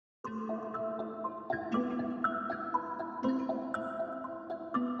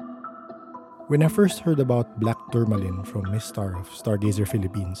When I first heard about black tourmaline from Miss Star of Stargazer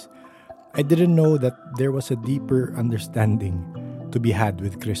Philippines, I didn't know that there was a deeper understanding to be had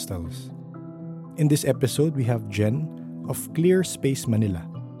with crystals. In this episode, we have Jen of Clear Space Manila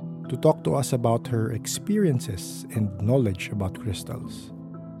to talk to us about her experiences and knowledge about crystals.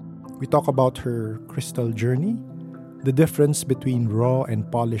 We talk about her crystal journey, the difference between raw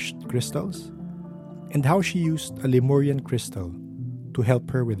and polished crystals, and how she used a Lemurian crystal to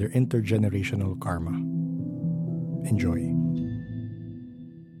help her with her intergenerational karma. Enjoy.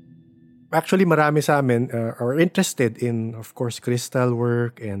 Actually, marami sa amin are interested in, of course, crystal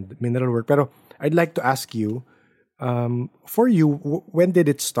work and mineral work. Pero I'd like to ask you, for you, when did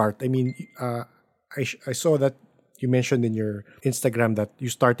it start? I mean, I saw that you mentioned in your Instagram that you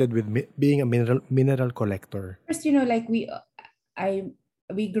started with being a mineral collector. First, we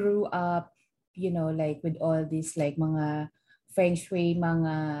grew up, like with all these like mga feng shui,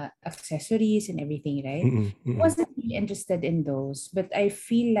 mga accessories and everything, right? I wasn't really interested in those, but I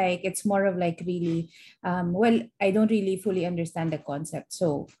feel like it's more of like really, I don't really fully understand the concept.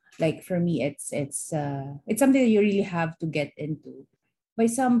 So like for me, it's something that you really have to get into. By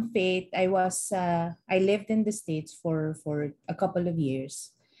some fate, I lived in the States for a couple of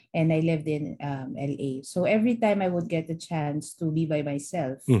years, and I lived in LA. So every time I would get a chance to be by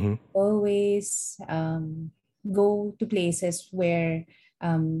myself, always go to places where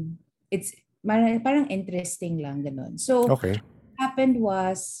it's parang interesting lang ganun. So Okay. happened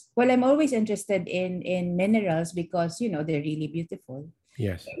was, well, I'm always interested in minerals because they're really beautiful.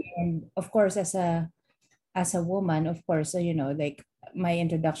 Yes. And of course, as a woman, of course, like my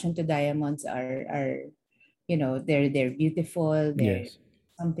introduction to diamonds are they're beautiful, they're Yes.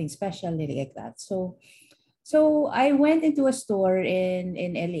 something special, really like that. So I went into a store in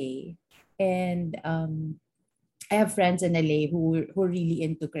LA, and I have friends in LA who are really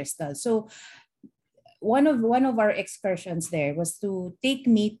into crystals. So one of our excursions there was to take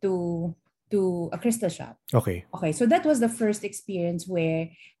me to a crystal shop. Okay. Okay, so that was the first experience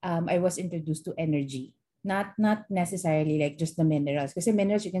where I was introduced to energy. Not necessarily like just the minerals. Because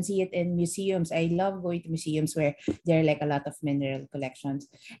minerals, you can see it in museums. I love going to museums where there are like a lot of mineral collections.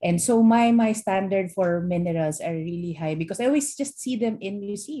 And so my standard for minerals are really high because I always just see them in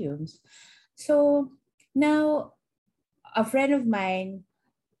museums. So now a friend of mine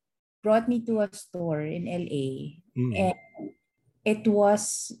brought me to a store in LA, and it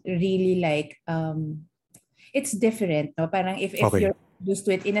was really like it's different, no? Parang if Okay. you're used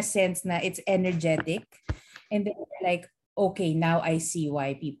to it in a sense na it's energetic, and then like, okay, now I see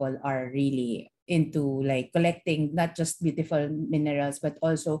why people are really into like collecting not just beautiful minerals but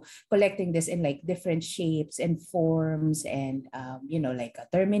also collecting this in like different shapes and forms, and like a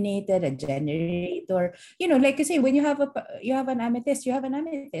terminated, a generator, like you say, when you have an amethyst,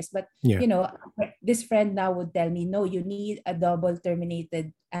 but Yeah. this friend now would tell me, no, you need a double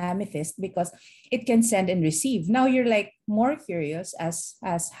terminated amethyst because it can send and receive. Now you're like more curious as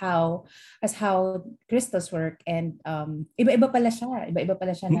how crystals work, and iba-iba pala siya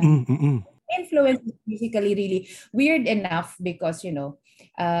na influence is basically really weird enough because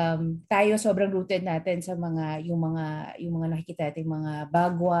tayo sobrang rooted natin sa yung mga nakikita nating mga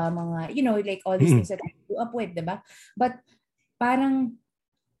bagwa, mga like all these things that we grew up with, diba? But parang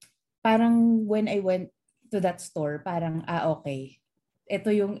when I went to that store, parang okay,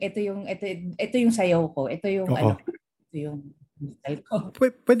 ito yung sayaw ko, ito yung ito yung style ko.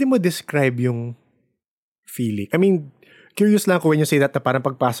 Pwede mo describe yung feeling? I mean, curious lang ako when you say that na parang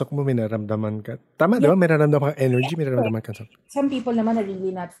pagpasok mo, may nararamdaman ka. Tama, Yeah. diba? May nararamdaman ka energy, may nararamdaman ka. Some people naman are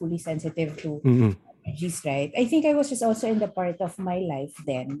really not fully sensitive to energies, right? I think I was just also in the part of my life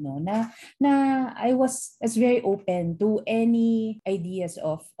then, no, na I was very open to any ideas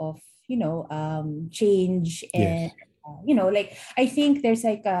of change, and Yes. like I think there's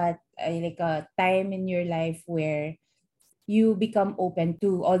like a time in your life where you become open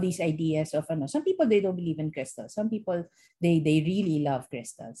to all these ideas of some people, they don't believe in crystals, some people they really love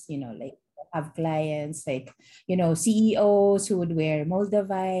crystals, like have clients like CEOs who would wear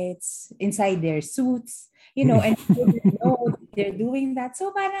moldavites inside their suits, and you wouldn't know they're doing that.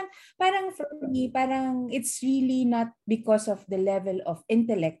 So parang for me, parang it's really not because of the level of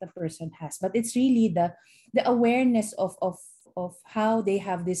intellect a person has, but it's really the awareness of how they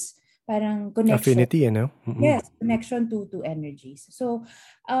have this parang connection. Affinity, Yes, connection to energies. So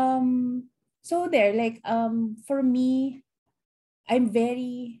there, like for me, I'm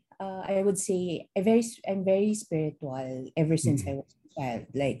very I would say I'm very spiritual ever since I was a child.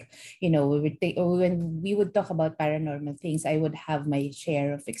 Like, when we would talk about paranormal things, I would have my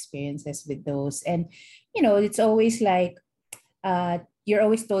share of experiences with those. And it's always like you're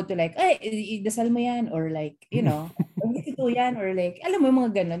always told to like, ay, dasal mo yan, or like, ito yan, or like, alam mo yung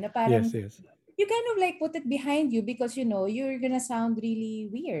mga ganun na Yes, parang yes. you kind of like put it behind you because you're gonna sound really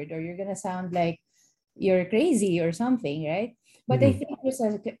weird, or you're gonna sound like you're crazy or something, right? But I Mm-mm. think there's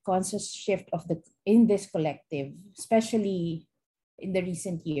a conscious shift in this collective, especially in the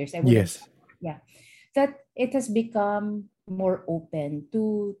recent years. I wouldn't say, Yes. yeah, that it has become more open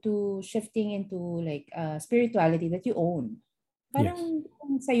to shifting into like spirituality that you own. Yes. Parang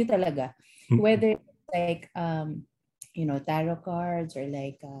sa'yo talaga. Mm-mm. Whether like tarot cards, or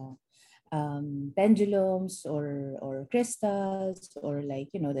like pendulums, or crystals, or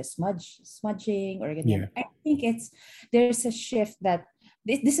like the smudging or Yeah. ganyan. I think there's a shift that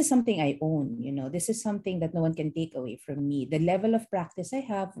this is something I own. This is something that no one can take away from me. The level of practice I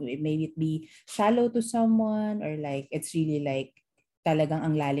have, maybe it be shallow to someone, or like it's really like talagang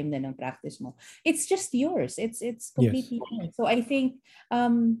ang lalim na ng practice mo. It's just yours. It's Yes. completely yours. So I think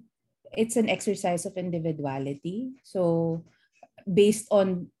um it's an exercise of individuality. So based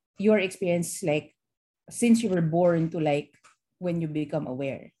on your experience, like since you were born to like when you become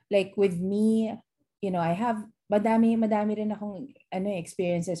aware. Like with me, I have madami rin akong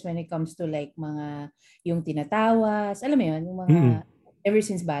experiences when it comes to like mga yung tinatawas, alam mo yun, yung mga Mm-mm. ever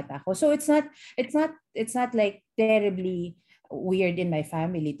since bata ko. So it's not like terribly weird in my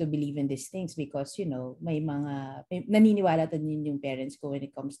family to believe in these things, because may naniniwala din yung parents ko when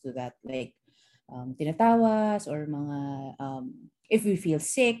it comes to that, like tinatawas, or mga if we feel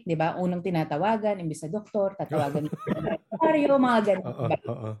sick, 'di ba? Unang tinatawagan imbes na doktor, tatawagan ng mga ganun, 'di Oo, ba?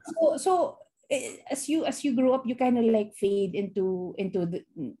 oo. So as you grow up, you kind of like fade into the,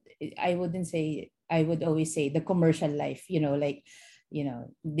 I would always say, the commercial life, like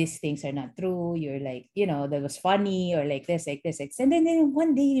these things are not true. You're like, that was funny, or like this, like this, like this. And then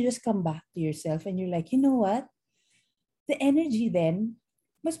one day you just come back to yourself and you're like, you know what? The energy then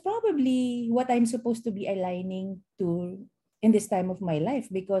was probably what I'm supposed to be aligning to in this time of my life,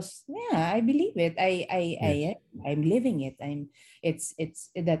 because yeah, I believe it. Yes. I'm living it. It's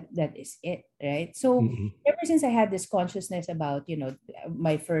that is it, right? So Mm-mm. ever since I had this consciousness about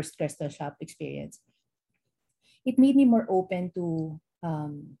my first crystal shop experience, it made me more open to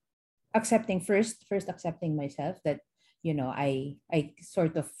first accepting myself, that I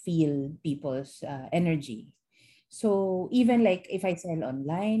sort of feel people's energy. So even like if I sell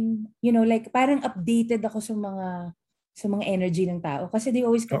online, like parang updated ako sa mga energy ng tao, kasi they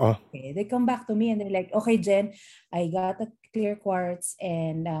always come, Oo. okay, they come back to me and they're like, okay, Jen, I got a clear quartz,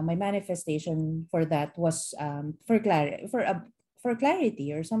 and my manifestation for that was for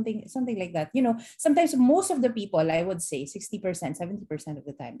clarity, or something like that. Sometimes most of the people, I would say 60%, 70% of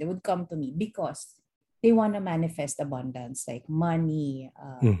the time, they would come to me because they want to manifest abundance, like money,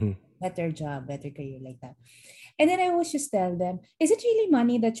 Mm-hmm. better job, better career, like that. And then I always just tell them, is it really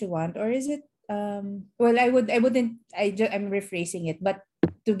money that you want, or is it well, I'm rephrasing it, but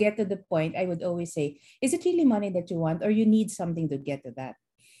to get to the point, I would always say, is it really money that you want, or you need something to get to that?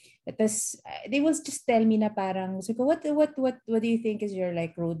 Tapos, they will just tell me na parang, so what do you think is your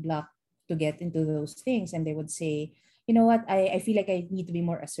like roadblock to get into those things? And they would say, you know what, I feel like I need to be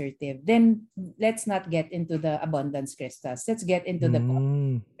more assertive. Then let's not get into the abundance crystals. Let's get into the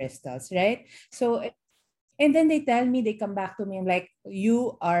Mm. crystals, right? So, and then they tell me, they come back to me, I'm like,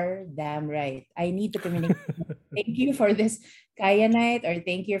 you are damn right. I need to communicate. Thank you for this kyanite, or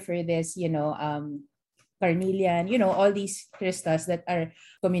thank you for this, carnelian, all these crystals that are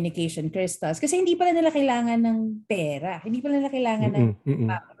communication crystals. Kasi hindi pala nila kailangan ng pera. Hindi pala nila kailangan ng Mm-mm. Mm-mm.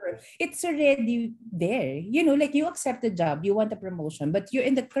 power. It's already there. Like you accept a job, you want a promotion, but you're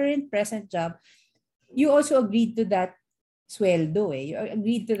in the current present job, you also agreed to that sweldo eh. You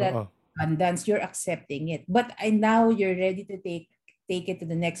agreed to that Oo. abundance, you're accepting it. But now you're ready to take it to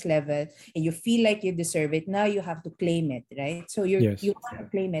the next level, and you feel like you deserve it. Now you have to claim it, right? So Yes. you want to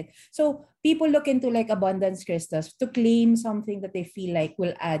claim it. So people look into like abundance crystals to claim something that they feel like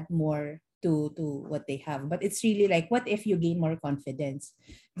will add more to what they have. But it's really like, what if you gain more confidence?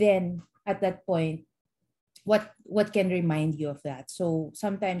 Then at that point, what can remind you of that? So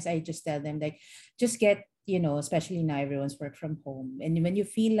sometimes I just tell them, like, just get, especially now everyone's work from home, and when you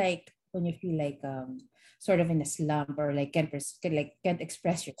feel like sort of in a slump, or like can't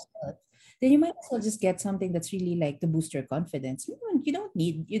express yourself, then you might as well just get something that's really like to boost your confidence. You don't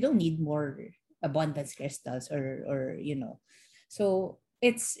need more abundance crystals, or so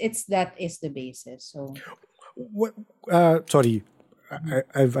it's that is the basis. So What, sorry,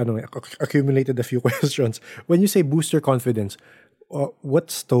 I've accumulated a few questions. When you say boost your confidence,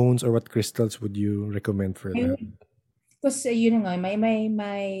 what stones or what crystals would you recommend for that? because nga,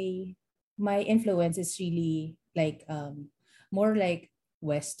 my influence is really like more like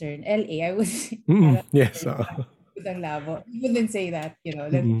Western LA. I would say Mm-mm. parang Yes. Budang Labo. You wouldn't say that,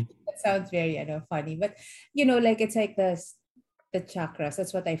 Mm-mm. that sounds very funny. But like it's like the chakras.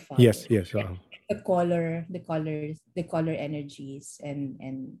 That's what I follow. Yes, yes. The color energies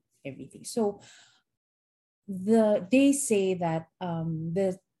and everything. So they say that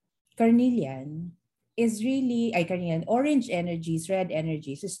the carnelian is really carnelian orange energies, red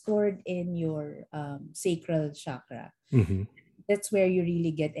energies is stored in your sacral chakra. Mm-hmm. That's where you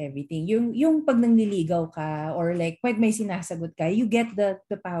really get everything. Yung pag nangliligaw ka or like pag may sinasagot ka, you get the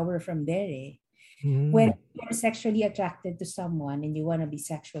power from there eh. When Mm-hmm. you're sexually attracted to someone and you want to be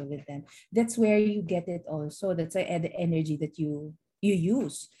sexual with them, that's where you get it also. That's the energy that you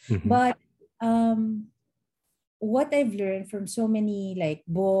use. Mm-hmm. But what I've learned from so many like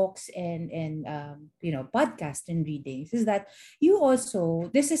books and podcast and readings is that you also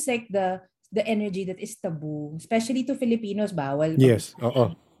this is like the energy that is taboo, especially to Filipinos. Bawal Yes.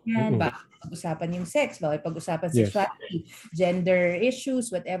 pag-usapan yan, Mm-mm. bawal pag-usapan yung sex, bawal pag-usapan Yes. sexuality, gender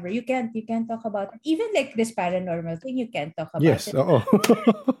issues, whatever. You can't talk about it. Even like this paranormal thing, you can't talk about Yes. it. Oo.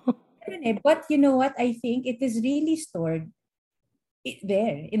 But you know what? I think it is really stored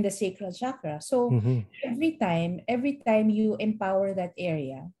there in the sacral chakra. So Mm-hmm. every time you empower that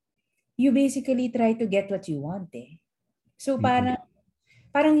area, you basically try to get what you want eh. So Mm-mm.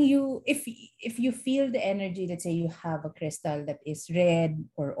 parang you if you feel the energy, let's say you have a crystal that is red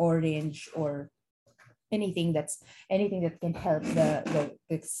or orange or anything that can help the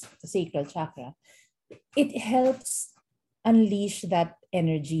sacral chakra, it helps unleash that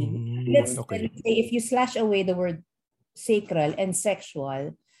energy. Okay. Let's say if you slash away the word sacral and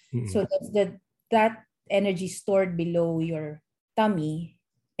sexual, Mm-mm. so that energy stored below your tummy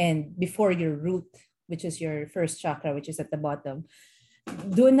and before your root, which is your first chakra, which is at the bottom,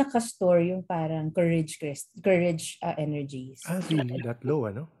 doon nakastore yung parang courage energies. Really? That low,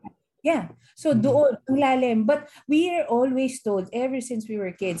 ano? Yeah. So Mm-mm. doon, ang lalim. But we are always told, ever since we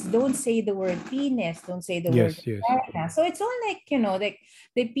were kids, don't say the word penis, don't say the word Yes, yes. vagina. So it's all like, like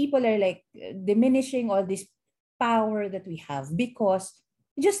the people are like diminishing all this power that we have because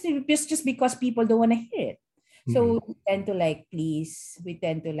just because people don't want to hear it. Mm-mm. So we tend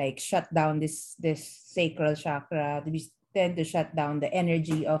to like shut down this sacral chakra. We tend to shut down the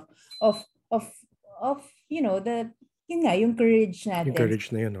energy of of of the yun nga, yung courage natin.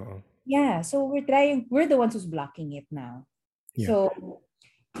 Encourage na yun, oo. Yeah, so we're the ones who's blocking it now. Yeah. So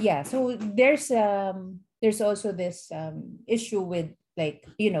yeah, so there's also this issue with like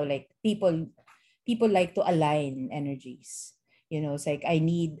like people like to align energies. It's like I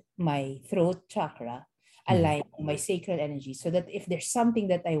need my throat chakra align with my sacral energy so that if there's something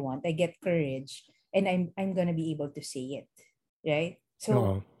that I want, I get courage and I'm gonna be able to say it, right?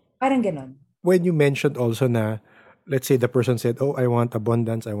 Oo. So parang ganon. When you mentioned also na, let's say the person said, "Oh, I want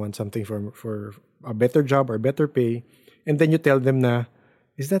abundance. I want something for a better job or better pay," and then you tell them na,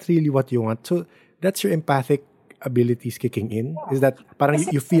 "Is that really what you want?" So that's your empathic abilities kicking in. Is that parang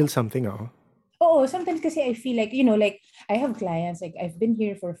you feel something? Oh. Oh, sometimes kasi I feel like, like I have clients, like I've been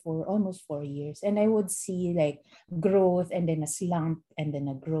here for almost 4 years and I would see like growth and then a slump and then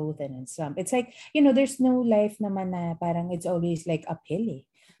a growth and then slump. It's like, there's no life naman na parang it's always like uphill eh.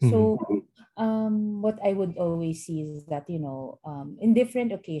 So, what I would always see is that, in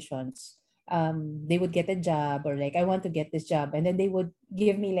different occasions, they would get a job or like, I want to get this job. And then they would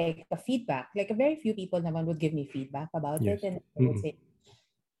give me like a feedback. Like a very few people naman would give me feedback about Yes. it. And they would say,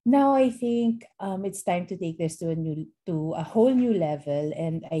 now I think it's time to take this to a whole new level,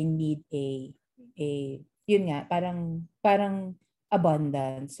 and I need a yun nga parang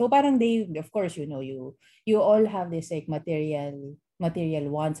abundance. So parang they, of course, you all have this like material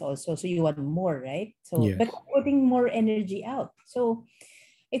wants also, so you want more, right? So Yes. but putting more energy out, so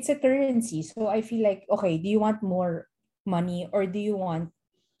it's a currency. So I feel like, okay, do you want more money or do you want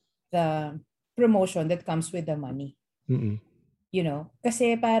the promotion that comes with the money? Mm-mm.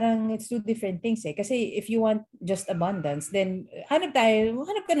 Kasi parang it's two different things eh. Kasi if you want just abundance, then hanap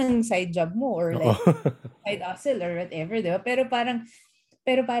ka ng side job mo or Oo. like side hustle or whatever, diba? Pero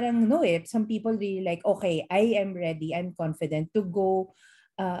parang no eh. Some people really like, okay, I am ready, I'm confident to go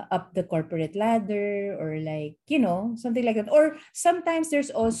up the corporate ladder or like, something like that. Or sometimes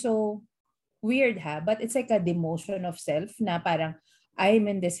there's also weird but it's like a demotion of self na parang I'm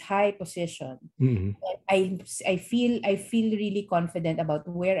in this high position. Mm-mm. I feel really confident about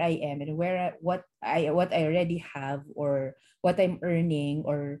where I am and what I already have or what I'm earning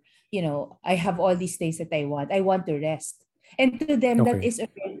or I have all these things that I want. I want to rest. And to them Okay.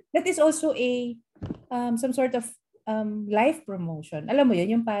 that is also a some sort of life promotion. Alam mo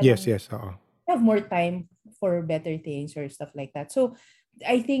yun, yung parang Yes. Oo. have more time for better things or stuff like that. So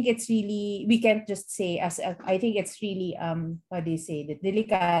I think it's really, we can't just say I think it's really what do you say, that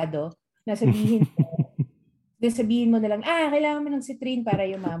delikado na sabihin mo na lang, kailangan mo ng citrine para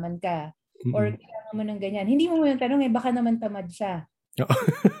yumaman ka. Or kailangan mo ng ganyan. Hindi mo yung tanong baka naman tamad siya.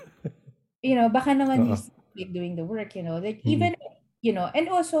 Baka naman he's like doing the work, like even, and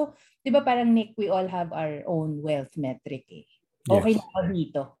also, di ba parang Nick, we all have our own wealth metric eh. Okay na ako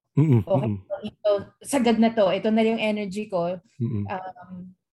dito. Okay na dito. Sagad na to. Ito na yung energy ko.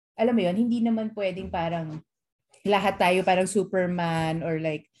 Alam mo yun, hindi naman pwedeng parang lahat tayo parang Superman or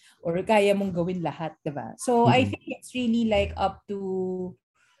kaya mong gawin lahat, diba? So I think it's really like up to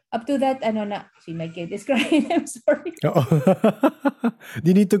that, see my kid is crying, I'm sorry. Do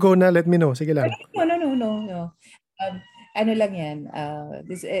you need to go na? Let me know. Sige lang. No. Lang yan.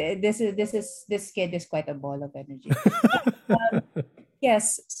 This kid is quite a ball of energy.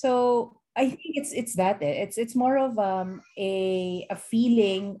 Yes, so I think it's that. It's more of a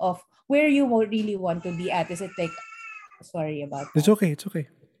feeling of where you really want to be at. Is it like, sorry about that. It's okay.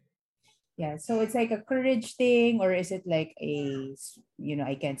 Yeah, so it's like a courage thing, or is it like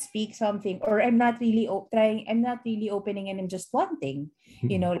I can't speak something, or I'm not really opening and I'm just wanting,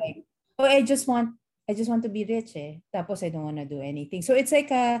 like, I just want to be rich tapos I don't want to do anything. So it's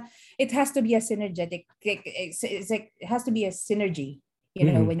like it has to be a synergetic, it's like it has to be a synergy,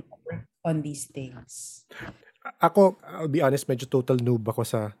 when you work on these things. Ako, I'll be honest, medyo total noob ako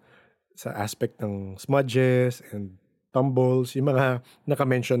sa aspect ng smudges and tumbles, yung mga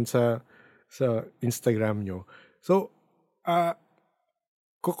naka-mention sa Instagram nyo. So,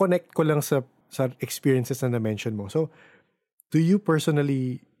 ko-connect ko lang sa experiences na na-mention mo. So, do you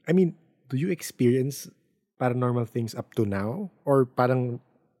experience paranormal things up to now? Or parang,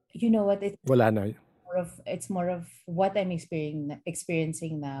 you know what? Wala na. It's more of what I'm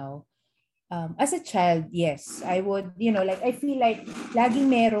experiencing now. As a child, yes, I would, I feel like laging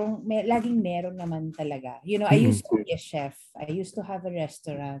meron naman talaga. I used to be a chef. I used to have a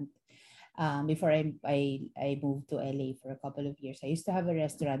restaurant. Before I moved to LA for a couple of years, I used to have a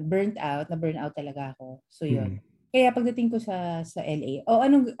restaurant. Burnt out talaga ako. So yun. Kaya pagdating ko sa LA,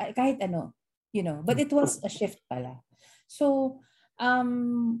 kahit ano, but it was a shift pala. So,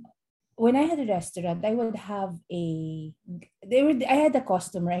 when I had a restaurant, I would have I had a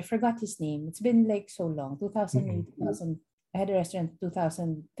customer, I forgot his name. It's been like so long, 2008, 2000. I had a restaurant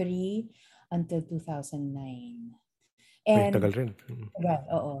 2003 until 2009. And tagal rin.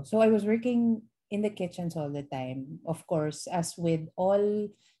 So I was working in the kitchens all the time. Of course, as with all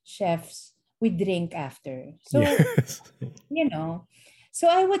chefs, we drink after. So, yes. So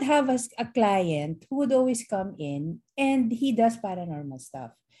I would have a client who would always come in and he does paranormal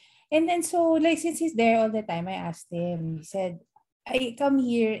stuff. And then so since he's there all the time, I asked him, he said, I come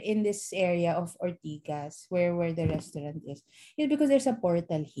here in this area of Ortigas where the restaurant is. It's because there's a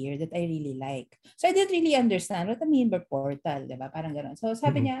portal here that I really like. So I didn't really understand what I mean by portal, diba? Parang ganun. So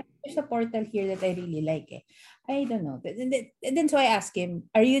sabi niya, there's a portal here that I really like I don't know. And then so I asked him,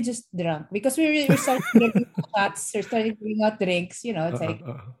 are you just drunk? Because we're starting getting shots, we're starting to bring out drinks, it's like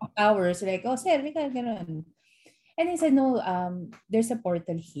hours, like, sir, we can ganun. And he said, no, there's a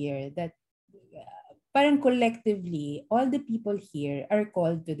portal here that parang collectively, all the people here are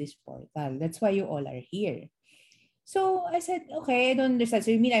called to this portal. That's why you all are here. So I said, okay, I don't understand.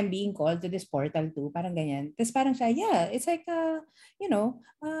 So you mean I'm being called to this portal too? Parang ganyan. Tapos parang siya, yeah, it's like a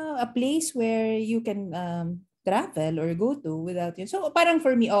place where you can travel or go to without you. So parang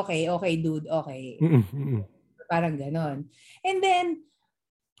for me, okay, dude, okay. Parang ganon. And then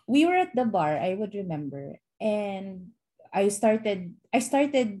we were at the bar, I would remember, and I started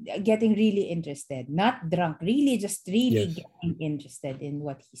getting really interested. Not drunk, really getting interested in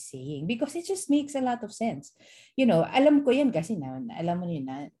what he's saying because it just makes a lot of sense. Alam ko yan kasi alam mo yun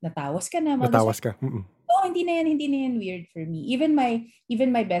na natawas ka na. Natawas ka. Hindi na yan weird for me.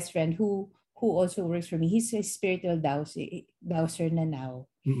 Even my best friend who also works for me, he's a spiritual dowser na now.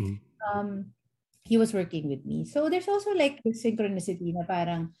 He was working with me. So there's also like the synchronicity na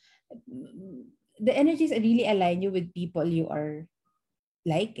parang the energies really align you with people you are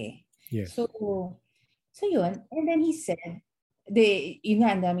like Yes. So yun. And then he said, yun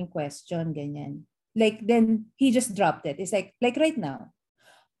nga, ang daming question, ganyan. Like, then he just dropped it. It's like right now,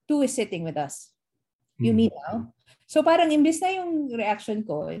 2 is sitting with us. You mean now? So parang imbis na yung reaction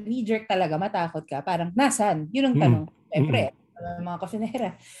ko, knee-jerk talaga, matakot ka, parang, nasan? Yun ang tanong. Siyempre, mga kasunera.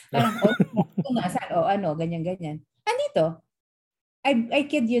 Parang, nasan? Ganyan. Andito. I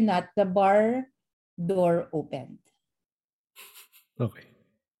kid you not, the bar door opened.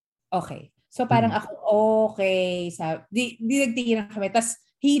 Okay. So parang ako, okay. Di nagtingin kami. Tapos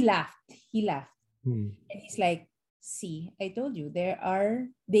he laughed. And he's like, see, I told you,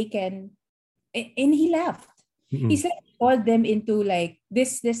 they can, and he laughed. He's like, called them into like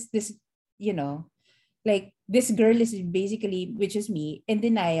this, you know, like this girl is basically, which is me, in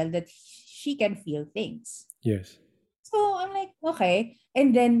denial that she can feel things. Yes. So I'm like, okay.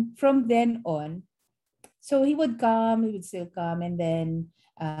 And then from then on, so he would come, he would still come, and then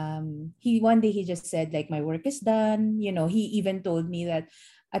he one day he just said like, my work is done. You know, he even told me that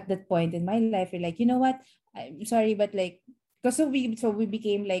at that point in my life, you're like, you know what, I'm sorry, but like, because so we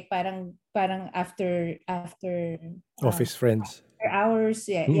became like parang after Office friends. hours,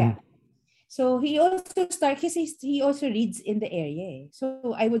 yeah. So he also he also reads in the area.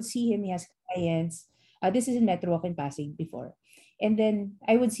 So I would see him, he has clients. This is in Metro Walk in Pasig before. And then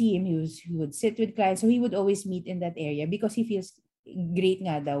I would see him, he would sit with clients. So he would always meet in that area because he feels great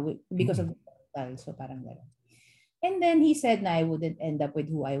nga daw because of the portal. So parang gano'n. And then he said na I wouldn't end up with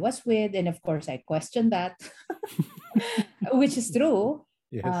who I was with. And of course, I questioned that, which is true.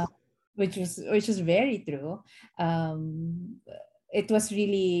 Yes. Which is very true. Um, it was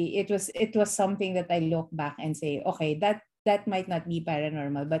something that I look back and say, okay, that might not be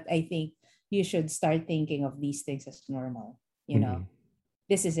paranormal, but I think you should start thinking of these things as normal. You know,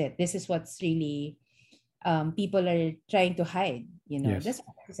 this is it. This is what's really people are trying to hide. You know, Yes.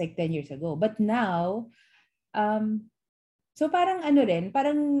 that's like 10 years ago. But now, um, so parang ano rin,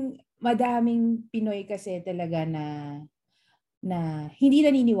 parang madaming Pinoy kasi talaga na hindi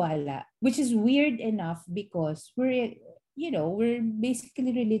naniniwala, which is weird enough because we're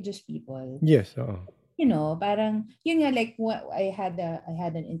basically religious people. Yes. You know, parang yun nga, like I had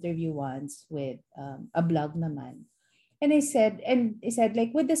an interview once with a blog naman. And I said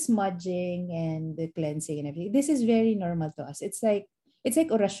like, with the smudging and the cleansing and everything, this is very normal to us. It's like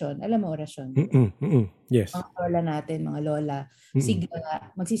orasyon. Alam mo orasyon, di ba? Yes. Mga lola natin, mga lola,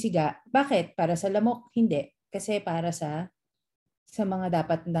 magsisiga. Bakit? Para sa lamok? Hindi. Kasi para sa mga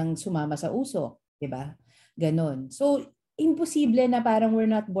dapat nang sumama sa usok, 'di ba? Ganon. So imposible na parang we're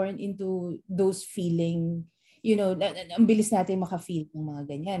not born into those feeling, ang bilis natin maka-feel ng mga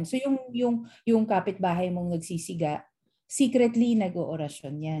ganyan. So yung kapitbahay mong nagsisiga, secretly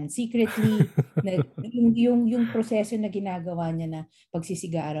nag-oorasyon 'yan. Secretly yung proseso na ginagawa niya na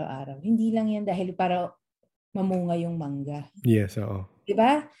pagsisiga araw-araw. Hindi lang 'yan dahil para mamunga yung mangga. Yes, oo. 'Di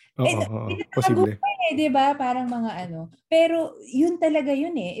ba? Posible. Di ba? Parang mga ano. Pero yun talaga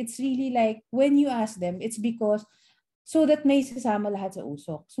yun eh. It's really like, when you ask them, it's because so that may sasama lahat sa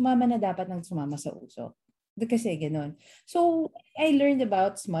usok. Sumama na dapat ng sumama sa usok. Kasi ganun. So, I learned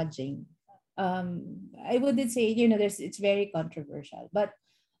about smudging. I wouldn't say, it's very controversial. But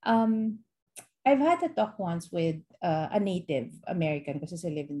I've had a talk once with a Native American kasi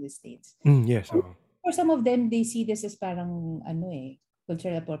I live in the States. Yes, oo. For some of them, they see this as parang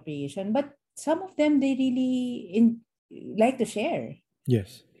cultural appropriation. But some of them, they really like to share.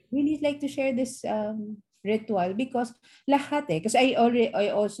 Yes. Really like to share this ritual because lahat because I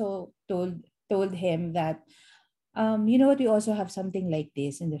also told him that you know what, we also have something like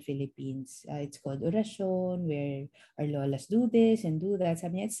this in the Philippines. It's called orasyon, where our lolas do this and do that.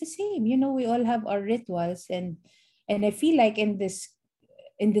 Sabi niya, it's the same. We all have our rituals, and I feel like in this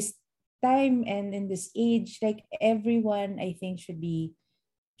time and in this age, like everyone, I think, should be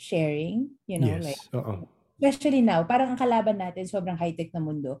sharing, Yes. like especially now, parang ang kalaban natin sobrang high-tech na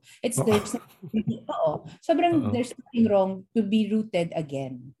mundo. There's nothing wrong to be rooted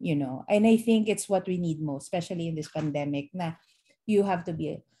again, and I think it's what we need most, especially in this pandemic, na you have to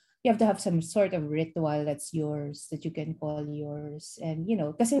have some sort of ritual that's yours, that you can call yours, and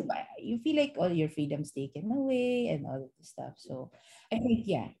kasi you feel like all your freedom's taken away and all of this stuff. So I think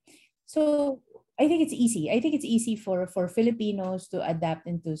so I think it's easy. I think it's easy for Filipinos to adapt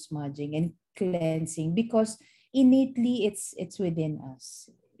into smudging and cleansing because innately it's within us.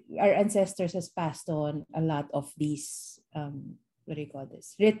 Our ancestors has passed on a lot of these what do you call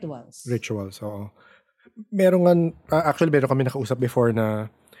this? Rituals. Oo. Actually meron kami nakausap before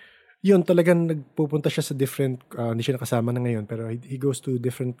na yun talagang nagpupunta siya sa different, hindi siya nakasama na ngayon, pero he goes to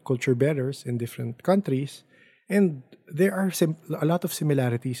different culture bearers in different countries. And there are a lot of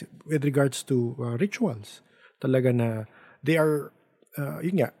similarities with regards to rituals. Talaga na they are,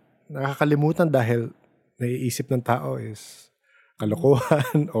 yun nga, nakakalimutan dahil naiisip ng tao is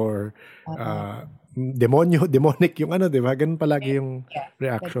kalokohan or demonic yung di ba? Ganun palagi yung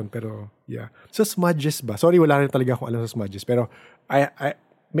reaction. Pero, yeah. So, smudges ba? Sorry, wala rin talaga akong alam sa smudges. Pero,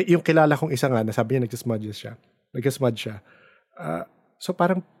 may yung kilala kong isa nga, nasabi niya nag-smudge siya. So,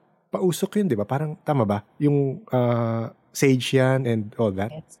 parang pausok yun, di ba? Parang, tama ba? Yung sage yan and all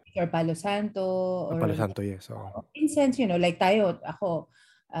that? Or Palo Santo. Palo Santo, yes. Incense, like tayo, ako,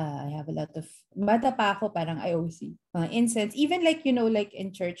 I have a lot of, bata pa ako, parang I always see incense. Even like, like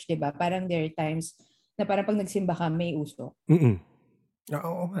in church, di ba? Parang there are times na parang pag nagsimba ka, may uso.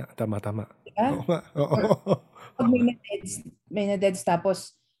 Oo nga, tama. Diba? Oo nga, oo. Or pag may na-deads,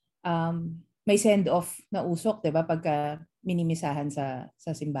 tapos may send-off na usok, di ba? Pagka minimisahan sa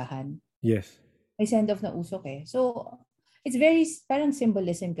simbahan. Yes. May send-off na usok eh. So, it's very, parang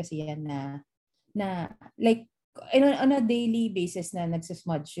symbolism kasi yan na like, on a daily basis na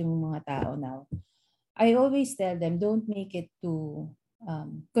nagsismudge yung mga tao now. I always tell them, don't make it too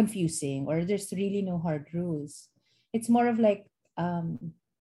confusing, or there's really no hard rules. It's more of like,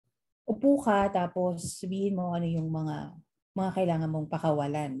 upo ka, tapos sabihin mo ano yung mga kailangan mong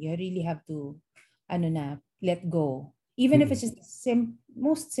pakawalan. You really have to, let go. Even if it's just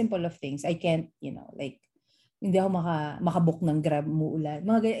most simple of things. I can't, like, hindi ako makabook ng Grab, muulan.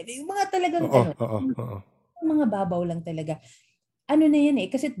 Mga talagang mga babaw lang talaga. Ano na yan eh,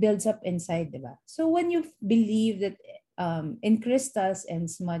 kasi it builds up inside, di ba? So when you believe that in crystals and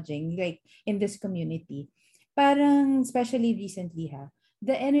smudging, like in this community, parang, especially recently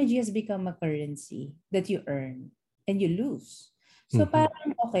the energy has become a currency that you earn and you lose. So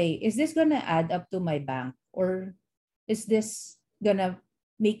parang, okay, is this gonna add up to my bank, or is this gonna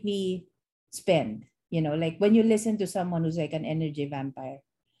make me spend? Like when you listen to someone who's like an energy vampire,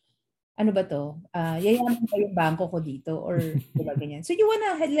 ano ba to? Yayaman ba yung bangko ko dito, or diba ganyan? So you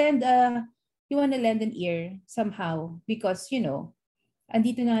wanna lend an ear somehow, because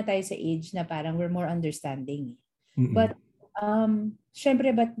andito na tayo sa age na parang we're more understanding. But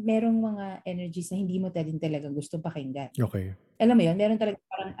syempre, but merong mga energies na hindi mo talaga gusto pakinggan. Okay. Alam mo yun, meron talaga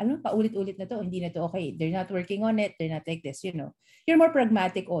parang, paulit-ulit na to, hindi na to okay. They're not working on it, they're not like this, You're more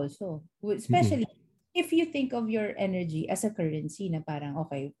pragmatic also. Especially if you think of your energy as a currency, na parang,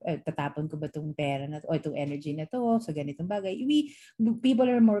 okay, tatapon ko ba itong pera na to, o itong energy na to sa ganitong bagay.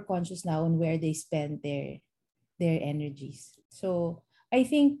 People are more conscious now on where they spend their energies. So, I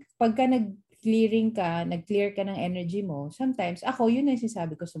think pagka nag-clear ka ng energy mo, sometimes, ako, yun ang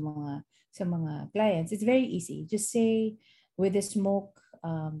sinasabi ko sa mga clients, it's very easy. Just say, with the smoke,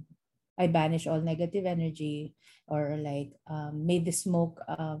 I banish all negative energy, or like, may the smoke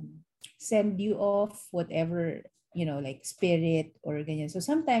send you off whatever, like spirit or ganyan. So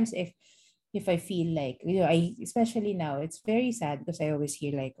sometimes if I feel like, especially now, it's very sad because I always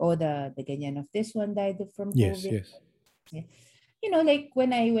hear like, oh, the ganyan of this one died from COVID. Yes. Like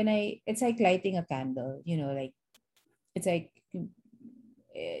when I, it's like lighting a candle, like, it's like,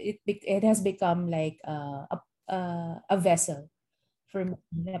 it has become like a vessel for me,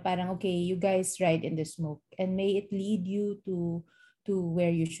 na parang, okay, you guys ride in the smoke and may it lead you to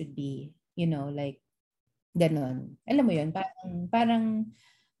where you should be, like ganon. Alam mo yun, parang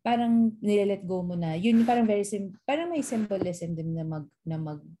nilelet go mo na yun, parang parang may symbolism din na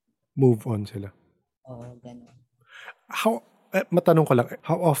mag move on sila. Ganon. Matanong ko lang,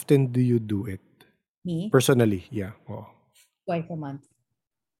 how often do you do it? Me? Personally, yeah. Twice a month.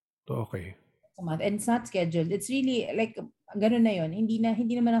 Okay. A month. And it's not scheduled. It's really like, ganun na yun. Hindi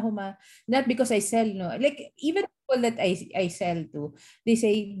naman ako not because I sell, no. Like, even people that I sell to, they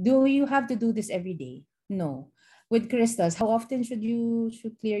say, do you have to do this every day? No. With crystals, how often should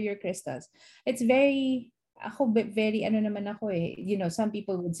clear your crystals? It's very naman ako eh. Some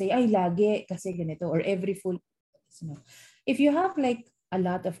people would say, ay, lagi kasi ganito, or every full. If you have like a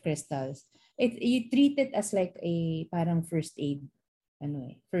lot of crystals, you treat it as like a parang first aid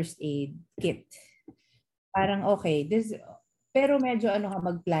kit. Parang, okay, pero medyo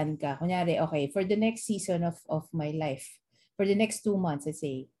mag-plan ka. Kunyari, okay, for the next season of my life, for the next 2 months, let's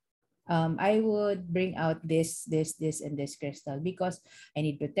say, I would bring out this, and this crystal because I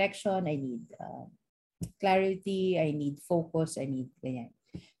need protection, I need clarity, I need focus, I need ganyan.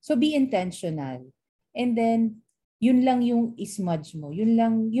 So be intentional. And then, yun lang yung ismudge mo. Yun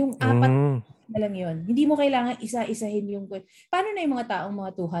lang, yung apat na lang yun. Hindi mo kailangan isa-isahin yung... Paano na yung mga taong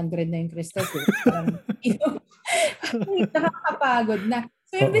mga 200 na yung crystals? Parang, nakakapagod na.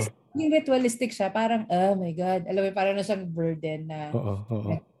 So, yung ritualistic siya, parang, oh my God, alam mo, parang na siyang burden na...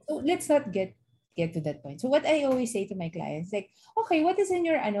 So, let's not get to that point. So, what I always say to my clients, like, okay, what is in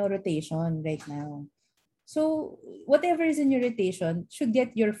your rotation right now? So, whatever is in your rotation should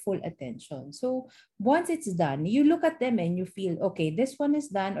get your full attention. So, once it's done, you look at them and you feel, okay, this one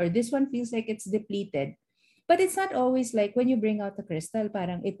is done, or this one feels like it's depleted. But it's not always like when you bring out the crystal,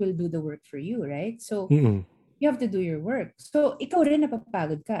 parang it will do the work for you, right? So, you have to do your work. So, ikaw rin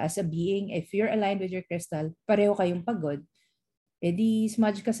napapagod ka as a being. If you're aligned with your crystal, pareho kayong pagod, edi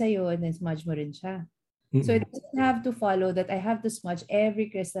smudge ka sa'yo and then smudge mo rin siya. So it doesn't have to follow that I have to smudge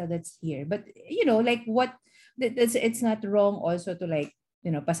every crystal that's here. But like what, it's not wrong also to like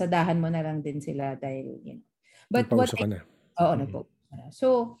pasadahan mo na lang din sila dahil, But Nagpauso ka na. nagpauso na.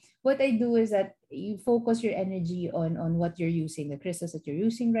 So, what I do is that you focus your energy on what you're using, the crystals that you're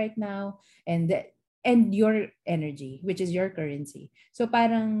using right now, and your energy, which is your currency. So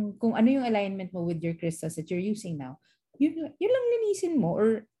parang kung ano yung alignment mo with your crystals that you're using now, yun lang linisin mo,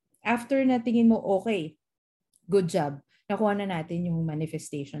 or after na tingin mo, okay, good job, nakuha na natin yung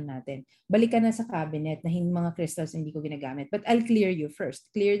manifestation natin. Balik ka na sa cabinet na mga crystals na hindi ko ginagamit. But I'll clear you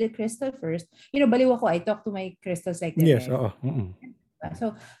first. Clear the crystal first. Baliw ako. I talk to my crystals like they're Yes, there. oo.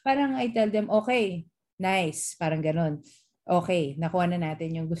 So, parang I tell them, okay, nice. Parang ganon. Okay, nakuha na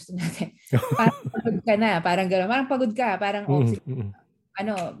natin yung gusto natin. Parang pagod ka na. Parang ganon. Parang pagod ka. Parang oxygen.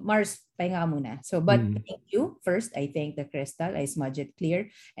 Mars, pahinga ka muna. So, but thank you. First, I thank the crystal. I smudge it clear.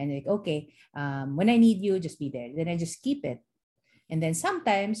 And like, okay, when I need you, just be there. Then I just keep it. And then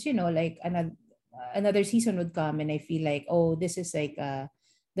sometimes, like another season would come and I feel like, oh, this is like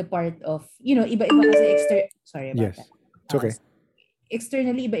the part of, iba-iba kasi sorry about that. It's okay.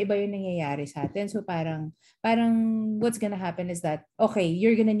 Externally, iba-iba yung nangyayari sa atin. So parang what's gonna happen is that, okay,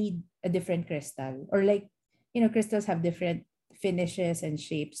 you're gonna need a different crystal. Or like, crystals have different finishes and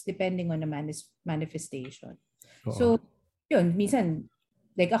shapes depending on the manifestation. Oo. So, yun, minsan,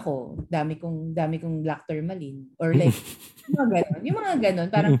 like ako, dami kong black tourmaline. Or like, yung mga ganon.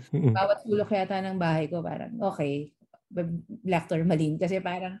 Parang bawat sulok yata ng bahay ko, parang, okay, black tourmaline. Kasi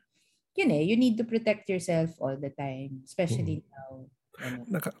parang, you need to protect yourself all the time. Especially now.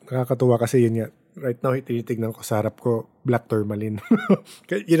 Nakakatuwa kasi yun nga. Right now, tinitignan ko sa harap ko, black tourmaline.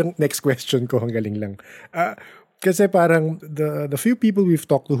 Yun ang next question ko, ang galing lang. Kasi parang the few people we've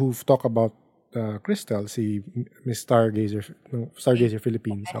talked to who've talked about crystal, si Miss Stargazer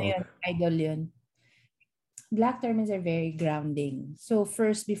Philippines. Idol yun. Black tourmalines are very grounding. So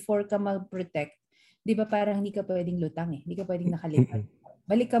first, before ka mag-protect, di ba parang hindi ka pwedeng lutang eh. Hindi ka pwedeng nakalipat.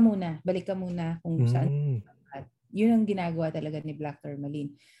 Balik ka muna kung saan. Yun ang ginagawa talaga ni black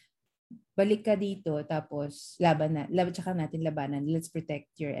tourmaline. Balik ka dito, tapos tsaka natin labanan. Let's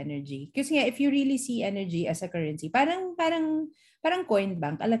protect your energy. Kasi if you really see energy as a currency, parang coin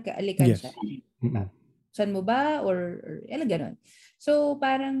bank, alikan siya. Saan mo ba? Or ganon. So,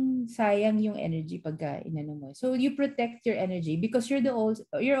 parang sayang yung energy pagka inano mo. So, you protect your energy because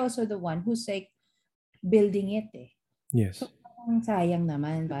you're also the one who's like building it eh. Yes. So, sayang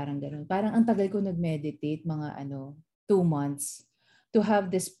naman, parang gano'n. Parang ang tagal ko nag-meditate, mga 2 months, to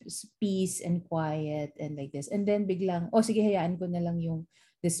have this peace and quiet and like this. And then biglang, sige, hayaan ko na lang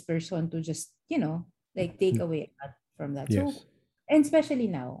this person to just, like take away from that. Yes. So, and especially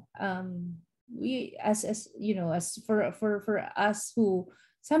now, we as for us who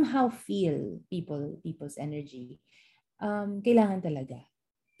somehow feel people's energy, kailangan talaga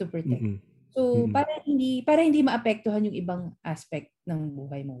to protect. So, para hindi maapektuhan yung ibang aspect ng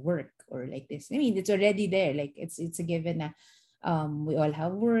buhay mo, work or like this. I mean, it's already there. Like, it's a given na we all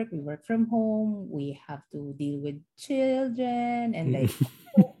have work, we work from home, we have to deal with children, and like,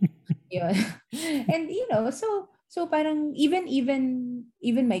 yun. And, so parang even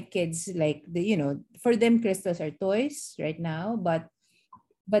my kids, like, for them, crystals are toys right now, but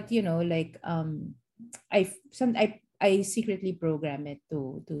like, I secretly program it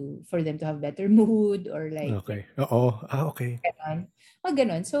for them to have better mood or like. Okay. Okay.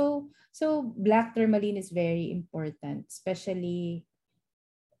 Ganon. So black tourmaline is very important, especially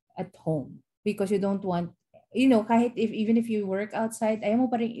at home, because you don't want, kahit even if you work outside, ayaw mo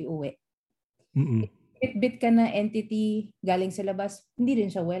pa rin iuwi. Bit ka na entity galing sa labas, hindi rin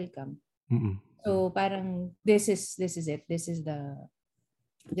siya welcome. So parang this is it. This is the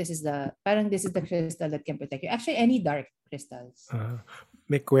crystal that can protect you. Actually, any dark crystals.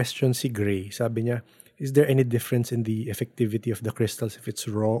 May question si Gray. Sabi niya, is there any difference in the effectivity of the crystals if it's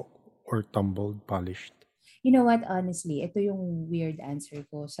raw or tumbled, polished? You know what? Honestly, ito yung weird answer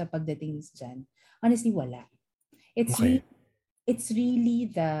ko sa pagdating dyan. Honestly, wala. It's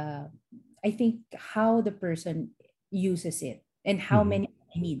really I think how the person uses it and how many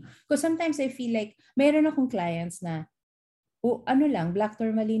I need. Because sometimes I feel like mayroon akong clients na black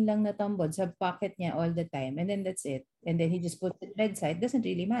tourmaline lang na tumbled sa pocket niya all the time, and then that's it. And then he just puts it bedside. Doesn't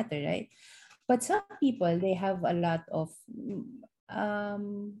really matter, right? But some people, they have a lot of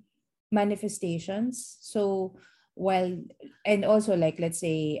manifestations. So and also like, let's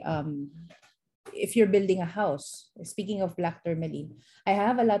say, if you're building a house, speaking of black tourmaline, I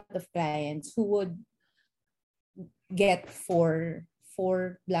have a lot of clients who would get four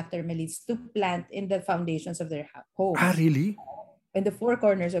black tourmalines to plant in the foundations of their homes. Really? In the 4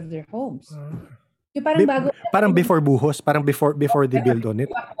 corners of their homes. So parang before buhos, parang before they build on it.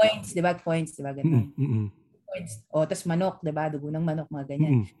 Points, diba? Ganun. tas manok, diba? Dugo ng manok, mga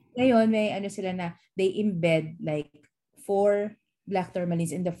ganyan. Mm. Ngayon, may ano sila na they embed like 4 black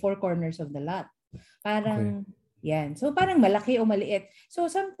tourmalines in the 4 corners of the lot. Parang, yan. So, parang malaki o maliit.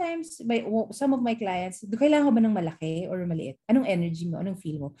 So, sometimes, some of my clients, kailangan ko ba ng malaki or maliit? Anong energy mo? Anong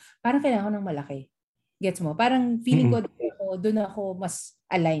feel mo? Parang kailangan ko ng malaki. Gets mo? Parang feeling ko doon ako mas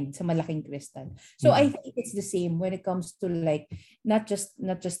aligned sa malaking crystal. So I think it's the same when it comes to like not just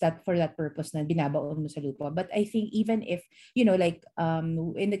that for that purpose na binabaon mo sa lupa, but I think even if like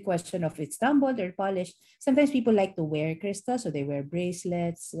in the question of it's tumbled or polished, sometimes people like to wear crystals, so they wear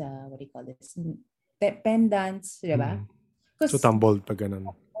bracelets, what do you call this? Pendants, di ba? So tumbled pag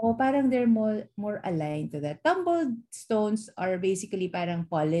ganun. Parang they're more aligned to that. Tumbled stones are basically parang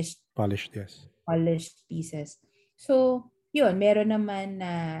polished. Polished, yes. Polished pieces. So, yun, meron naman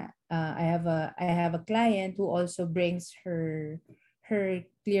na I have a client who also brings her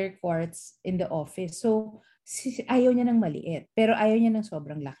clear quartz in the office. So, ayaw niya ng maliit, pero ayaw niya ng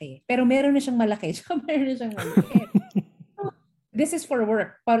sobrang laki. Pero meron na siyang malaki, so meron na siyang maliit. This is for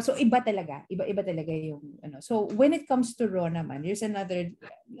work. So iba talaga yung ano. So when it comes to raw naman, there's another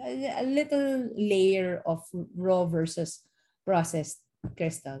a little layer of raw versus processed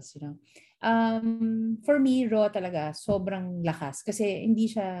crystals, for me, raw talaga sobrang lakas kasi hindi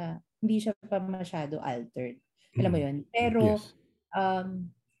siya pa masyado altered. Alam mo yun? Pero yes.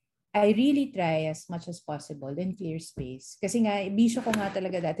 I really try as much as possible in clear space. Kasi nga, bisyo ko nga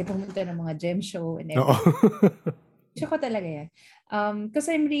talaga dati pumunta ng mga gem show and everything. Bisyo ko talaga yan. Because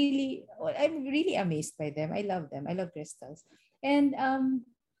I'm really amazed by them. I love them. I love crystals. And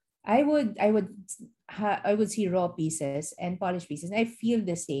I would see raw pieces and polished pieces. And I feel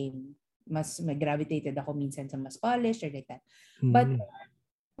the same. Mas gravitated ako minsan sa mas polished or like that. But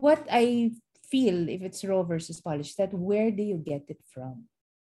what I feel if it's raw versus polished, that where do you get it from?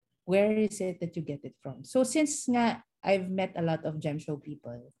 Where is it that you get it from? So since nga I've met a lot of gem show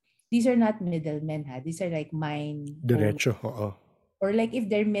people, these are not middlemen, ha? These are like mine. Diretso, or like if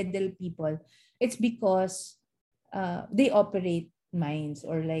they're middle people, it's because they operate mines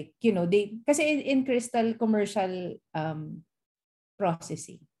or like, they, kasi in crystal commercial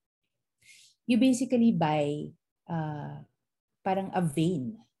processing, you basically buy parang a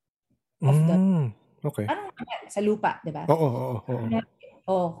vein of the okay. Parang sa lupa, di ba? Oo.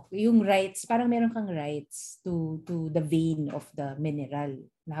 Yung rights, parang meron kang rights to the vein of the mineral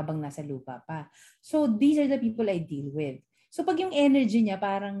na habang nasa lupa pa. So these are the people I deal with. So pag yung energy niya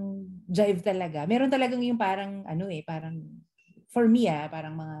parang jive talaga. Meron talagang yung parang parang for me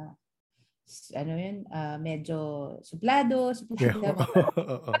parang mga medyo suplado Yeah.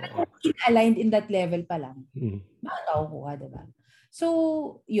 aligned in that level pa lang. Makakakuha, diba?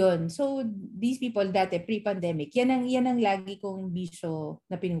 So, yun. So, these people dati, pre-pandemic, yan ang lagi kong bisyo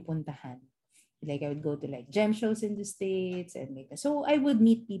na pinupuntahan. Like, I would go to like gem shows in the States and like that. So, I would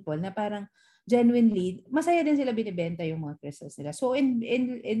meet people na parang genuinely, masaya din sila binibenta yung mga crystals nila. So,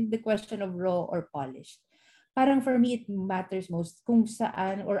 in the question of raw or polished, parang for me, it matters most kung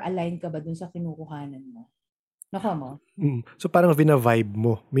saan or align ka ba dun sa kinukuhanan mo. Naka mo? So parang vina-vibe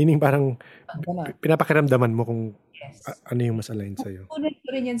mo. Meaning parang pinapakiramdaman mo kung ano yung mas align sa'yo. Tunay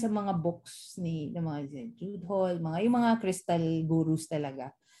ko rin yan sa mga books ng mga Jude Hall, yung mga crystal gurus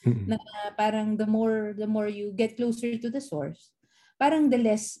talaga. Na parang the more you get closer to the source, parang the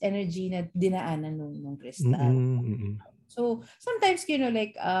less energy na dinaanan ng crystal. So sometimes,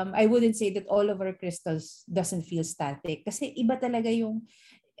 like I wouldn't say that all of our crystals doesn't feel static kasi iba talaga yung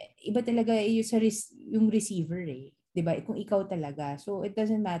yung receiver 'di ba? Kung ikaw talaga. So it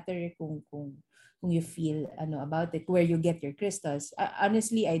doesn't matter kung you feel about it, where you get your crystals.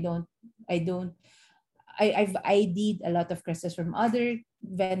 Honestly, I've ID'd a lot of crystals from other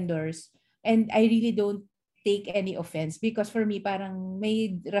vendors and I really don't take any offense because for me parang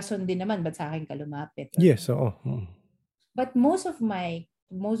may rason din naman ba't sa akin ka lumapit. Yes, oo. But I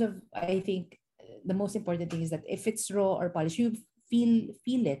think the most important thing is that if it's raw or polished, you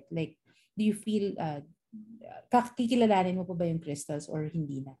feel it. Like, do you feel kikilalanin mo pa ba yung crystals or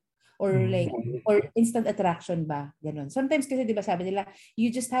hindi na? Or like, or instant attraction ba? Ganon. Sometimes kasi, di ba sabi nila,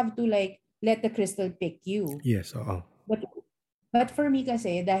 you just have to like, let the crystal pick you. Yes, oo. But for me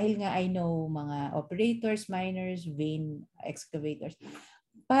kasi, dahil nga I know mga operators, miners, vein excavators,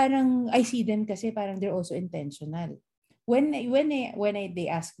 parang I see them kasi parang they're also intentional. When they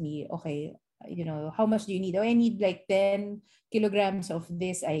ask me, okay, how much do you need? Oh, I need like 10 kilograms of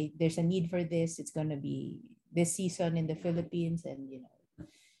this. There's a need for this. It's gonna be this season in the Philippines, and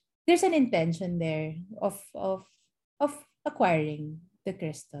there's an intention there of acquiring the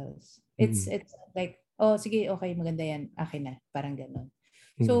crystals. It's like, oh sige, okay, maganda yan, akin na, parang ganon.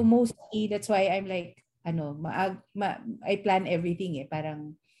 So mostly that's why I'm like I plan everything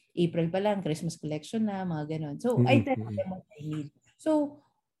parang April pa lang, Christmas collection na, mga ganon. So, I tell them what I need. So,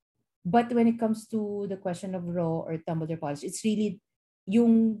 but when it comes to the question of raw or tumbled or polished, it's really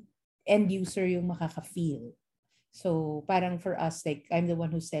yung end user yung makaka-feel. So, parang for us, like, I'm the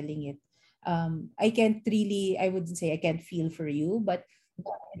one who's selling it. I wouldn't say I can't feel for you, but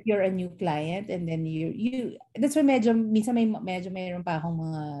if you're a new client and then that's why minsan medyo mayroon pa akong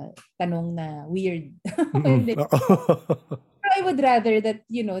mga tanong na weird. I would rather that,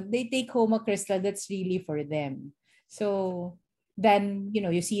 they take home a crystal that's really for them. So, then,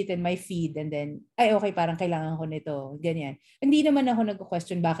 you see it in my feed and then, ay, okay, parang kailangan ko nito, ganyan. Hindi naman ako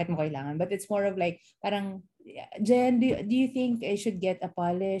nag-question bakit mo kailangan, but it's more of like, parang, Jen, do you think I should get a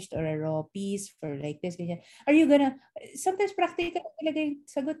polished or a raw piece for like this, ganyan? Sometimes practical talaga yung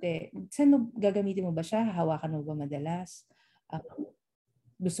sagot Saan mo, gagamitin mo ba siya? Hahawakan mo ba madalas?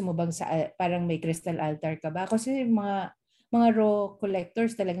 Gusto mo bang parang may crystal altar ka ba? Kasi mga raw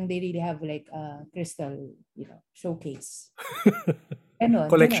collectors talagang they really have like a crystal, showcase.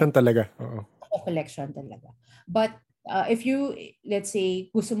 Collection talaga. Oo. Collection talaga. But if you, let's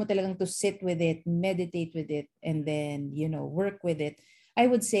say, gusto mo talagang to sit with it, meditate with it, and then, work with it, I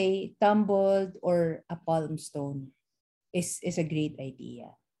would say tumbled or a palm stone is a great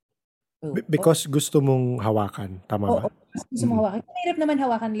idea. Because gusto mong hawakan, tama ba? Gusto mong hawakan. Mahirap naman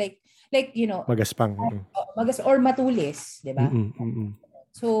hawakan like, magaspang. Or matulis, di ba?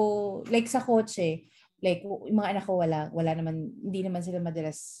 So, like sa kotse, like yung mga anak ko wala naman, hindi naman sila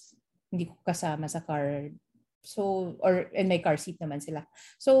madalas, hindi ko kasama sa car. So, or in my car seat naman sila.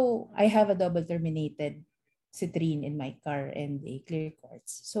 So, I have a double terminated citrine in my car and a clear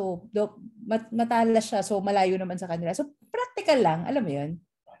quartz. So, matalas siya. So, malayo naman sa kanila. So, practical lang. Alam mo yun?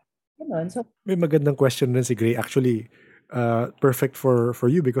 Ganun. So, may magandang question din si Gray. Actually, perfect for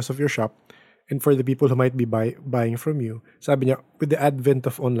you because of your shop. And for the people who might be buying from you, sabi niya, with the advent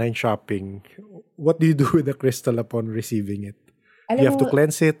of online shopping, what do you do with the crystal upon receiving it? You have to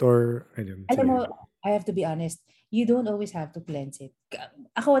cleanse it or... Alam mo, I have to be honest, you don't always have to cleanse it.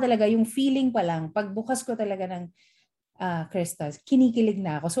 Ako talaga, yung feeling pa lang, pagbukas ko talaga ng crystals, kinikilig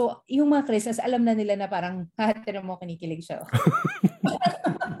na ako. So, yung mga crystals, alam na nila na parang, tira mo, kinikilig siya.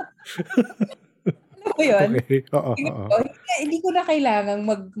 Alam mo yun? Okay. Hindi ko na kailangang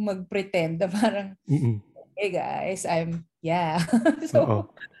mag-pretend na parang, hey guys,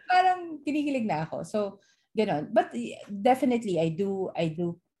 So, parang kinikilig na ako. So, ganon. But definitely, I do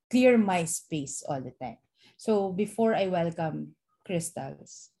clear my space all the time. So, before I welcome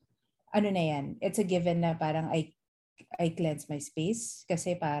crystals, ano na yan, it's a given na parang I cleanse my space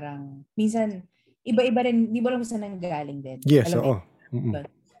kasi parang, minsan, iba-iba rin, di ba lang saan nanggaling din? Yes,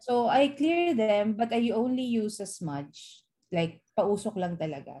 So, I clear them, but I only use a smudge. Like, pausok lang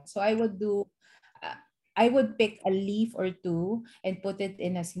talaga. So, I would pick a leaf or two and put it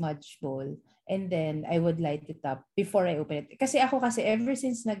in a smudge bowl. And then, I would light it up before I open it. Kasi ever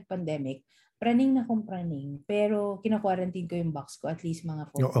since nag-pandemic, praning na akong praning. Pero, kina-quarantine ko yung box ko at least mga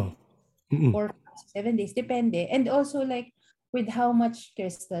 4 days. 4 7 days, depende. And also, like, with how much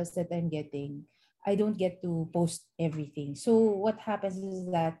crystals that I'm getting, I don't get to post everything. So what happens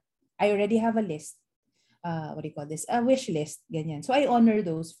is that I already have a list. What do you call this? A wish list, ganyan. So I honor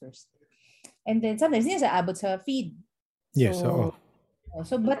those first. And then sometimes sa abot sa feed. Yes,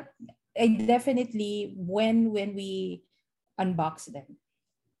 So but I definitely, when we unbox them,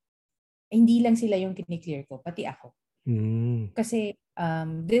 hindi lang sila yung kiniklear ko, pati ako. Kasi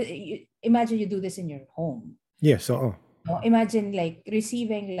imagine you do this in your home. Yes, Imagine like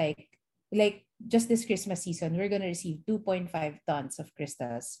receiving like just this Christmas season, we're gonna receive 2.5 tons of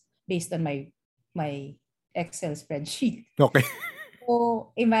crystals based on my Excel spreadsheet. Okay.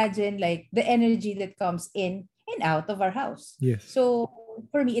 So imagine like the energy that comes in and out of our house. Yes. So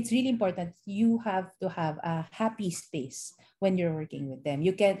for me, it's really important. You have to have a happy space when you're working with them.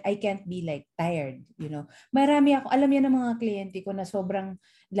 I can't be like tired, Marami ako, alam yan ng mga kliyente ko na sobrang,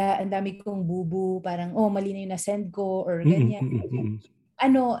 ang dami kong bubu, parang, mali na yung na-send ko or ganyan.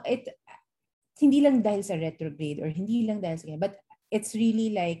 Hindi lang dahil sa retrograde or hindi lang dahil sa, but it's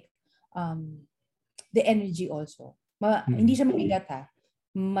really like the energy also. Hindi siya mabigat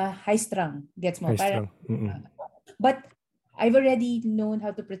high strung, gets mo? High strung. But I've already known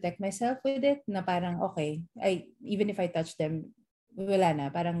how to protect myself with it na parang okay, even if I touch them, wala na,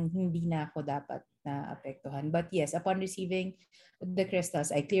 parang hindi na ako dapat na apektuhan. But yes, upon receiving the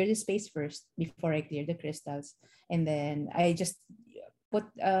crystals, I clear the space first before I clear the crystals, and then I just put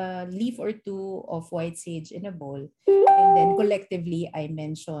a leaf or two of white sage in a bowl, and then collectively I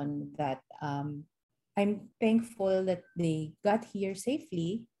mention that I'm thankful that they got here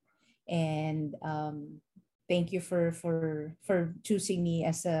safely, And thank you for choosing me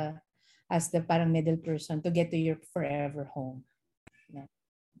as the parang middle person to get to your forever home. Yeah.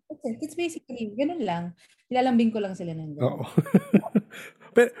 That's it. It's basically, ganun lang. Nilalambing ko lang sila ng Oo.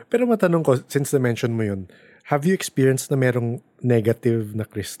 ganun. pero matanong ko, since na-mention mo yun, have you experienced na merong negative na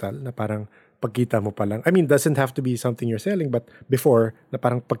crystal na parang pagkita mo pa lang? I mean, doesn't have to be something you're selling, but before, na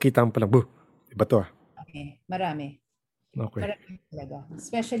parang pagkita mo pa lang, buh, iba to ah. Okay. Marami. Okay. Marami talaga.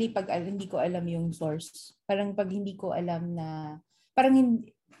 Especially pag hindi ko alam yung source. Parang pag hindi ko alam na, parang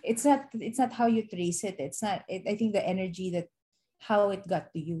it's not how you trace it. It's not, I think the energy that, how it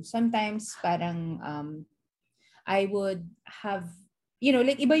got to you. Sometimes parang I would have,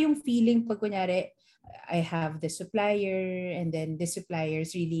 like iba yung feeling pag kunyari, I have the supplier and then the supplier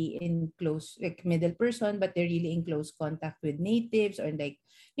is really in close, like middle person, but they're really in close contact with natives or like,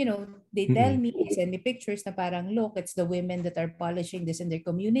 they tell me, they send me pictures na parang, look, it's the women that are polishing this in their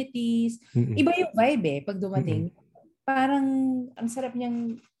communities. Iba yung vibe pag dumating. Parang ang sarap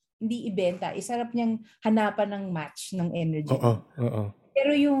niyang hindi ibenta, isarap niyang hanapan ng match ng energy. Oo. Pero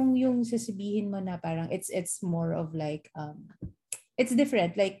yung sasabihin mo na parang it's more of like it's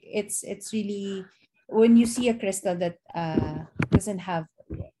different, like it's really when you see a crystal that doesn't have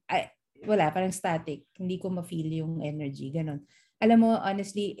wala, parang static, hindi ko ma-feel yung energy ganon. Alam mo,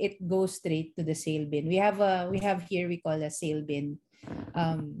 honestly, it goes straight to the sale bin. We have here, we call a sale bin.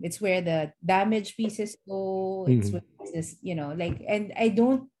 It's where the damaged pieces go. It's where this, like, and I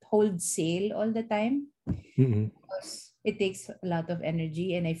don't hold sale all the time because it takes a lot of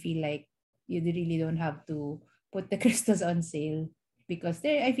energy, and I feel like you really don't have to put the crystals on sale because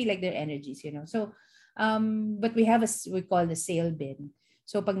I feel like they're energies. So but we call the sale bin.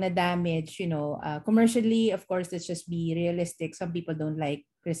 So pag na-damage, commercially, of course, let's just be realistic. Some people don't like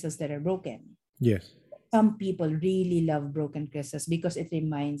crystals that are broken. Yes. Some people really love broken crystals because it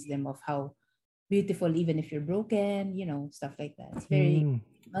reminds them of how beautiful, even if you're broken, stuff like that. It's very,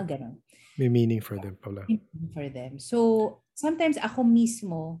 ganon. May meaning for them pala. For them. So, sometimes ako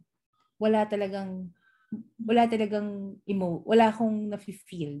mismo, wala akong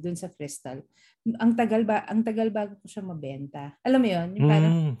nafe-feel dun sa crystal. Ang tagal bago ko siya mabenta. Alam mo yun? Yung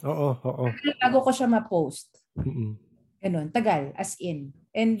parang, oo. bago ko siya ma-post. Ganun, tagal, as in.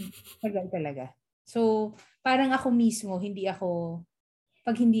 And tagal talaga. So, parang ako mismo, ang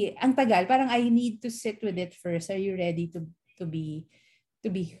tagal, parang I need to sit with it first. Are you ready to meet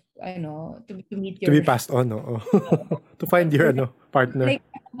your... To be passed on, to find your partner. Like,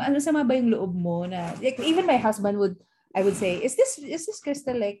 sama ba yung loob mo na, like, even my husband I would say, is this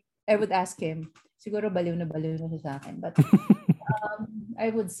crystal, like, I would ask him, siguro baliw na siya sa akin, but I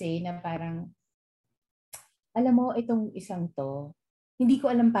would say na parang, alam mo, itong isang to, hindi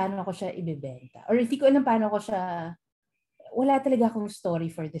ko alam paano ako siya ibebenta. Or hindi ko alam paano ako siya, wala talaga akong story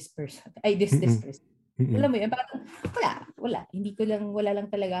for this person. This person. Alam mo yun, parang, wala. Wala lang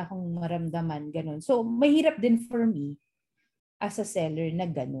talaga akong maramdaman, ganun. So, mahirap din for me as a seller na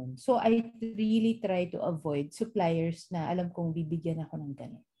ganun. So, I really try to avoid suppliers na alam kong bibigyan ako ng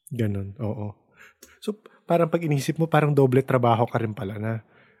ganun. Ganun, oo. So, parang pag inisip mo, parang doble trabaho ka rin pala na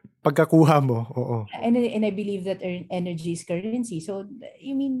pagkakuha mo, oo. And I believe that energy is currency. So,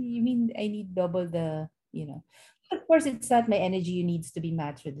 you mean I need double the, Of course, it's not my energy needs to be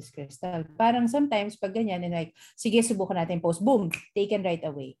matched with this crystal. Parang sometimes, pag ganyan, and like, sige, subukan natin post, boom, taken right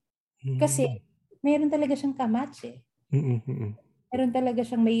away. Kasi, meron talaga siyang kamatch Meron talaga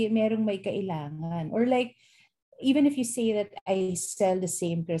siyang merong may kailangan. Or like, even if you say that I sell the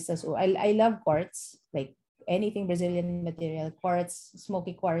same crystals, or I love quartz, like anything Brazilian material, quartz,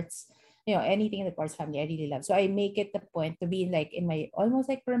 smoky quartz, anything in the quartz family, I really love. So I make it the point to be like in my almost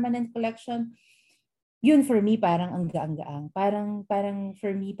like permanent collection. Yun for me, parang ang gaang-gaang. Parang for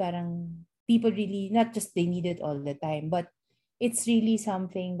me, parang people really, not just they need it all the time, but it's really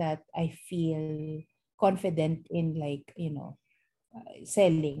something that I feel confident in, like,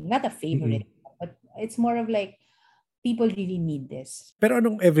 selling. Not a favorite, but it's more of like, people really need this. Pero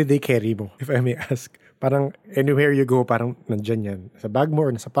anong everyday carry mo, if I may ask? Parang anywhere you go, parang nandyan yan. Sa bag mo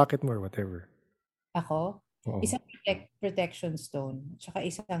or nasa pocket mo or whatever. Ako? Isang protection stone, tsaka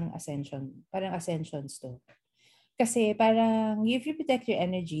isang ascension stone. Kasi parang if you protect your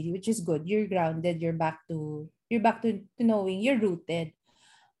energy, which is good, you're grounded, you're back to knowing you're rooted.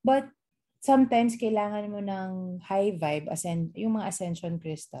 But sometimes kailangan mo ng high vibe, yung mga ascension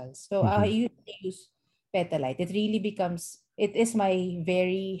crystals. So I use petalite. It is my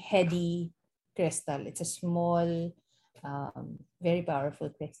very heady crystal. It's a small, very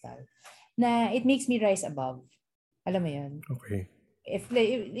powerful crystal na it makes me rise above. Alam mo yun? Okay. if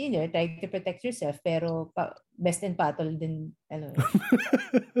trying to protect yourself, pero best in battle din, alam mo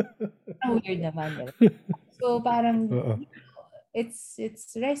yun. Weird naman. Diba? So parang Oo. it's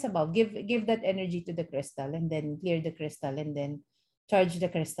rise above. Give that energy to the crystal and then clear the crystal and then charge the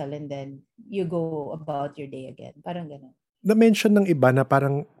crystal and then you go about your day again. Parang ganun. Na-mention ng iba na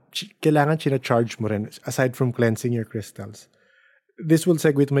parang kailangan charge mo rin aside from cleansing your crystals. This will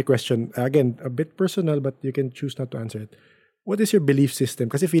segue to my question. Again, a bit personal but you can choose not to answer it. What is your belief system?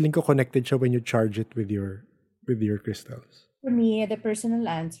 Kasi feeling ko connected siya when you charge it with your crystals. For me, the personal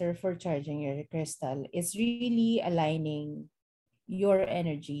answer for charging your crystal is really aligning your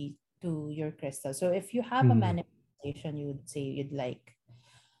energy to your crystal. So if you have a manifestation you would say you'd like,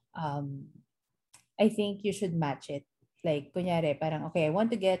 um, I think you should match it. Like, kunyari, parang, okay, I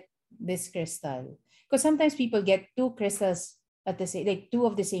want to get this crystal. Because sometimes people get two crystals at the same, like two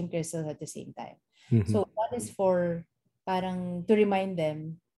of the same crystals at the same time. So one is for, parang, to remind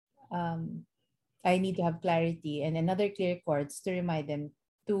them, I need to have clarity, and another clear quartz to remind them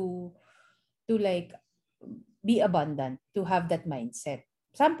to like be abundant, to have that mindset.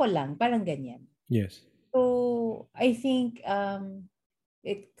 Sample lang, parang ganyan. Yes. So I think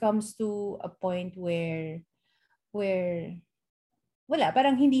it comes to a point where wala,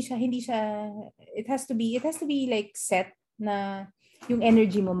 parang hindi siya it has to be like set na yung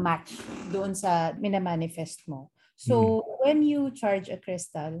energy mo match doon sa minamanifest mo. So when you charge a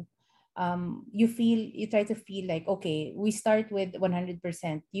crystal, you try to feel like, okay, we start with 100%,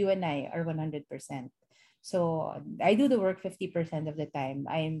 you and I are 100%. So I do the work 50% of the time.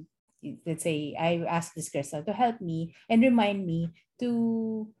 Let's say I ask this crystal to help me and remind me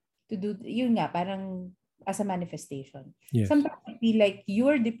to do yun nga, parang as a manifestation. Yes. Sometimes I feel like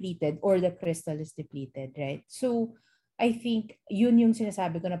you're depleted or the crystal is depleted, right? So I think yun yung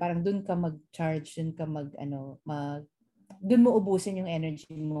sinasabi ko na parang dun ka mag-charge, dun ka dun mo ubusin yung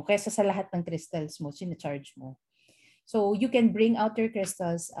energy mo kaysa sa lahat ng crystals mo, sinacharge mo. So you can bring out your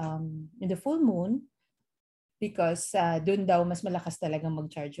crystals in the full moon because dun daw mas malakas talaga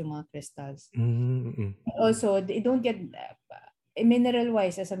mag-charge yung mga crystals. Also, they don't get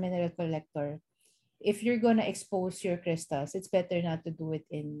mineral-wise, as a mineral collector, if you're gonna expose your crystals, it's better not to do it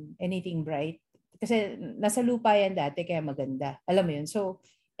in anything bright. Kasi nasa lupa yan dati, kaya maganda. Alam mo yun? So,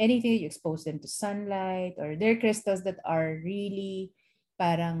 anything you expose them to sunlight or they're crystals that are really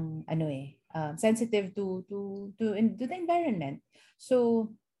parang sensitive to the environment. So,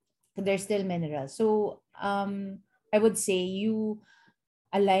 they're still minerals. So, I would say you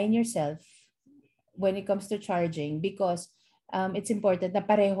align yourself when it comes to charging because it's important na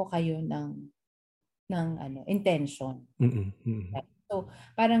pareho kayo ng intention. So,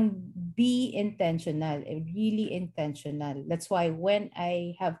 parang be intentional, really intentional. That's why when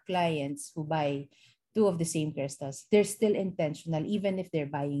I have clients who buy two of the same crystals, they're still intentional even if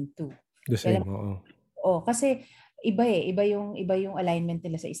they're buying two. The same, kasi iba yung alignment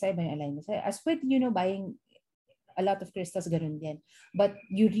nila sa isa, iba yung alignment sa as with buying a lot of crystals, ganun din. But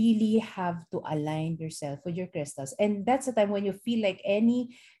you really have to align yourself with your crystals. And that's the time when you feel like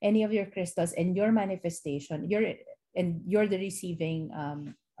any of your crystals and your manifestation, you're the receiving,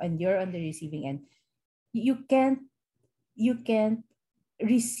 and you're on the receiving end, you can't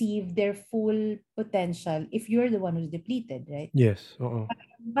receive their full potential if you're the one who's depleted, right? Yes.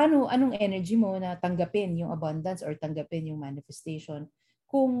 Anong energy mo na tanggapin yung abundance or tanggapin yung manifestation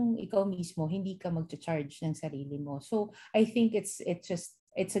kung ikaw mismo hindi ka mag-charge ng sarili mo. So I think it's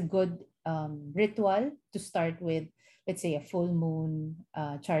a good ritual to start with. Let's say a full moon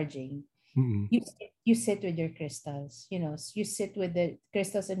charging. You sit with your crystals, you sit with the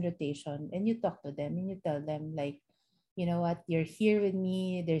crystals in rotation and you talk to them and you tell them like, you know what, you're here with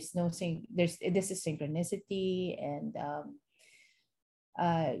me, this is synchronicity, and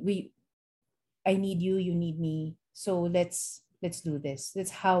I need you, you need me, so let's do this.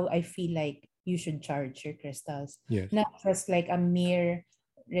 That's how I feel like you should charge your crystals. Yes. Not just like a mere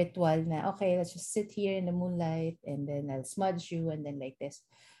ritual na, okay, let's just sit here in the moonlight and then I'll smudge you and then like this.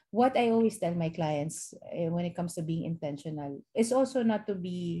 What I always tell my clients when it comes to being intentional is also not to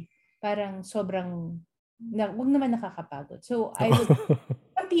be parang sobrang wag naman nakakapagod. So I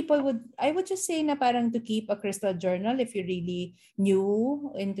would just say na parang to keep a crystal journal if you're really new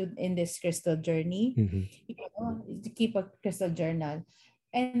in this crystal journey. To keep a crystal journal,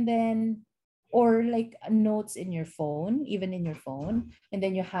 and then or like notes in your phone, even in your phone, and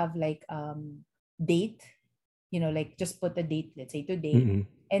then you have like date, like just put a date, let's say today,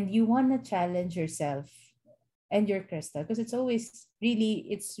 and you want to challenge yourself and your crystal because it's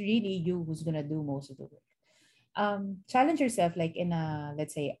really you who's gonna do most of the work. challenge yourself like in a,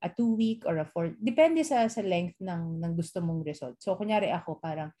 let's say, a 2 week or a 4, depende sa length ng gusto mong result. So, kunyari ako,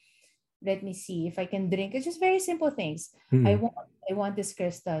 parang, let me see if I can drink. It's just very simple things. I Mm. want I want this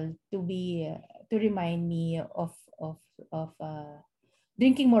crystal to be to remind me of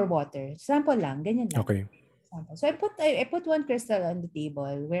drinking more water. Sample lang, ganyan lang. Okay. Sample. So I put one crystal on the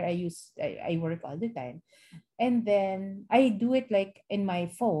table where I work all the time. And then I do it like in my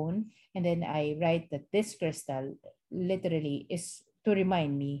phone, and then I write that this crystal literally is to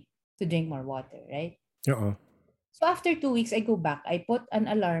remind me to drink more water, right? Oo. So after 2 weeks, I go back. I put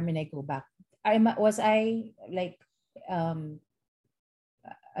an alarm and I go back. Was I like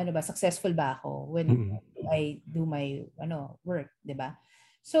ano ba, successful ba ako when Mm. I do my work, 'di ba?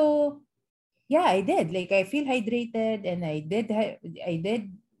 So yeah, I did. Like I feel hydrated, and I did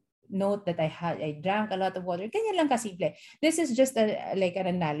note that I drank a lot of water. Ganyan lang kasimple. This is just like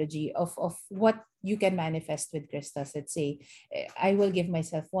an analogy of what you can manifest with crystals. Let's say I will give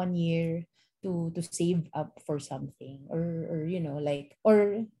myself 1 year to save up for something, or like,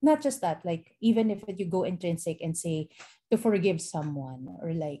 or not just that, like even if you go intrinsic and say to forgive someone,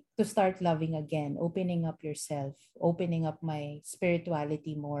 or like to start loving again, opening up yourself, opening up my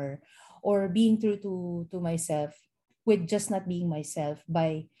spirituality more, or being true to myself, with just not being myself,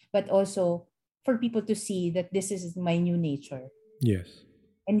 but also for people to see that this is my new nature. Yes.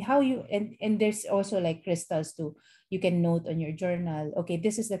 And how you and there's also like crystals too. You can note on your journal, okay,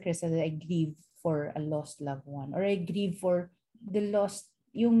 this is the crystal that I grieve for a lost loved one, or I grieve for the lost,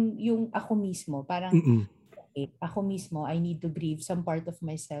 yung ako mismo, parang Mm. okay, ako mismo, I need to grieve some part of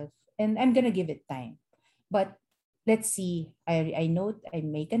myself, and I'm gonna give it time. But let's see, I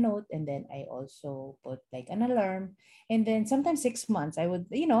make a note, and then I also put like an alarm, and then sometimes 6 months I would,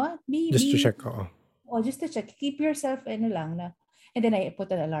 Just to be check, oo. or just to check, keep yourself lang na, and then I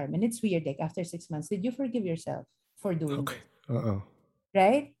put an alarm, and it's weird, like after 6 months, did you forgive yourself for doing Okay. this? Oo.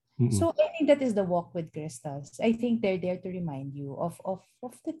 Right? Mm. So I think that is the walk with crystals. I think they're there to remind you of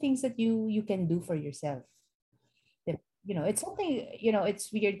the things that you can do for yourself. It's something,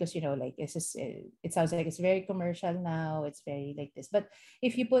 it's weird because, like it sounds like it's very commercial now, it's very like this, but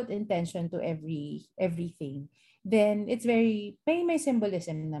if you put intention to everything, then it's very, may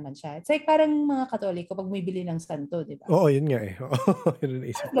symbolism naman siya. It's like parang mga Katoliko pag bumibili ng santo, di ba? Oo, yun nga eh. Oo, yun ang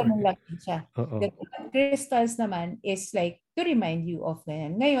naisip ko Ganun eh. lang din siya. Oo. Crystals naman is like to remind you of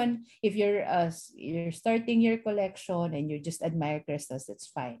ganyan. Ngayon, if you're starting your collection and you just admire crystals, that's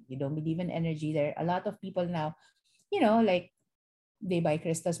fine. You don't believe in energy. There are a lot of people now, like they buy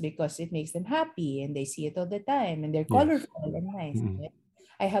crystals because it makes them happy and they see it all the time and they're Yes. colorful and nice. Mm. Right?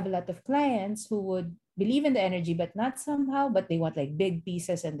 I have a lot of clients who would believe in the energy, but not somehow, but they want like big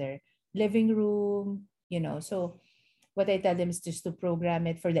pieces in their living room. So what I tell them is just to program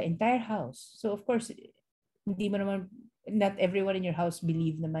it for the entire house. So of course, hindi mo naman, not everyone in your house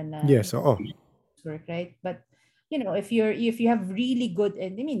believe naman na Yes, oo. work, right? But if you have really good,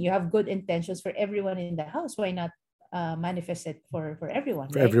 and I mean you have good intentions for everyone in the house, why not manifest it for everyone,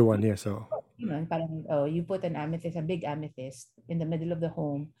 For right? everyone, yes. Oo. Parang, you put an amethyst, a big amethyst in the middle of the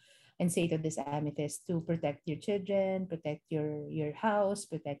home, and say to this amethyst to protect your children, protect your house,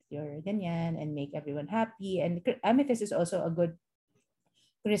 protect your ganyan, and make everyone happy. And amethyst is also a good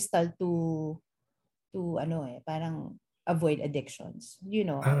crystal to parang avoid addictions.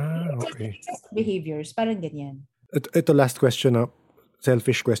 Okay. Excessive behaviors, parang ganyan. Ito last question na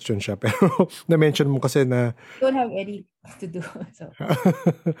selfish question siya pero na-mention mo kasi na Don't have any to do. So,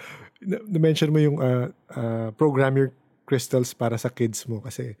 na-mention mo yung program your crystals para sa kids mo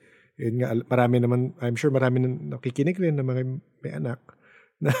kasi yun nga marami naman, I'm sure marami na nakikinig rin na mga may anak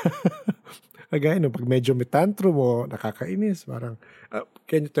na kagaya no pag medyo may tantrum mo nakakainis parang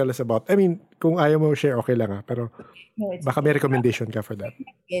can you tell us about, I mean kung ayaw mo share okay lang pero no, it's baka okay. may recommendation ka for that.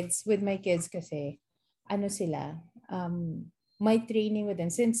 With my kids kasi, sila, my training with them,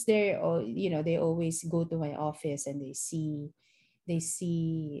 since they're all, they always go to my office and they see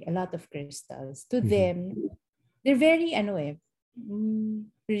a lot of crystals. To Mm-hmm. them, they're very,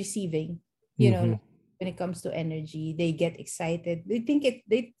 receiving, Mm-hmm. when it comes to energy, they get excited. They think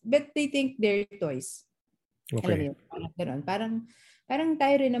they think they're toys. Alam mo Okay. yun, parang ganun. Parang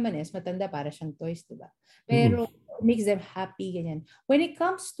tayo rin naman matanda, para siyang toys, diba? Mm-hmm. Pero it makes them happy, ganyan. When it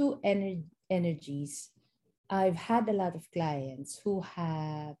comes to energies, I've had a lot of clients who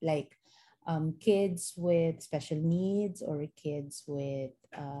have like kids with special needs, or kids with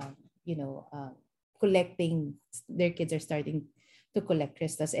collecting. Their kids are starting to collect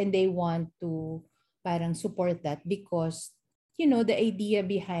crystals, and they want to parang support that, because the idea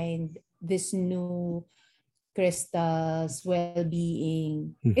behind this new crystals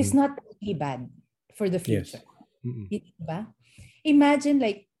well-being is Mm-hmm. not really bad for the Yes. future. Diba? Imagine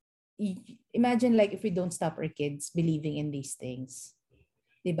like imagine like if we don't stop our kids believing in these things,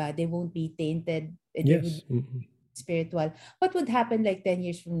 diba? They won't be tainted. They would Yes. Mm-mm. spiritual. What would happen like 10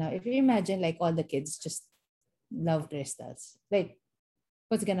 years from now if you imagine like all the kids just love crystals? Like,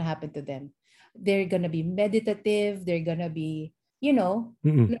 what's gonna happen to them? They're gonna be meditative. They're gonna be,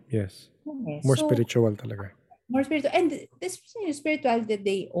 Mm-mm. like, Yes. okay. More So spiritual talaga. more spiritual, and this spirituality that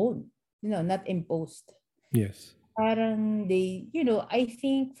they own, not imposed. Yes. Parang they, I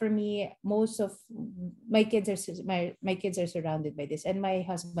think for me, most of my kids are my kids are surrounded by this, and my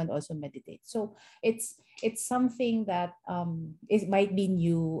husband also meditates. So it's something that it might be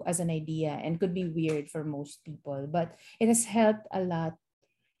new as an idea and could be weird for most people, but it has helped a lot.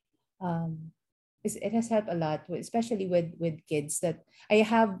 It has helped a lot, especially with kids that I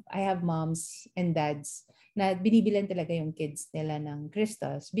have moms and dads na binibilan talaga yung kids nila ng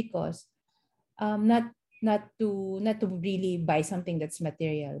crystals because not to really buy something that's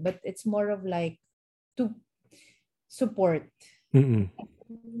material, but it's more of like to support Mm-mm.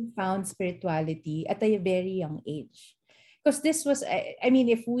 found spirituality at a very young age. Because this was, I mean,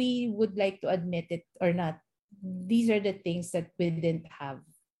 if we would like to admit it or not, these are the things that we didn't have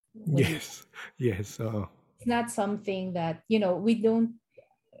when we. Yes. Yes. Oo. It's not something that we don't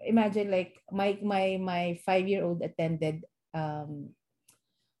imagine. Like my 5-year-old attended um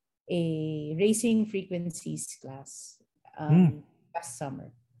a racing frequencies class Mm. last summer.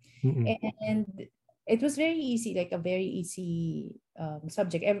 Mm-mm. And it was very easy, like a very easy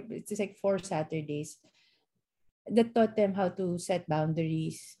subject. It's just like 4 Saturdays that taught them how to set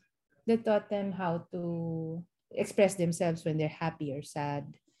boundaries, that taught them how to express themselves when they're happy or sad.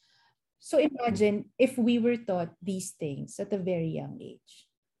 So imagine if we were taught these things at a very young age.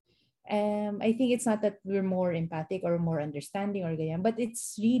 I think it's not that we're more empathic or more understanding or ganyan, but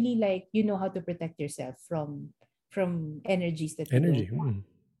it's really like you know how to protect yourself from energies that you Energy. don't. Mm.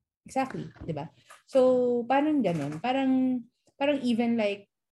 Exactly, 'di ba? So parang ganun, parang even like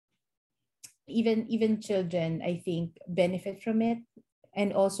even children I think benefit from it.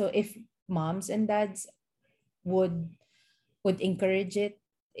 And also if moms and dads would encourage it,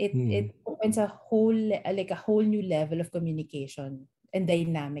 it Mm. opens a whole new level of communication and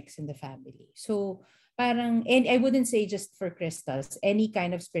dynamics in the family. So parang, and I wouldn't say just for crystals, any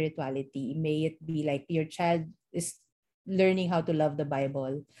kind of spirituality, may it be like your child is learning how to love the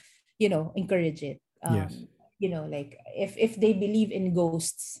Bible, encourage it. Yes. Like if they believe in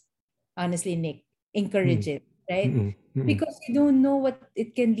ghosts, honestly, Nick, encourage Mm. it, right? Mm-mm. Mm-mm. Because you don't know what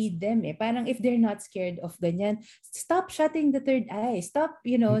it can lead them. Eh. Parang if they're not scared of ganyan, stop shutting the third eye. Stop,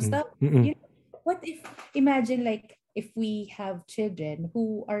 Mm-mm. stop. Mm-mm. What if, imagine like if we have children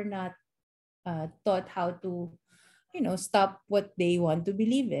who are not taught how to, stop what they want to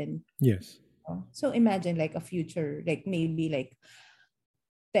believe in. Yes. So imagine like a future, like maybe like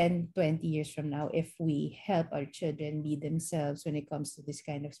 10, 20 years from now, if we help our children be themselves when it comes to this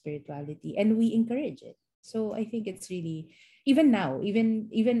kind of spirituality and we encourage it. So I think it's really, even now,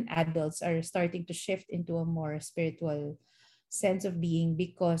 even adults are starting to shift into a more spiritual sense of being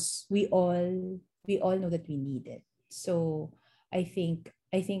because we all know that we need it. So I think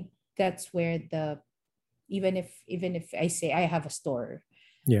that's where the, even if I say I have a store,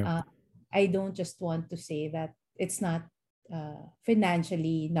 Yeah. uh, I don't just want to say that it's not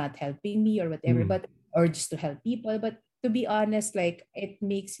financially not helping me or whatever, Mm. but or just to help people. But to be honest, like it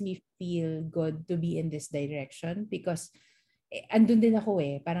makes me feel good to be in this direction because andun din ako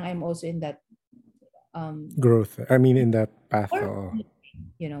eh. Parang I'm also in that um Growth. I mean, in that path. more on Oo.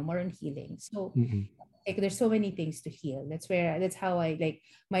 healing, more on healing. So Mm-mm. like there's so many things to heal. That's how I like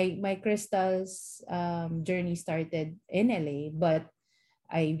my crystals journey started in LA, but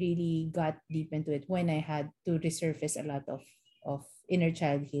I really got deep into it when I had to resurface a lot of inner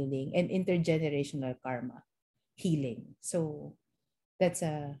child healing and intergenerational karma healing. So that's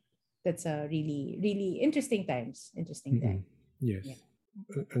a really really interesting times. Interesting Mm-mm. time. Yeah. Yes.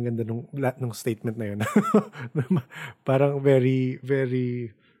 Ang ganda nung statement na yun. Parang very,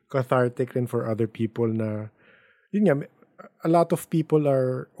 very cathartic rin for other people na, yun nga, a lot of people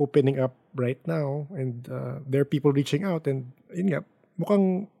are opening up right now and there are people reaching out and yun nga,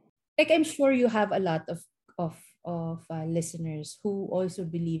 mukhang Like I'm sure you have a lot of listeners who also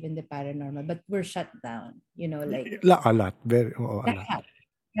believe in the paranormal but were shut down. Like a lot, very, oo, a lot. lahat.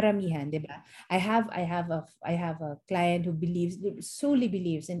 Karamihan, 'di ba? I have a client who solely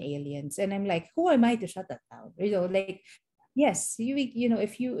believes in aliens, and I'm like, who am I to shut that down? Like, yes,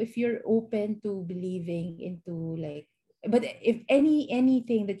 if you're open to believing into like, but if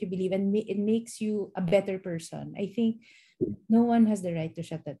anything that you believe and it makes you a better person, I think no one has the right to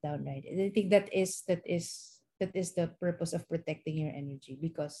shut that down, right? I think that is that is the purpose of protecting your energy,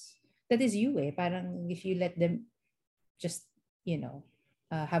 because that is you eh. Parang if you let them just,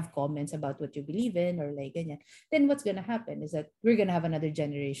 have comments about what you believe in or like ganyan, then what's gonna happen is that we're gonna have another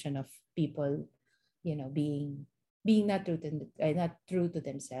generation of people, being not true to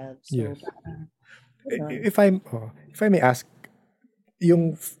themselves. So, Yes. ganun. If I may ask,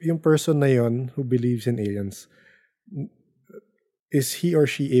 yung person na yon who believes in aliens, is he or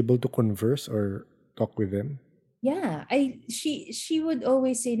she able to converse or talk with them? Yeah, she would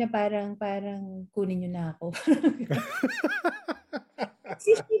always say na parang kunin niyo na ako.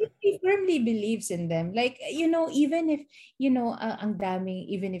 She firmly believes in them. Like, even if, ang daming,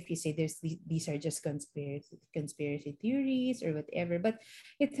 even if you say these are just conspiracy theories or whatever, but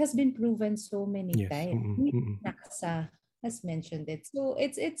it has been proven so many Yes. times. NASA has mentioned it. So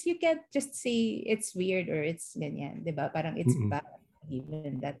it's you can't just say it's weird or it's ganyan, 'di ba? Parang it's bad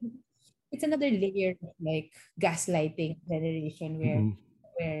given that. It's another layer of like gaslighting generation Mm-mm.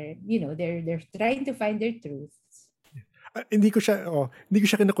 where they're trying to find their truth. Hindi ko siya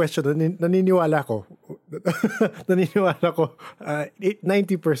kina-question. Naniniwala ko. Naniniwala ko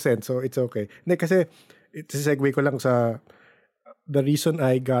 90%, so it's okay. Hindi kasi segue ko lang sa the reason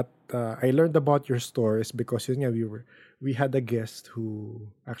I learned about your store is because yun nga, we had a guest who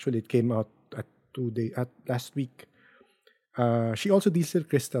actually it came out at last week. She also deals with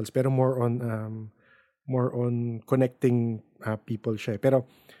crystals pero more on connecting people siya. Pero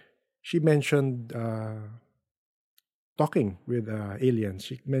she mentioned talking with aliens.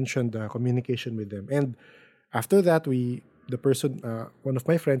 She mentioned communication with them. And after that, one of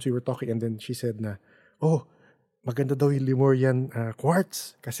my friends, we were talking, and then she said na, oh, maganda daw yung Lemurian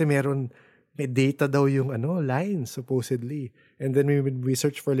quartz kasi may data daw yung lines supposedly. And then when we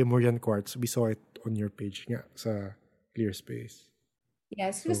searched for Lemurian quartz, we saw it on your page nga sa ClearSpace.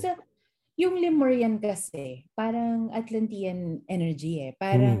 Yes, because yung Lemurian kasi, parang Atlantean energy eh.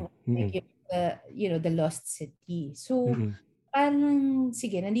 Parang like the lost city. So, parang,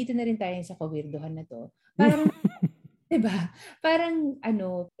 sige, nandito na rin tayo sa kawirdohan na to. Parang, diba? Parang,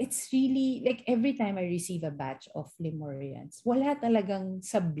 it's really, like every time I receive a batch of Lemurians, wala talagang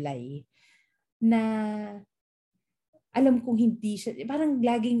sablay na alam kong hindi siya, parang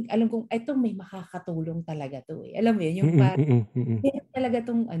laging alam kong, eto may makakatulong talaga to eh. Alam mo yun, yung parang, meron talaga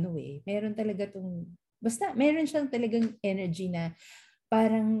tong meron talaga tong, basta meron siyang talagang energy na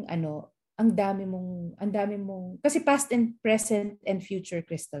parang ang dami mong, kasi past and present and future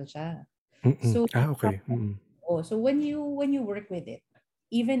crystal siya. So, Okay. so when you work with it,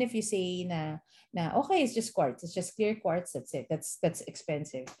 even if you say na okay, it's just quartz, it's just clear quartz, that's it, that's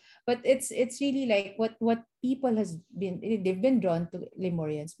expensive, but it's really like what people they've been drawn to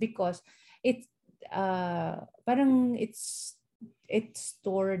Lemurians because it parang it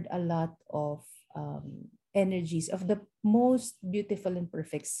stored a lot of energies of the most beautiful and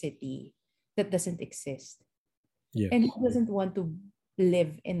perfect city that doesn't exist. Yes. And who doesn't want to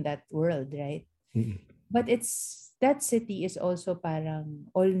live in that world, right? But that city is also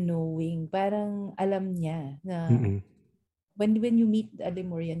parang all-knowing. Parang alam niya na when you meet the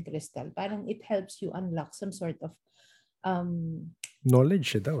Lemurian crystal, parang it helps you unlock some sort of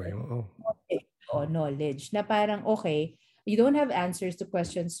knowledge siya daw eh. knowledge na parang okay, you don't have answers to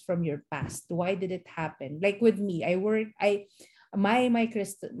questions from your past. Why did it happen? Like with me, my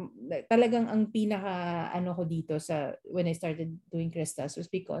crystal, talagang ang pinaka ko dito sa when I started doing crystals was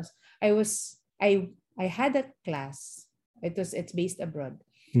because I had a class. It's based abroad.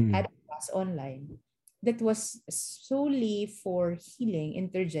 Had a class online that was solely for healing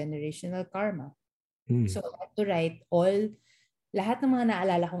intergenerational karma. So I had to write lahat ng mga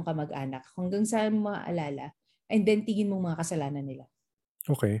naalala kong kamag-anak hanggang sa mga alala, and then tingin mo mga kasalanan nila.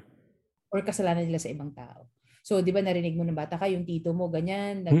 Okay. Or kasalanan nila sa ibang tao. So, di ba narinig mo ng bata ka, yung tito mo,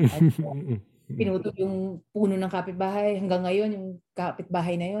 ganyan, pinutol yung puno ng kapitbahay. Hanggang ngayon, yung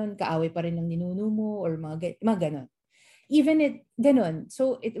kapitbahay na yun, kaaway pa rin ng ninuno mo or mga ganon. Even ganon.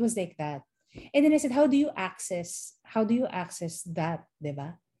 So, it was like that. And then I said, how do you access that, di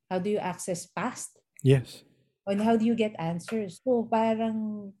ba? How do you access past? Yes. And how do you get answers? So,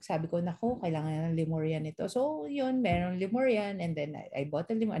 parang sabi ko, nako, kailangan ng Lemurian ito. So, yun, meron Lemurian, and then I bought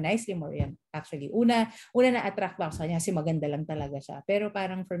a nice Lemurian. Actually, una na-attract ba ako sa kanya kasi maganda lang talaga siya. Pero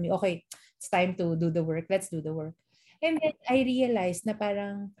parang for me, okay, it's time to do the work. Let's do the work. And then I realized na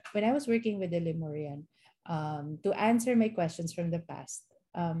parang when I was working with the Lemurian, to answer my questions from the past,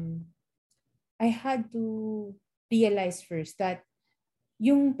 I had to realize first that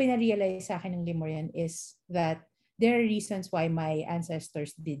yung pinarealize sa akin ng Lemurian is that there are reasons why my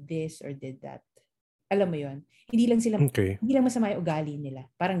ancestors did this or did that. Alam mo yon, hindi lang sila, Okay. hindi lang masama yung ugali nila.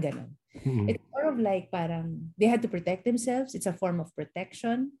 Parang ganun. Mm-mm. It's more of like parang they had to protect themselves. It's a form of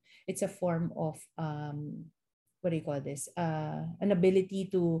protection. It's a form of what do you call this? An ability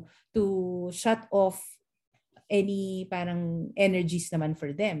to shut off any parang energies naman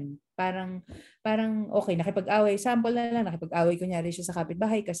for them. Parang okay, nakipag-away. Sample na lang, nakipag-away kunyari siya sa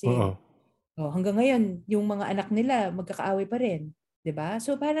kapitbahay kasi Oo. hanggang ngayon yung mga anak nila magkakaaway pa rin. 'Di ba?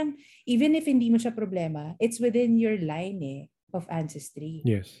 So parang even if hindi mo siya problema, it's within your line of ancestry.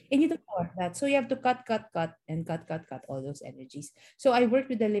 Yes. And you don't want that. So you have to cut, and cut all those energies. So I worked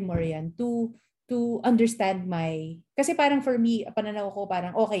with the Lemurian to understand kasi parang for me, pananaw ko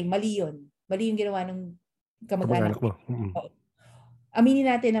parang, okay, mali yun. Mali yung ginawa ng kamag-anak Kamag-anak ko. mo. Mm-mm.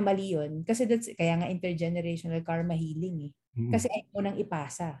 Aminin natin na mali yun. Kasi kaya nga intergenerational karma healing eh. Mm-mm. Kasi ayoko nang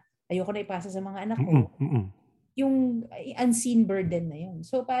ipasa. Ayoko na ipasa sa mga anak Mm-mm. ko. Mm-mm. Yung unseen burden na yun.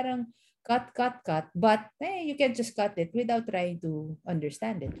 So parang cut. But you can't just cut it without trying to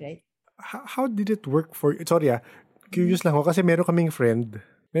understand it, right? How did it work for you? Sorry curious lang ako kasi meron kaming friend.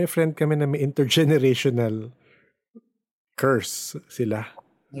 May friend kami na may intergenerational curse sila.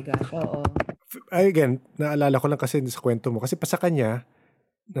 Oh my gosh, oo. Again, naalala ko lang kasi sa kwento mo. Kasi pa sa kanya,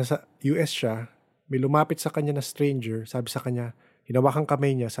 nasa US siya, may lumapit sa kanya na stranger, sabi sa kanya, hinawakan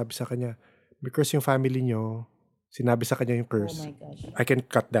kamay niya, sabi sa kanya, may curse yung family niyo, sinabi sa kanya yung Oh curse. my gosh. I can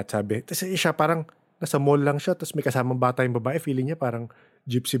cut that, sabi. Tapos siya parang, nasa mall lang siya, tapos may kasamang bata yung babae, feeling niya parang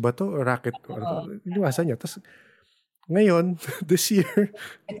gypsy ba to, or racket, iniwasan niya. Tapos, ngayon, this year,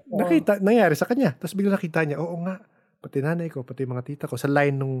 nangyari sa kanya. Tapos bigla nakita niya, oo nga, pati nanay ko, pati mga tita ko, sa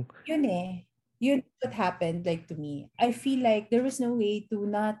line nung... Yun what happened like to me. I feel like there was no way to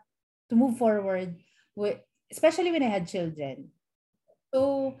move forward with, especially when I had children.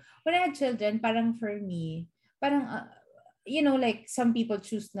 So when I had children, parang for me, parang like some people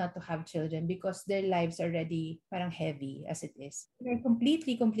choose not to have children because their lives are already parang heavy as it is. I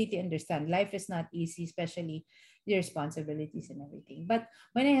completely understand. Life is not easy, especially the responsibilities and everything. But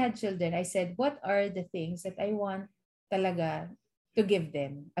when I had children, I said, what are the things that I want talaga to give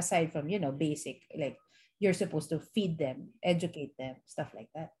them aside from, basic, like you're supposed to feed them, educate them, stuff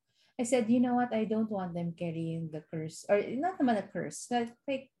like that. I said, you know what? I don't want them carrying the curse, or not naman a curse,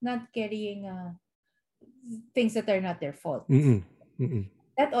 like not carrying things that are not their fault. Mm-mm. Mm-mm.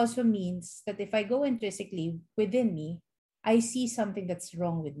 That also means that if I go intrinsically within me, I see something that's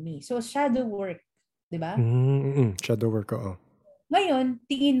wrong with me. So shadow work, di ba? Shadow work, oo. Ngayon,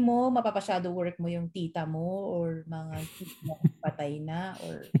 tingin mo, mapapa-shadow work mo yung tita mo or mga patay na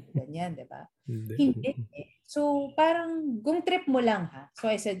or ganyan, di ba? Hindi. So, parang, kung trip mo lang ha. So,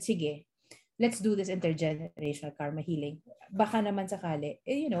 I said, sige, let's do this intergenerational karma healing. Baka naman sakali,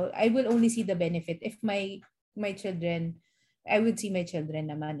 I will only see the benefit if my children, I would see my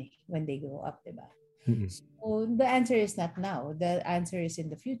children naman when they grow up, di ba? So, the answer is not now. The answer is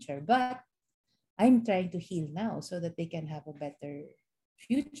in the future. But, I'm trying to heal now so that they can have a better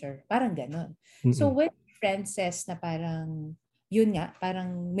future. Parang ganon. So when friend says na parang, yun nga,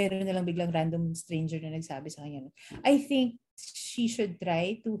 parang meron na lang biglang random stranger na nagsabi sa kanya, I think she should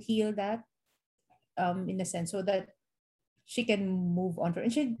try to heal that in a sense so that she can move on.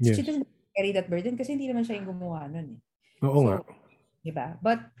 And she doesn't carry that burden kasi hindi naman siya yung gumawa nun eh. Oo nga. Diba?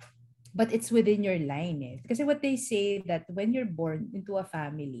 But it's within your line eh. Kasi what they say that when you're born into a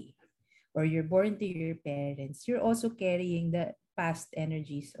family, or you're born to your parents, you're also carrying the past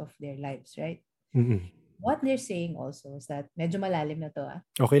energies of their lives, right? Mm-hmm. What they're saying also is that, medyo malalim na to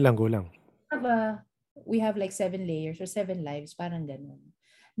Okay lang, go lang. We have like 7 layers or 7 lives, parang ganun.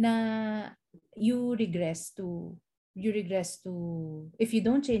 Na you regress to, if you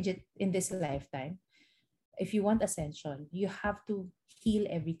don't change it in this lifetime, if you want ascension, you have to heal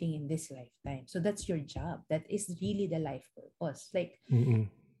everything in this lifetime. So that's your job. That is really the life purpose. Like,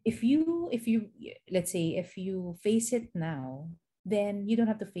 if you let's say if you face it now, then you don't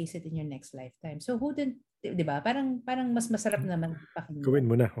have to face it in your next lifetime. So who didn't, 'di ba? Parang mas masarap naman pakinggan. Gawin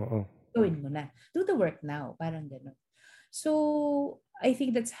mo na, oo. Gawin mo na. Do the work now, parang gano'n. So I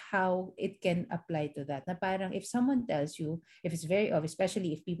think that's how it can apply to that. Na parang if someone tells you, if it's very obvious,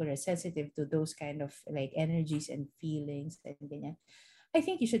 especially if people are sensitive to those kind of like energies and feelings and ganyan, I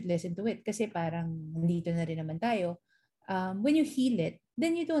think you should listen to it kasi parang nandito na rin naman tayo. When you heal it,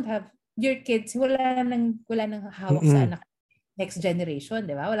 then you don't have your kids, wala nang hawak sa anak next generation,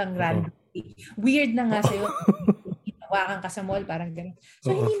 di ba? Walang random. Weird na nga sa'yo. Hawakan ka sa mall, parang gano'n.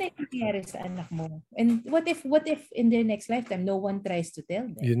 So, hindi na nangyayari sa anak mo. And what if in their next lifetime, no one tries to tell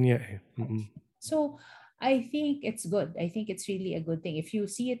them? Yun nga eh. So, I think it's good. I think it's really a good thing. If you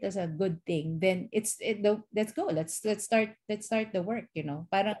see it as a good thing, then let's go. Let's start the work, you know.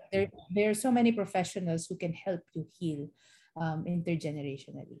 Parang there are so many professionals who can help you heal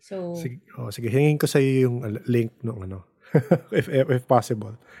intergenerationally. So Sige, hingin ko sa iyo yung link nung ano. if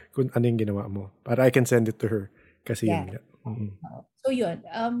possible, kung ano yung ginawa mo. Para I can send it to her. Kasi yeah. yun nga. Mm. So yun,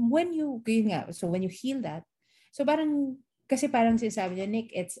 when you heal that, so kasi parang sinasabi niya,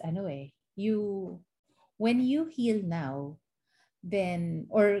 Nick, it's when you heal now, then,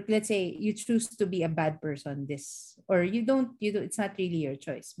 or let's say you choose to be a bad person, or it's not really your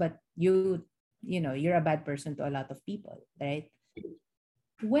choice, but you're a bad person to a lot of people, right?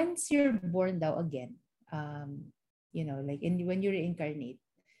 Once you're born daw again, when you reincarnate,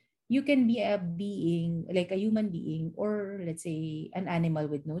 you can be a being, like a human being, or let's say an animal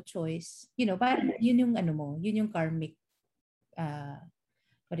with no choice. Parang yun yung yun yung karmic,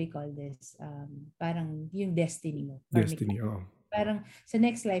 what do you call this? Parang yung destiny mo. Karmic. Destiny, oo. Parang sa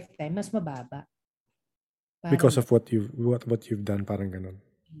next lifetime, mas mababa. Because of what you've done, parang ganun.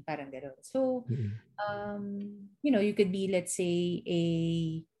 Parang ganun. So, you could be, let's say,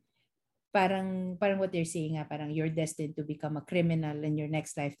 parang what they're saying nga, parang you're destined to become a criminal in your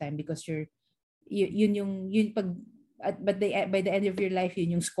next lifetime because but by the end of your life,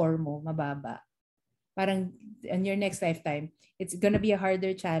 yun yung score mo, mababa. Parang in your next lifetime, it's gonna be a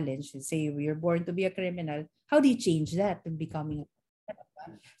harder challenge. Say you're born to be a criminal. How do you change that to becoming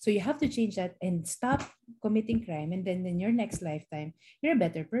so you have to change that and stop committing crime, and then in your next lifetime, you're a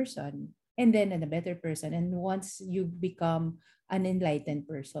better person, and then a better person. And once you become an enlightened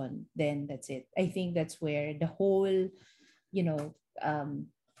person, then that's it. I think that's where the whole,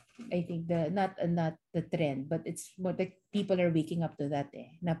 I think not the trend, but it's what the people are waking up to that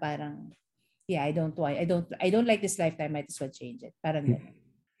na parang, yeah, I don't like this lifetime, might as well change it. Parang ganun.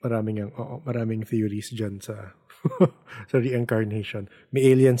 Maraming theories dyan sa sa reincarnation.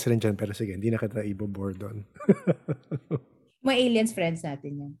 May aliens rin dyan, pero sige, hindi na kita ibobore doon. Mga aliens friends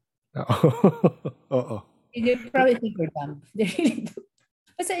natin yan. Oo. They probably think we're dumb. They really do.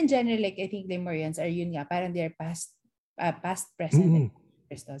 Basta in general, like, I think Lemurians are yun nga, parang they're past, present, and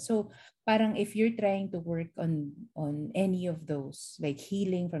crystal. So parang if you're trying to work on any of those, like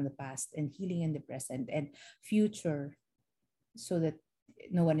healing from the past and healing in the present and future, so that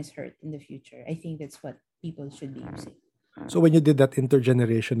no one is hurt in the future, I think that's what people should be using. So when you did that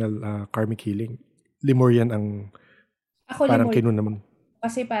intergenerational karmic healing, Lemurian ang parang kinunaman.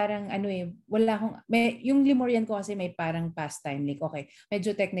 Kasi parang yung Lemurian ko kasi may parang past time, like, okay,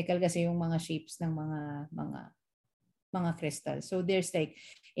 medyo technical kasi yung mga shapes ng mga crystals. So there's like,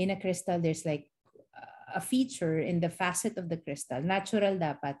 in a crystal, there's like a feature in the facet of the crystal, natural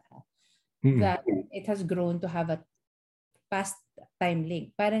dapat, that it has grown to have a past time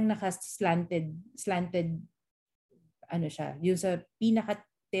link. Parang naka-slanted siya. Yung sa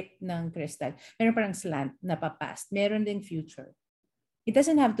pinaka-tip ng crystal, meron parang slant na pa-past. Meron ding future. It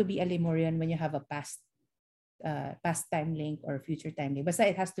doesn't have to be a Lemurian when you have a past time link or future time link. Basta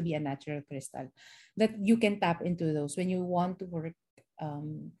it has to be a natural crystal that you can tap into those when you want to work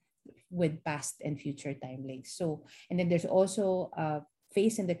with past and future time links. So, and then there's also a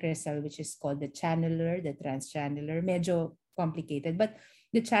phase in the crystal which is called the channeler, the transchanneler. Medyo complicated, but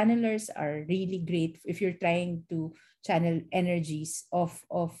the channelers are really great if you're trying to channel energies of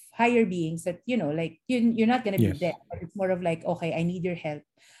higher beings that, like, you're not going to be there, but it's more of like, okay, I need your help,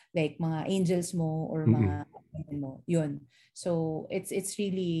 like mga angels mo or mga mo, yun. So it's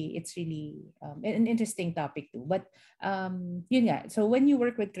really an interesting topic too. But yun nga, so when you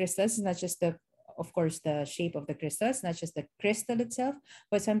work with crystals, it's not just of course the shape of the crystals, not just the crystal itself,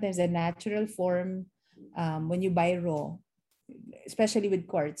 but sometimes the natural form. When you buy raw, especially with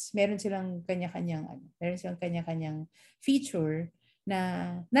quartz, meron silang kanya-kanyang feature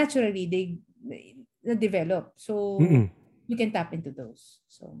na naturally they develop. So you can tap into those.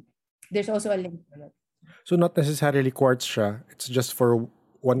 So there's also a link for that. So not necessarily quartz siya, it's just for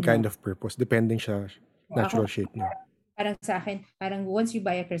one kind of purpose, depending siya natural shape niya. Parang sa akin, parang once you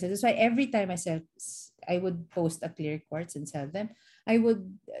buy a crystal, that's why every time I would post a clear quartz and sell them, I would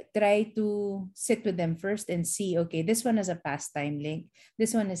try to sit with them first and see, okay, this one has a past time link,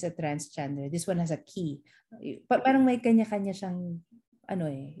 this one is a transchanneler, this one has a key. Parang may kanya-kanya siyang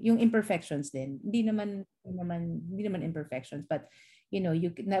yung imperfections din. Hindi naman imperfections, but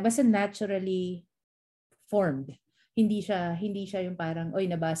basta naturally formed. Hindi siya yung parang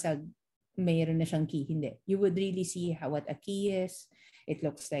nabasag, mayroon na siyang key. Hindi. You would really see what a key is. It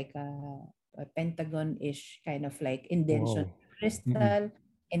looks like a pentagon-ish kind of like indentation crystal.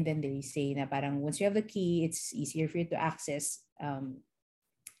 And then they say na parang once you have the key, it's easier for you to access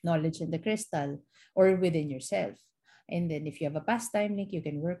knowledge in the crystal or within yourself. And then if you have a past time link, you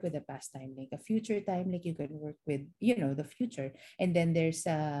can work with a past time link. A future time link, you can work with, the future. And then there's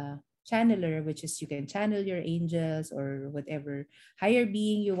a channeler, which is you can channel your angels or whatever higher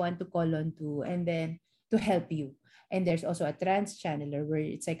being you want to call on to, and then to help you. And there's also a trans channeler where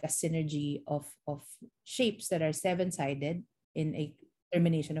it's like a synergy of shapes that are seven-sided in a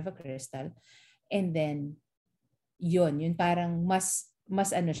termination of a crystal. And then yun parang mas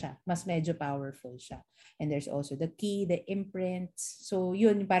ano siya, mas medyo powerful siya. And there's also the key, the imprints. So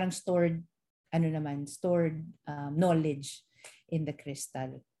yun parang stored knowledge in the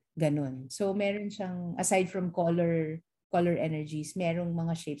crystal. Ganun. So meron siyang, aside from color energies, merong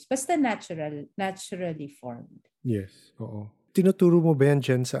mga shapes basta naturally formed. Yes, oo. Tinuturo mo ba yan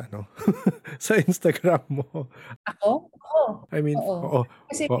dyan sa sa Instagram mo? Ako? Oo. I mean, oo.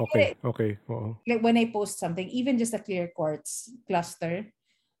 Kasi Okay, oo. like when I post something, even just a clear quartz cluster,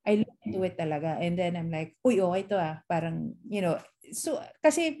 I look into it talaga. And then I'm like, uy, okay to Parang, so,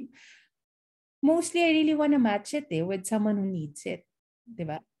 kasi mostly I really wanna match it with someone who needs it.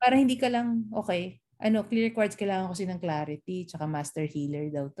 Diba? Para hindi ka lang, okay, clear quartz, kailangan ko ng clarity, tsaka master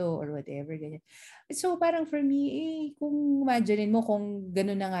healer daw to, or whatever, ganyan. So, parang for me, kung imagine mo kung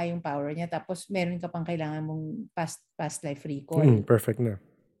gano'n na nga yung power niya, tapos meron ka pang kailangan mong past life recall. Perfect na.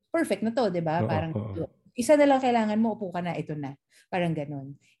 Perfect na to, di ba? Parang, isa na lang kailangan mo, upo ka na, ito na. Parang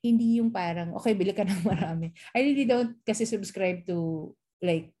gano'n. Hindi yung parang, okay, bili ka ng marami. I really don't kasi subscribe to,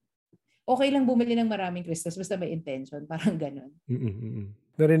 like, okay lang bumili ng maraming crystals, basta may intention. Parang gano'n.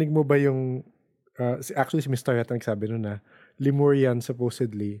 Narinig mo ba yung actually si Mr. Yata nagsabi nun na Lemurian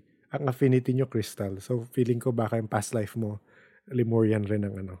supposedly ang affinity nyo crystal. So feeling ko baka yung past life mo Lemurian rin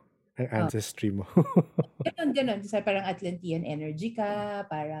ang ancestry mo. Ganon. So, parang Atlantean energy ka,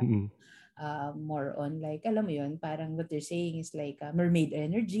 parang more on like, alam mo yun, parang what they're saying is like mermaid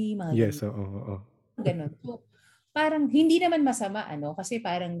energy, mga yes, oo. Ganon. So parang hindi naman masama kasi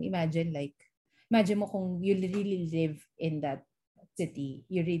parang imagine mo kung you really live in that city,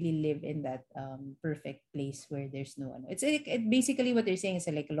 you really live in that perfect place where there's no it's like basically what they're saying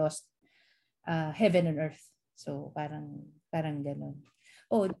is like lost heaven and earth. So parang ganon.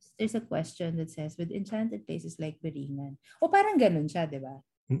 Oh, there's a question that says with enchanted places like Biringan. O parang ganon siya, di ba?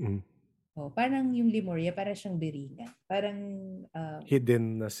 Oh, parang yung Lemuria para siyang Biringan. Parang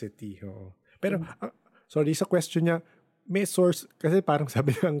hidden na city, oo. Pero sorry, sa question niya, may source kasi parang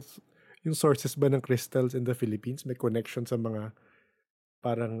sabi lang yung sources ba ng crystals in the Philippines may connection sa mga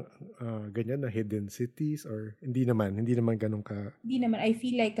parang ganyan na hidden cities or hindi naman ganun ka. Hindi naman. I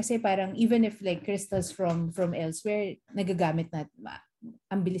feel like kasi parang even if like crystals from elsewhere nagagamit natin,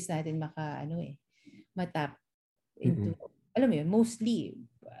 ang bilis natin matap into alam mo yun, mostly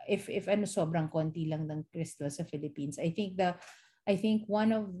if sobrang konti lang ng crystals sa Philippines. I think one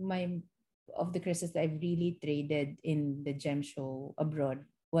of the crystals that I've really traded in the gem show abroad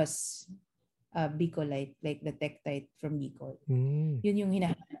was Bicolite, like the Tektite from Bicol. Yun yung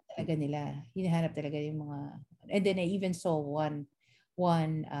hinahanap talaga nila. Hinahanap talaga yung mga... And then I even saw one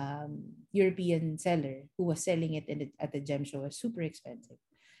European seller who was selling it at the gem show. It was super expensive.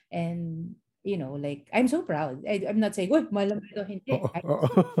 And, like, I'm so proud. I'm not saying, uy, malam ito, hindi.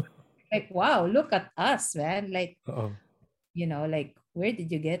 Like, wow, look at us, man. Like, like, where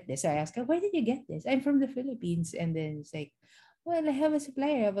did you get this? So I asked her, where did you get this? I'm from the Philippines. And then it's like, well, I have a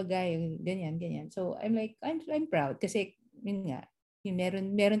supplier, I have a guy, ganyan. So I'm like, I'm proud kasi yun nga,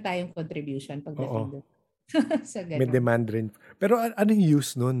 meron tayong contribution pagdating doon. So, may demand rin. Pero anong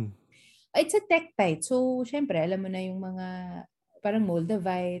use nun? It's a tektite. So, syempre, alam mo na yung mga parang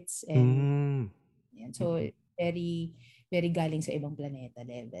moldavites and yan. So, very, very galing sa ibang planeta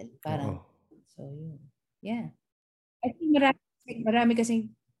level. Parang, so yun. Yeah. I think marami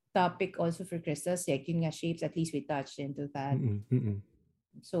kasing topic also for crystals, like yun nga shapes, at least we touched into that.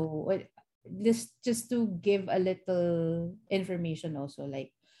 So just to give a little information also,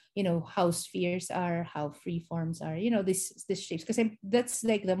 like how spheres are, how free forms are, this shapes, because that's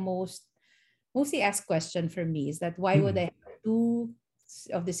like the mostly asked question for me is that why would I have two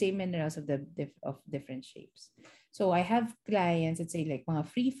of the same minerals of different shapes? So I have clients that say like mga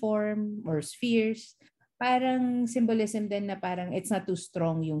free form or spheres, parang symbolism din na parang it's not too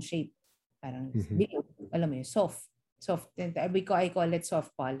strong yung shape. Parang, alam mo yun, soft. I call it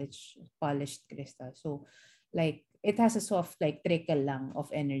soft polished crystal. So, like, it has a soft, like, trickle lang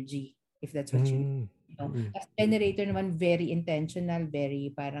of energy, if that's what you know. As generator naman, very intentional, very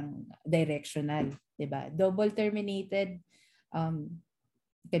parang directional, diba? Double terminated,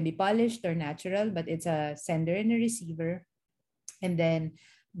 can be polished or natural, but it's a sender and a receiver. And then,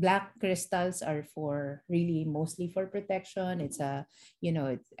 black crystals are for really mostly for protection. It's a,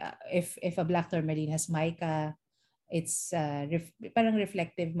 if a black tourmaline has mica, it's parang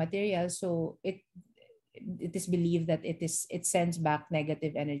reflective material, so it is believed that it sends back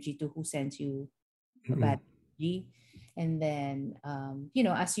negative energy to who sends you Mm-mm. bad energy. And then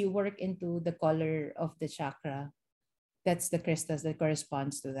as you work into the color of the chakra, that's the crystals that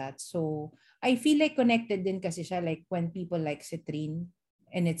corresponds to that. So I feel like connected din kasi siya, like when people like citrine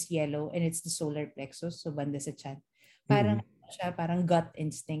and it's yellow and it's the solar plexus, so banda sa chan. Parang Mm-mm. siya, parang gut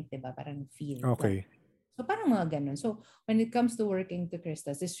instinct, 'di ba? Parang feel, gut. Okay. So parang mga ganun. So when it comes to working to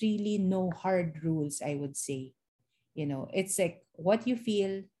crystals, there's really no hard rules, I would say. It's like what you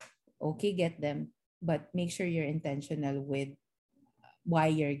feel, okay, get them, but make sure you're intentional with why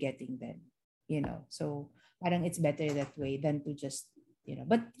you're getting them. So parang it's better that way than to just.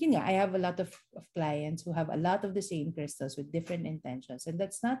 But I have a lot of clients who have a lot of the same crystals with different intentions, and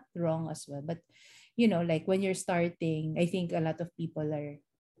that's not wrong as well. But like when you're starting, I think a lot of people are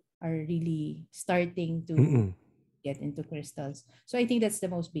really starting to Mm-mm. get into crystals. So I think that's the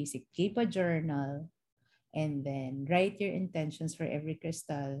most basic. Keep a journal and then write your intentions for every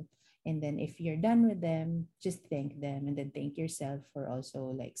crystal. And then if you're done with them, just thank them and then thank yourself for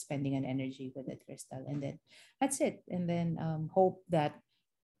also like spending an energy with that crystal. And then that's it. And then hope that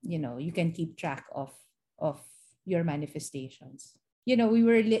you can keep track of your manifestations. You know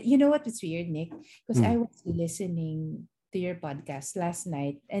what? It's weird, Nick, because I Mm. was listening to your podcast last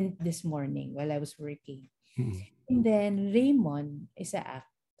night and this morning while I was working. Mm-mm. And then Raymond is a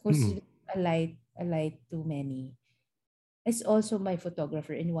act who's Mm-mm. a light too many. Is also my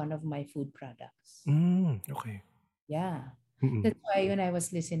photographer in one of my food products. Okay. Yeah. Mm-mm. That's why when I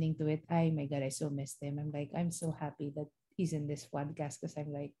was listening to it, my God, I so missed him. I'm so happy that he's in this podcast because I'm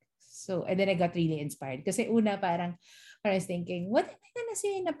like, so, and then I got really inspired. Kasi una parang I was thinking, what am I gonna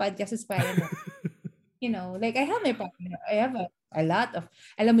say in a podcast? Is parang, like I have my partner, I have a lot of,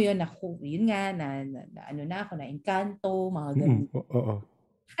 alam mo yun, yun nga, na ano na ako, na engkanto, mga Mm-mm. ganun. Oo.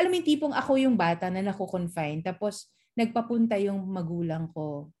 Alam mo yung tipong ako yung bata na naku-confine, tapos nagpapunta yung magulang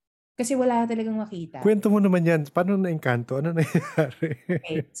ko. Kasi wala talagang makita. Kwento mo naman yan. Paano na-engkanto? Ano nangyari?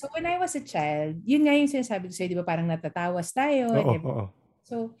 Okay. So when I was a child, yun nga yung sinasabi ko sa'yo, di ba parang natatawas tayo and Oo, everything. oo.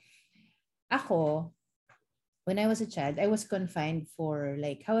 So ako, when I was a child, I was confined for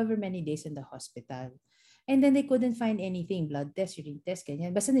like however many days in the hospital. And then they couldn't find anything, blood test, urine test,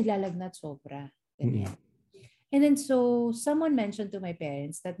 ganyan. Basta nilalagnat sobra, Mm-mm. ganyan. And then so someone mentioned to my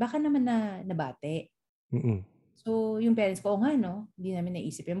parents that baka naman na nabate. Mm-mm. So, yung parents ko, nga, no? Hindi namin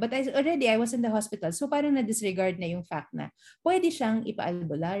naisip yun. But I was in the hospital. So, parang na-disregard na yung fact na pwede siyang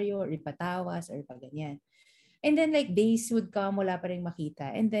ipa-albularyo or ipatawas or ipaganyan. And then, like, days would come, wala pa rin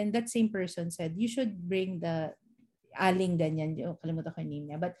makita. And then, that same person said, you should bring the aling ganyan. Kalimutan ko yung name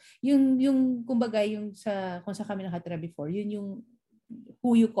niya. But, kumbaga, kung sa kami nakatira before, yun yung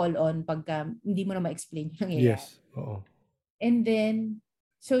who you call on pagka hindi mo na ma-explain yung nangyayari. Yes. Oo. And then,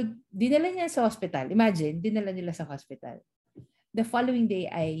 so, dinala niya sa hospital. Imagine, dinala nila sa hospital. The following day,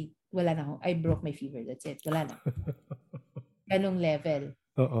 wala na ako. I broke my fever. That's it. Wala na. Ganong level.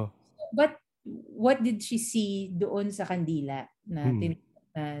 Oo. But, what did she see doon sa kandila na, Mm.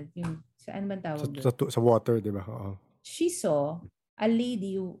 yung, saan man Sa, tawag doon? sa water, di ba? Oo. She saw a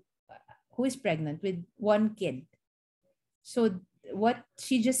lady who is pregnant with one kid. So, what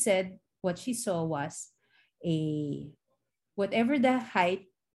she just said, what she saw was whatever the height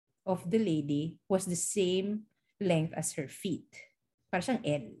of the lady was the same length as her feet. Parang siyang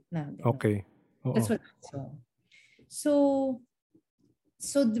L. Na, Okay. Oo. That's what I saw.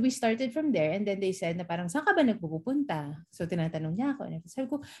 So we started from there and then they said na parang, saan ka ba nagpupunta? So tinatanong niya ako. And sabi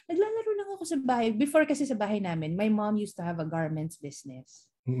ko, naglalaro lang ako sa bahay. Before kasi sa bahay namin, my mom used to have a garments business.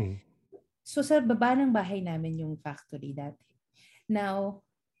 Mm-mm. So sa baba ng bahay namin yung factory dati. Now,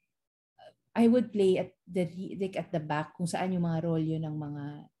 I would play at the back kung saan yung mga rolyo ng mga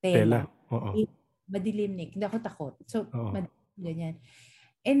tela. Oo. Madilim, Nick. Hindi ako takot. So, Oo. ganyan.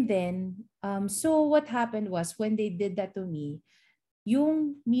 And then, so what happened was when they did that to me,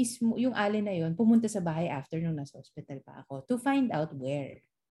 yung alin na yun, pumunta sa bahay after nung nasa hospital pa ako to find out where.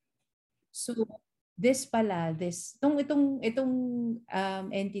 So, itong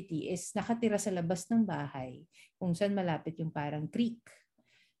entity is nakatira sa labas ng bahay kung saan malapit yung parang creek.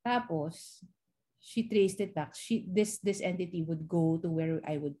 Tapos, she traced it back. This entity would go to where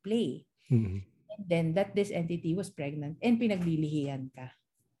I would play. Mm-mm. And then this entity was pregnant and pinaglilihiyan ka.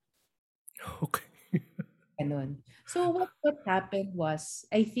 Okay. Ganun. So what happened was,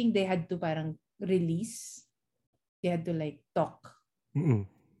 I think they had to parang release. They had to like talk. Mm-mm.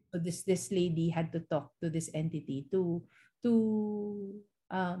 So this lady had to talk to this entity to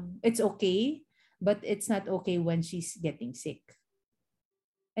it's okay, but it's not okay when she's getting sick.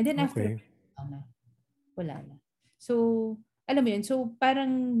 And then after, Okay. wala na. So, alam mo yun, so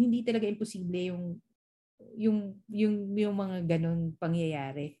parang hindi talaga imposible yung mga ganun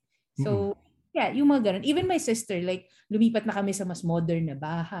pangyayari. So, yeah, yung mga ganun. Even my sister, like, lumipat na kami sa mas modern na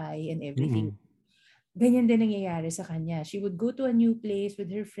bahay and everything. Ganyan din nangyayari sa kanya. She would go to a new place with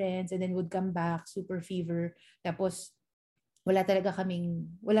her friends and then would come back, super fever. Tapos, wala talaga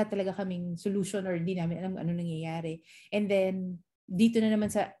kaming solution or hindi namin alam ano nangyayari. And then, dito na naman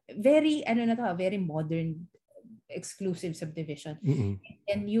sa very modern exclusive subdivision.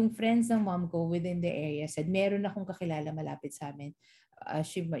 And yung friends ng mom ko within the area said, meron akong kakilala malapit sa amin.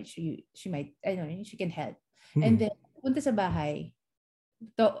 She might, I don't know, she can help. And then, punta sa bahay,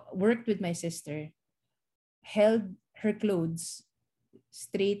 worked with my sister, held her clothes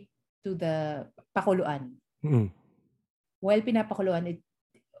straight to the pakuluan. While pinapakuluan,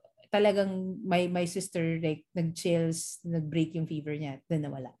 talagang my sister like nag-chills, nag-break yung fever niya, then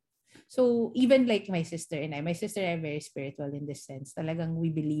nawala. So even like my sister and my sister are very spiritual in this sense. Talagang we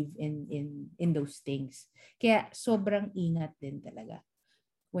believe in those things. Kaya sobrang ingat din talaga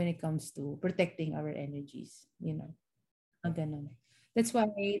when it comes to protecting our energies, you know. Ganun. That's why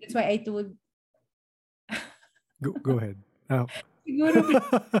I told Go ahead. siguro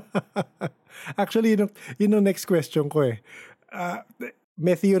Actually, yun yung next question ko eh.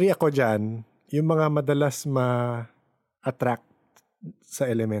 May theory ako dyan, yung mga madalas ma-attract sa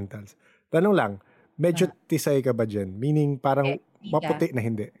elementals. Tanong lang, medyo tisay ka ba dyan? Meaning parang maputi na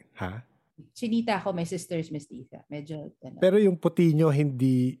hindi. Ha? Chinita ako, my sister's mestiza. Medyo, Pero yung puti nyo,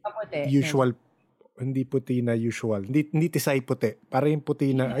 hindi maputi, usual, hindi puti na usual. Hindi tisay puti. Parang yung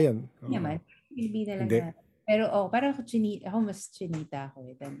puti na, ayan. Hindi naman. Hindi na lang Hindi. na. Pero parang ako mas chinita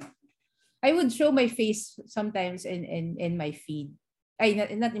ako. I would show my face sometimes in my feed. Ay,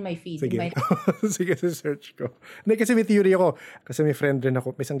 not in my feed. Sige. Sige, search ko. Hindi, kasi may theory ako. Kasi may friend rin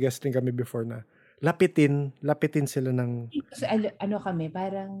ako. May isang guest rin kami before na lapitin sila ng... So, ano kami,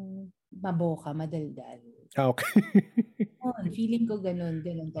 parang maboka, madaldal. Okay. Feeling ko ganun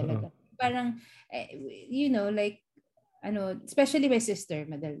talaga. Parang, you know, like, especially my sister,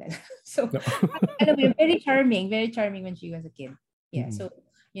 madaldal. So, alam mo yun, very charming when she was a kid. Yeah, so,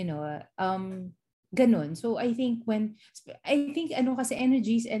 you know, ganun. So I think kasi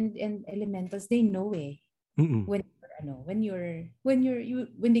energies and elementals, they know when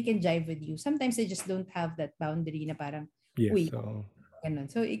they can jive with you. Sometimes they just don't have that boundary na parang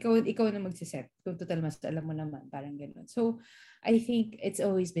ganun. So ikaw na magsiset. Kung total mas alam mo naman, parang ganun. So I think it's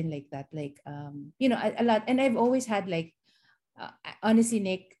always been like that, like you know, a lot. And I've always had like honestly,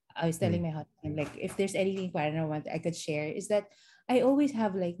 Nick, I was telling my husband, like, if there's anything paranormal I could share, is that I always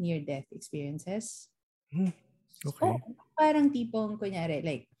have like near-death experiences. Okay. Parang tipong, kunyari,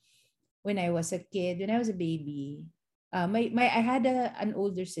 like, when I was a kid, when I was a baby, I had an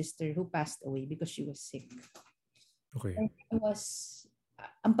older sister who passed away because she was sick. Okay. And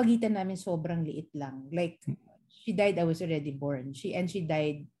ang pagitan namin sobrang liit lang. Like, she died, I was already born. She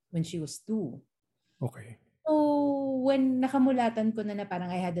died when she was 2. Okay. So, when nakamulatan ko na parang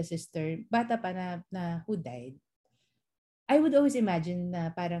I had a sister, bata pa na who died, I would always imagine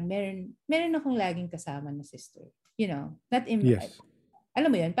na parang meron akong laging kasama na sister. You know, not in... Yes.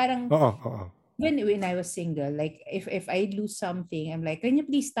 Alam mo yun, parang... Oo. When I was single, like, if I lose something, I'm like, can you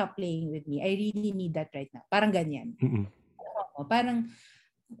please stop playing with me? I really need that right now. Parang ganyan. Parang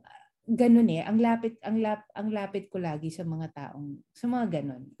ganun eh. Ang lapit ko lagi sa mga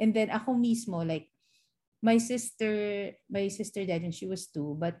ganun. And then ako mismo, like, my sister died when she was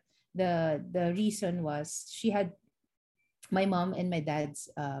 2, but the reason was she had my mom and my dad's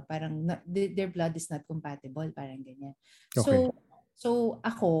parang their blood is not compatible, parang ganyan. Okay. So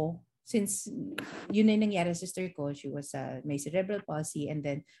ako, since yun na yung nangyari sa sister ko, she was may cerebral palsy, and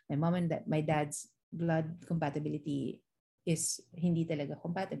then my mom and my dad's blood compatibility is hindi talaga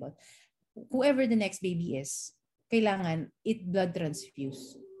compatible. Whoever the next baby is, kailangan it blood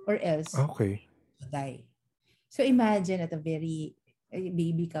transfuse or else die. So imagine at a very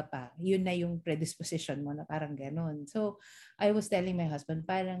baby ka pa, yun na yung predisposition mo na parang ganon. So I was telling my husband,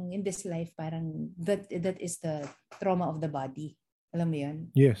 parang in this life, parang that is the trauma of the body. Alam mo yun?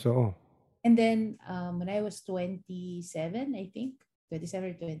 Yes, oo. And then when I was 27, I think,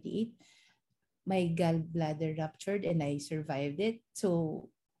 27 or 28, my gallbladder ruptured and I survived it. So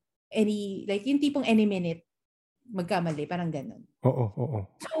yung tipong any minute, magkamali, parang ganon. Oo.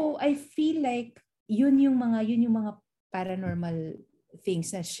 So I feel like yun yung mga paranormal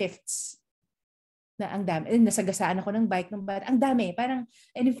things na shifts na ang dami. Nasagasaan ako ng bike ng bata. Ang dami. Parang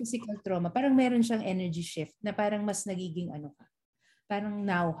any physical trauma. Parang meron siyang energy shift na parang mas nagiging ano ka. parang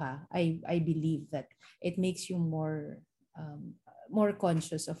now I believe that it makes you more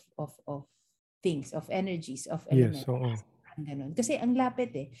conscious of things, of energies, of Yes, elements. oo. Ganun. Kasi ang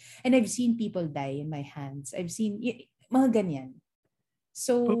lapit eh. And I've seen people die in my hands. I've seen mga ganyan.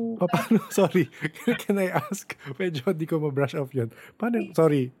 So, Paano? Sorry. Can I ask? Medyo di ko ma-brush off yun. Paano?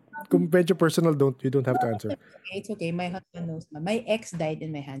 Sorry. Kung medyo personal, you don't have to answer. it's okay. My husband knows. My ex died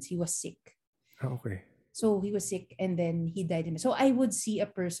in my hands. He was sick. Okay. So he was sick and then he died in my. So I would see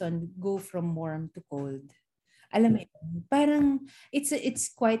a person go from warm to cold. Alam mo yun, parang it's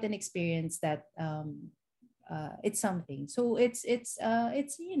quite an experience that it's something. So it's it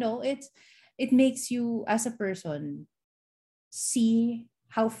makes you as a person see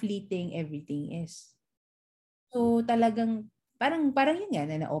how fleeting everything is. So talagang parang yun nga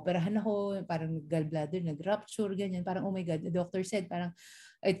na naoperahan ako, parang gallbladder nag-rupture ganyan, parang oh my god, the doctor said parang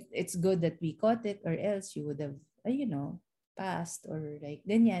it's good that we caught it or else you would have passed or like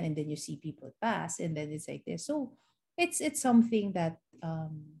ganyan, and then you see people pass and then it's like this. So it's something that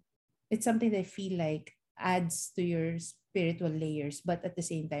I feel like adds to your spiritual layers, but at the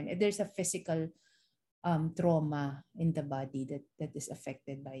same time there's a physical trauma in the body that is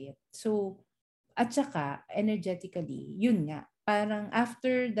affected by it. So at saka energetically, yun nga, parang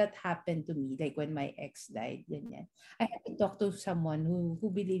after that happened to me, like when my ex died, ganyan, I had to talk to someone who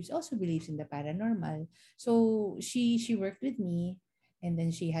also believes in the paranormal. So she worked with me, and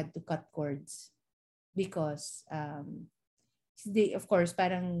then she had to cut cords because they, of course,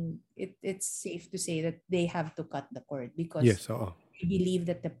 parang it's safe to say that they have to cut the cord because Yes, oo. they believe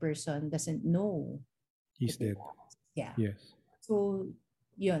that the person doesn't know He's dead. yeah. Yes. So,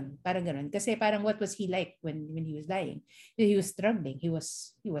 yun, parang ganun. Kasi parang what was he like when he was dying? He was struggling. He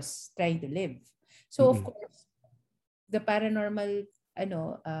was trying to live. So, of course, the paranormal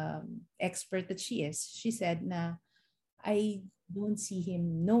expert that she is, she said na I don't see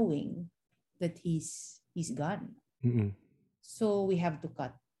him knowing that he's gone. Mm-mm. So, we have to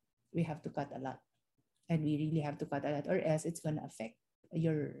cut. We have to cut a lot. And we really have to cut a lot or else it's gonna affect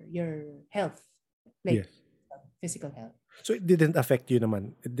your health. Like Yes. physical health. So it didn't affect you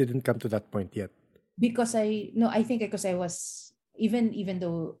naman? It didn't come to that point yet? Because I think because I was even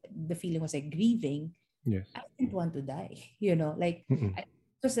though the feeling was like grieving, Yes. I didn't want to die. Like Mm-mm.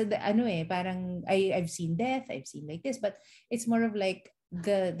 because parang I've seen death, I've seen like this, but it's more of like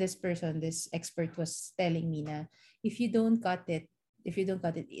this expert was telling me na if you don't cut it,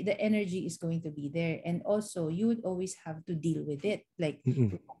 the energy is going to be there, and also you would always have to deal with it, like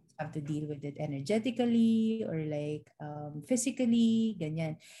Mm-mm. have to deal with it energetically or like physically,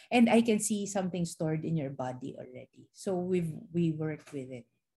 ganyan. And I can see something stored in your body already. So we worked with it.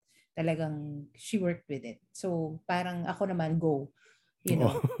 Talagang she worked with it. So parang ako naman go,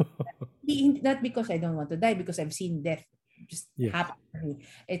 Oo. not because I don't want to die, because I've seen death just Yes. happen to me.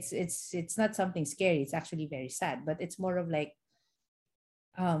 It's not something scary. It's actually very sad, but it's more of like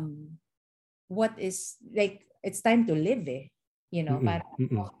what is like it's time to live Mm-mm. parang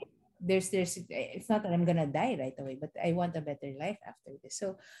Mm-mm. there's it's not that I'm gonna die right away, but I want a better life after this.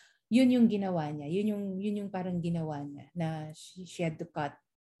 So yun yung ginawa niya, yun yung parang ginawa niya na she had to cut,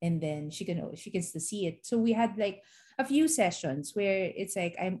 and then she can still see it. So we had like a few sessions where it's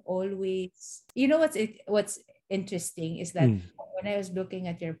like I'm always, what's interesting is that when I was looking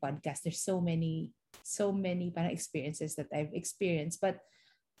at your podcast, there's so many parang experiences that I've experienced, but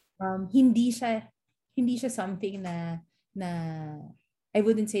hindi siya something na I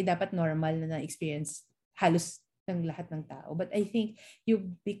wouldn't say dapat normal na experience halos ng lahat ng tao. But I think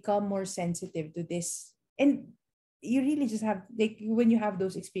you become more sensitive to this. And you really just have, like, when you have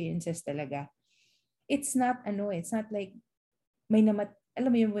those experiences talaga, it's not like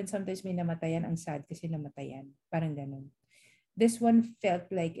alam mo yun, when sometimes may namatayan, ang sad kasi namatayan. Parang ganun. This one felt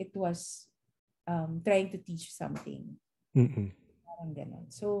like it was trying to teach something. Mm-mm. Parang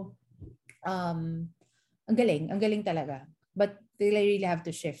ganun. So, ang galing talaga. But they really have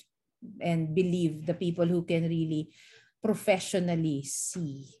to shift and believe the people who can really professionally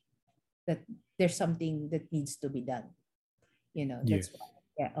see that there's something that needs to be done. That's Yes.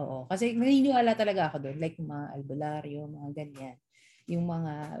 why, oo. Kasi naniniwala talaga ako doon, like mga albularyo, mga ganyan. Yung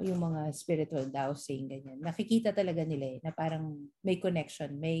mga spiritual dowsing, ganyan. Nakikita talaga nila na parang may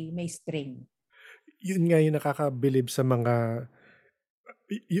connection, may string. Yun nga yung nakakabilib sa mga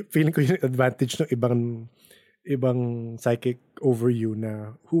feeling ko yung advantage ng ibang psychic over you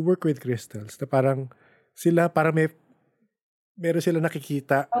na who work with crystals na parang sila meron sila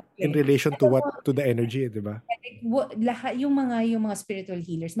nakikita in relation to the energy, di ba? Lahat yung mga spiritual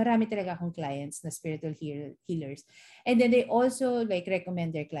healers, marami talaga akong clients na spiritual healers, and then they also like recommend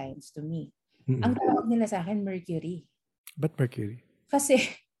their clients to me. Ang tawag nila sa akin, Mercury. But Mercury? Kasi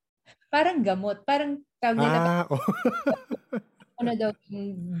parang gamot, parang tawag nila Oh. ako na daw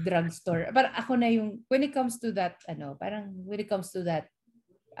yung drugstore. Parang ako na yung, when it comes to that, parang when it comes to that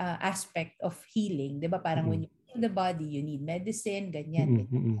aspect of healing, di ba? Parang when Mm-mm. you heal the body, you need medicine, ganyan, Mm-mm.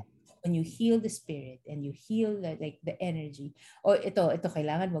 ganyan. Mm-mm. When you heal the spirit and you heal like the energy, ito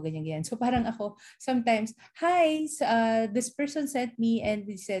kailangan mo, ganyan, ganyan. So parang ako, sometimes, hi, this person sent me and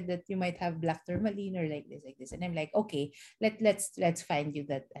they said that you might have black tourmaline or like this. And I'm like, okay, let's find you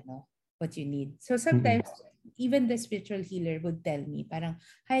that, what you need. So Mm-mm. sometimes, even the spiritual healer would tell me, parang,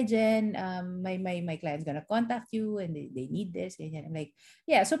 hi Jen, my client's gonna contact you and they need this, ganyan. I'm like,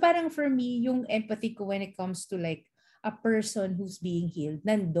 yeah. So parang for me, yung empathy ko when it comes to like a person who's being healed,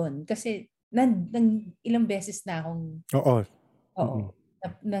 nandun. Kasi ilang beses na akong, Oo. oo, Mm-mm.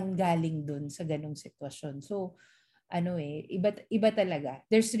 nanggaling dun sa ganong sitwasyon. So, iba talaga.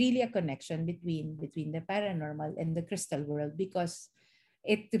 There's really a connection between the paranormal and the crystal world because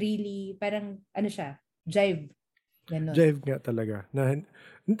it really, parang, siya, jive. Ganon. Jive nga talaga.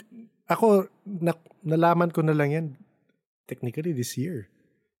 Ako, nalaman ko na lang yan technically this year.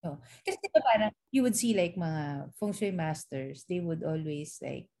 So, kasi diba parang, you would see like mga feng shui masters, they would always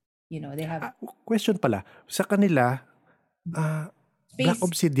like, they have Question pala, sa kanila, black space.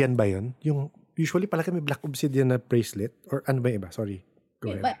 obsidian ba yun? Yung, usually pala kami black obsidian na bracelet? Or ano ba yung iba? Sorry.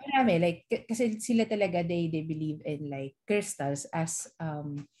 Go ahead. Marami, like, kasi sila talaga, they believe in like crystals as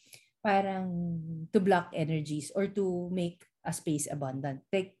parang to block energies or to make a space abundant.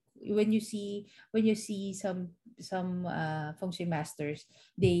 Like when you see some feng shui masters,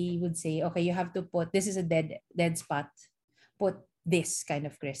 they would say, okay, you have to put, this is a dead spot, put this kind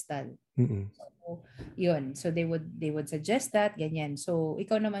of crystal. Mm-mm. So, yun. So they would suggest that, ganyan. So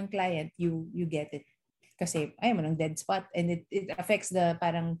ikaw naman client, you get it. Kasi ayaw mo ng dead spot and it affects the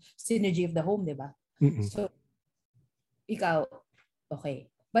parang synergy of the home, di ba? Mm-mm. So ikaw, okay.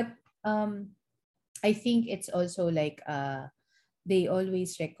 But I think it's also like they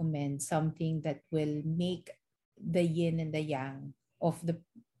always recommend something that will make the yin and the yang of the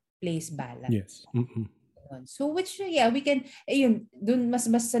place balance. Yes. Mm-mm. So which yeah, we can dun mas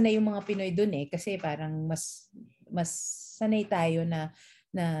sanay yung mga Pinoy dun kasi parang mas sanay tayo na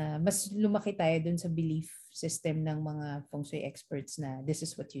mas lumaki tayo dun sa belief system ng mga feng shui experts na this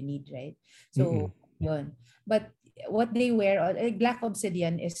is what you need, right? So yun. But what they wear, black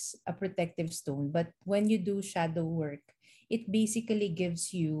obsidian is a protective stone, but when you do shadow work, it basically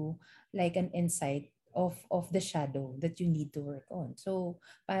gives you like an insight of the shadow that you need to work on. So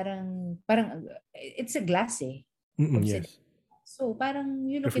parang it's a glass obsidian. Yes. So parang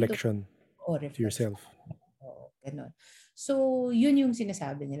you look into Reflection to reflection. yourself. Ganun. So yun yung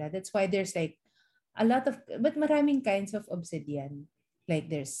sinasabi nila. That's why there's like a lot of, but maraming kinds of obsidian. Like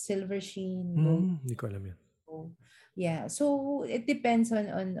there's silver sheen, gold. Hindi ko alam yan. Yeah, so it depends on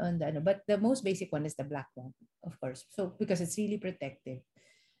the but the most basic one is the black one, of course. So because it's really protective.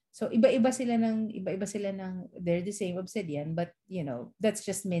 So iba-iba sila ng they're the same obsidian, but that's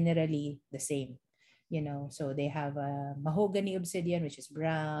just minerally the same. So they have a mahogany obsidian which is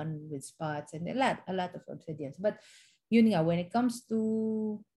brown with spots and a lot of obsidians. But yun nga, when it comes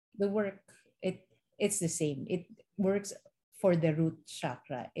to the work, it's the same. It works for the root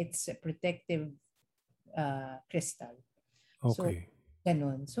chakra. It's a protective crystal. So Okay.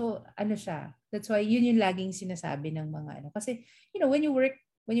 ganun. So siya? That's why yun yung laging sinasabi ng mga kasi when you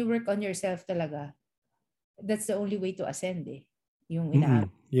work on yourself talaga, that's the only way to ascend Yung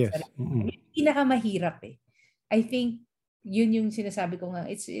Yes. pinakamahirap I think yun yung sinasabi ko nga,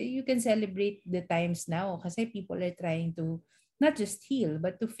 it's you can celebrate the times now kasi people are trying to not just heal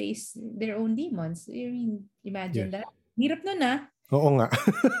but to face their own demons. I mean, imagine Yes. that. Hirap nun Oo nga.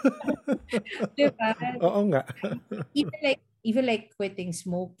 diba? Oo nga. even like quitting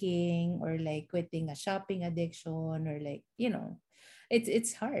smoking or like quitting a shopping addiction or like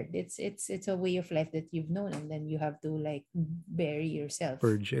it's hard. It's a way of life that you've known and then you have to like bury yourself.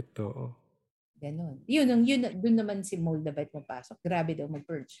 Purge it, oo. Ganon. Yun dun naman si Moldavite mapasok. Grabe daw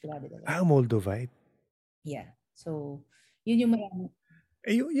mag-purge. Grabe daw. Moldavite? Yeah. So, yun yung marami.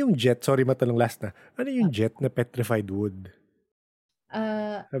 Yung jet, sorry matanong last na. Ano yung jet na petrified wood?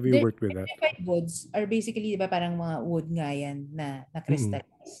 Have you worked with that? Petrified woods are basically, diba, parang mga wood nga yan na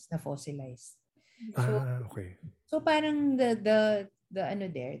crystallized, na fossilized. So, okay. So parang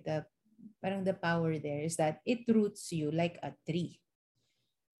parang the power there is that it roots you like a tree.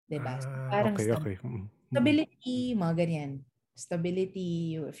 Diba? So parang okay. Stability, mga ganyan.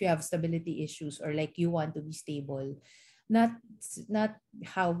 Stability, if you have stability issues or like you want to be stable, not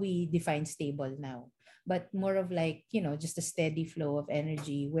how we define stable now, but more of like, just a steady flow of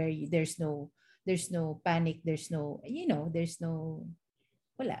energy where there's no panic, there's no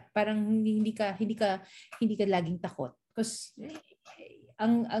wala. Parang hindi ka laging takot. Because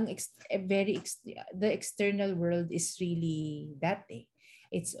the external world is really that eh.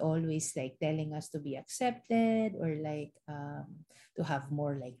 It's always like telling us to be accepted or like to have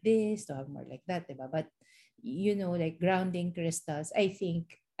more like this, to have more like that, diba? But like grounding crystals, I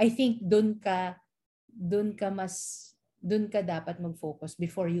think doon ka dapat mag-focus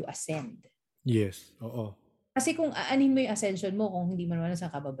before you ascend. Yes, oo. Kasi kung aanin mo yung ascension mo kung hindi mo naman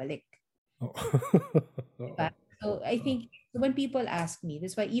saan ka babalik. Oo. Diba? So I think when people ask me,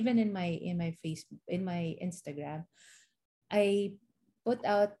 that's why even in my Facebook, in my Instagram, I put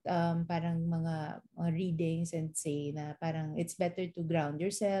out parang mga readings and say na parang it's better to ground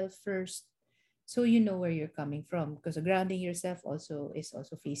yourself first so you know where you're coming from, because grounding yourself also is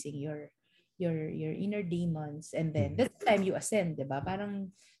also facing your inner demons, and then that's the time you ascend, 'di ba? Parang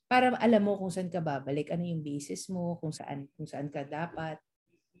alam mo kung saan ka babalik, ano yung basis mo, kung saan ka dapat.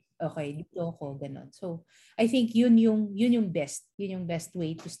 Okay, dito ako, ganun. So, I think yun yung best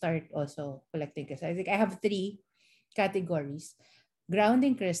way to start also collecting crystals. I think I have 3 categories: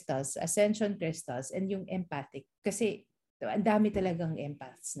 grounding crystals, ascension crystals, and yung empathic. Kasi ang dami talagang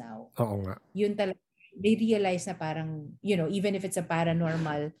empaths now. Oo nga. Yun talaga, they realize na parang, even if it's a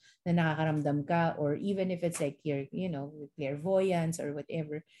paranormal na nakakaramdam ka, or even if it's like your, clairvoyance or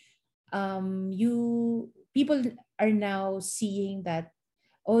whatever, people are now seeing that,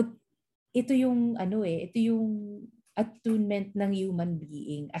 oh, ito yung ito yung attunement ng human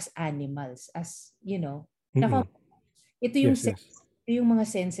being as animals, as, nako, ito yung Yes, yes. ito yung mga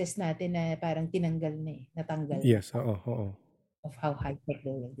senses natin na parang natanggal na Yes, oo. of how high-tech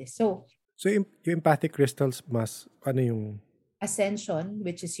all of this. So, yung empathic crystals mas, ano yung... ascension,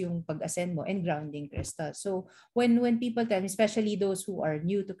 which is yung pag-ascend mo, and grounding crystal. So, when people tell me, especially those who are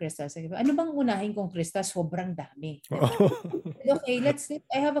new to crystals, ano bang unahin kong crystal? Sobrang dami. Diba? Okay,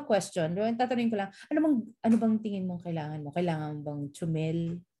 I have a question. Tatanungin ko lang, ano bang tingin mong kailangan mo? Kailangan mo bang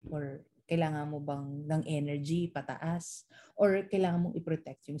chumel? Or kailangan mo bang ng energy pataas? Or kailangan mong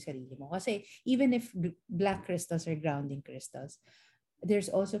i-protect yung sarili mo? Kasi even if black crystals are grounding crystals,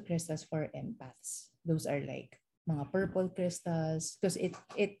 there's also crystals for empaths. Those are like mga purple crystals, because it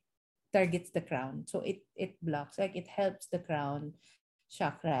targets the crown. So it blocks, like it helps the crown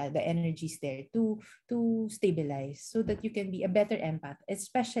chakra, the energies there to stabilize, so that you can be a better empath,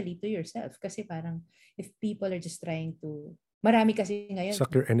 especially to yourself. Kasi parang if people are just trying to, marami kasi ngayon,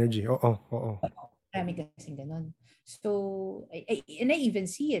 suck your energy. Oo. marami kasi ganun. So and I even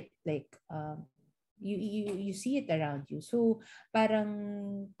see it like you see it around you. So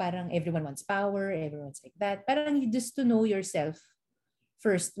parang everyone wants power, everyone's like that. Parang you just to know yourself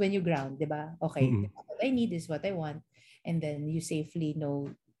first when you ground, 'di ba? Okay, what I need is what I want, and then you safely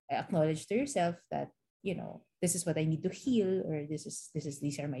acknowledge to yourself that this is what I need to heal, or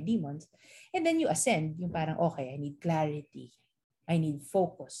these are my demons, and then you ascend. Yung parang okay, I need clarity, I need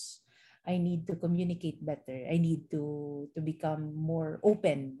focus, I need to communicate better, I need to become more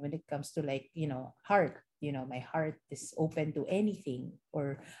open when it comes to like heart. My heart is open to anything,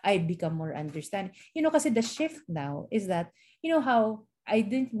 or I become more understanding. Kasi the shift now is that how I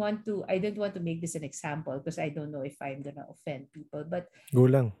didn't want to make this an example, because I don't know if I'm gonna offend people, but Go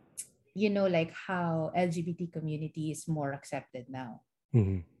lang. like how LGBT community is more accepted now,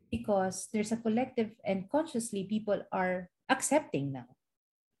 because there's a collective, and consciously people are accepting now.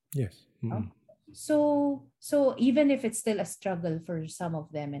 Yes. So even if it's still a struggle for some of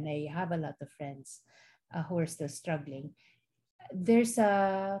them, and I have a lot of friends who are still struggling, there's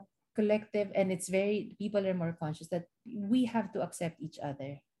a collective, and people are more conscious that we have to accept each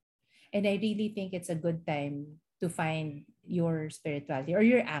other. And I really think it's a good time to find your spirituality or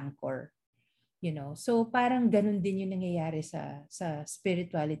your anchor. So parang ganun din yung nangyayari sa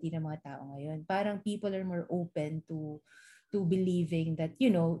spirituality ng mga tao ngayon. Parang people are more open to believing that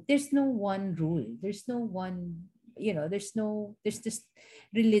there's no one rule, there's no one, there's just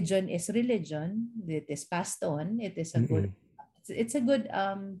religion is religion, it is passed on, it is a good, it's a good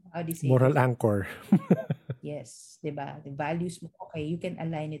how do you say, moral anchor. yes, diba, the values mo, okay, you can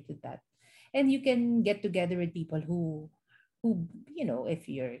align it with that, and you can get together with people who if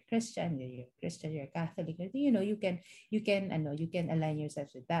you're Christian, you're Catholic, you can align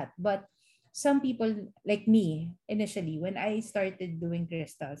yourselves with that. But some people like me, initially when I started doing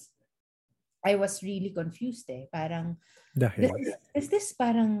crystals, I was really confused parang Dahil is this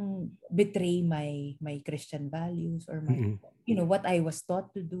parang betray my Christian values, or my what I was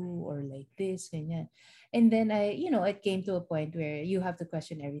taught to do, or like this, ganyan. And then it came to a point where you have to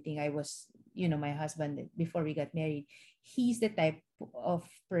question everything. I was, my husband, before we got married, he's the type of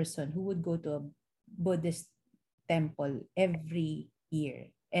person who would go to a Buddhist temple every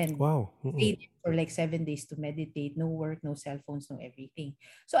year. And Wow. stayed for like 7 days to meditate, no work, no cell phones, no everything.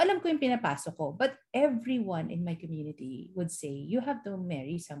 So alam ko yung pinapasok ko. But everyone in my community would say, you have to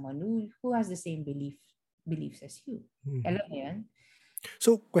marry someone who has the same beliefs as you. Alam mo yan?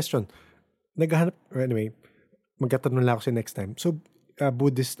 So, question. Anyway, magtatanong lang ako sa next time. So,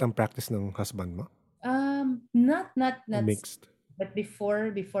 Buddhist ang practice ng husband mo? Not Mixed. but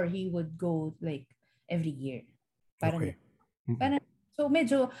before he would go like every year. Parang Okay. parang so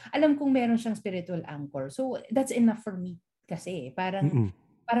medyo alam kong meron siyang spiritual anchor. So that's enough for me kasi parang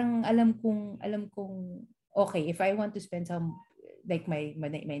alam kong okay, if I want to spend some like my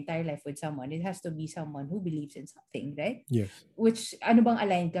entire life with someone, it has to be someone who believes in something, right? Yes. Which ano bang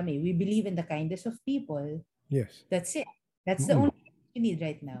align kami? We believe in the kindness of people. Yes. That's it. That's the only thing you need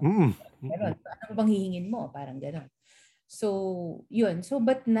right now. Ganon. Ano bang hihingin mo? Parang ganon. So, yun. So,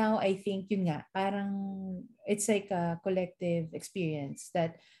 but now I think yun nga, parang it's like a collective experience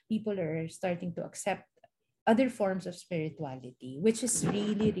that people are starting to accept other forms of spirituality, which is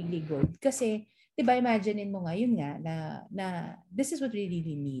really, really good. Kasi, diba, imaginein mo nga, yun nga, na this is what we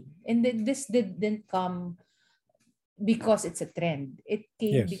really need. And then this didn't come because it's a trend. It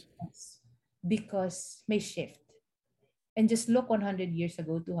came because may shift. And just look 100 years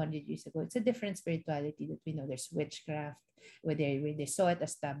ago, 200 years ago, it's a different spirituality that we know. There's witchcraft, where they saw it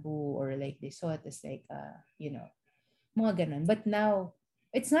as taboo or like they saw it as like, mga ganun. But now,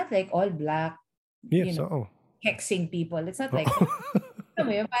 it's not like all black, hexing people. It's not like,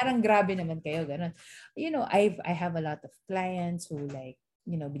 parang grabe naman kayo, ganun. I have a lot of clients who like,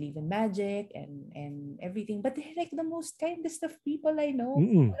 believe in magic and everything. But they're like the most kindest of people I know.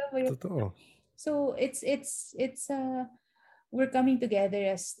 Totoo. So it's we're coming together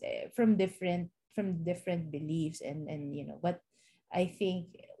as from different beliefs and what I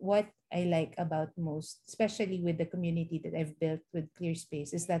think what I like about most, especially with the community that I've built with Clear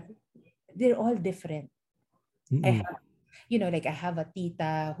Space, is that they're all different. I have I have a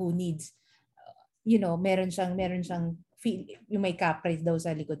tita who needs meron siyang feel, yung may kapre daw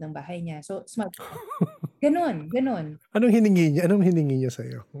sa likod ng bahay niya. So smart. Ganon. Anong hiningi niya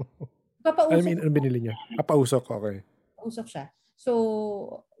sa'yo? Papausok. Ano binili niya? Pausok, okay. Pausok siya.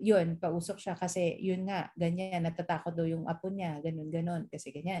 So, yun, pausok siya kasi yun nga, ganyan, natatakot daw yung apo niya, ganun,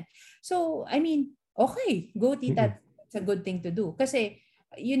 kasi ganyan. So, okay, go tita, it's a good thing to do. Kasi,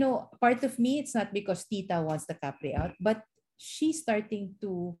 part of me, it's not because tita wants the capre out, but she's starting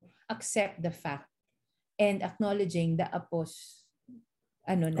to accept the fact and acknowledging the apos,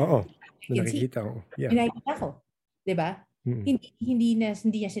 nakikita ko. Yeah. Nakikita ko. Diba? Hindi niya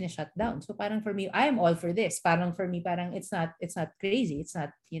sinashut down. So parang for me, I'm all for this. Parang for me, parang it's not crazy. It's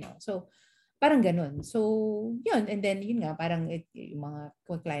not, so parang ganun. So yun. And then yun nga, parang yung mga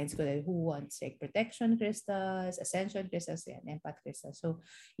clients ko who wants like protection crystals, ascension crystals, and empath crystals. So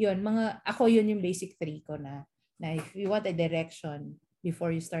yun, ako yun yung basic three ko na if you want a direction before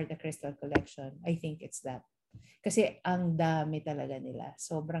you start a crystal collection, I think it's that. Kasi ang dami talaga nila.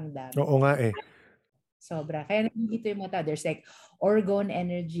 Sobrang dami. Oo nga eh. Sobra. Kaya nandito yung mga there's like orgone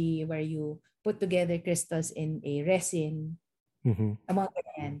energy where you put together crystals in a resin. Ang mga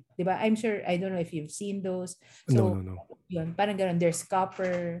ganyan. Diba? I'm sure, I don't know if you've seen those. So, no. Yun, parang ganun. There's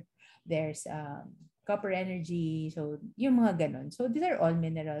copper, there's copper energy. So, yung mga ganun. So, these are all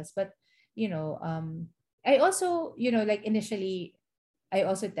minerals. But, I also, like initially, I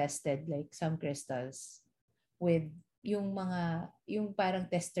also tested like some crystals with yung parang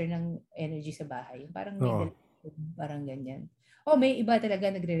tester ng energy sa bahay. Parang parang ganyan. May iba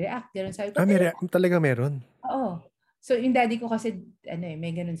talaga nagre-react. Ganun sabi ko. Talaga meron? Oo. So, yung daddy ko kasi,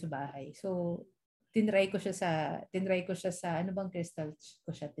 may ganun sa bahay. So, tinry ko siya sa, ano bang crystal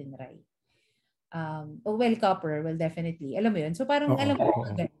ko siya tinry? Copper, definitely. Alam mo yun? So, parang, alam mo,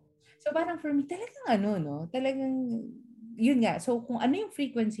 so, parang for me, talagang talagang, yun nga. So, kung ano yung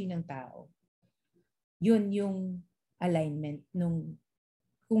frequency ng tao, yun yung alignment nung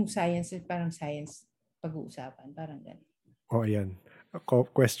kung science, parang science pag-uusapan, parang ganun. Ayan.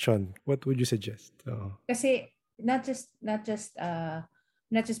 Question. What would you suggest? Kasi not just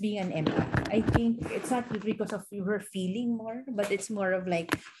being an empath. I think it's not because of your feeling more, but it's more of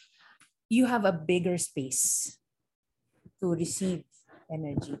like you have a bigger space to receive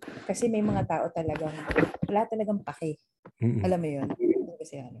energy. Kasi may mga tao talagang wala talagang pake. Alam mo yun?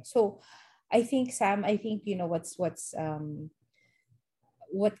 Kasi so I think Sam,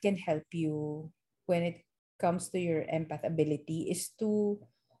 what can help you when it comes to your empath ability is to,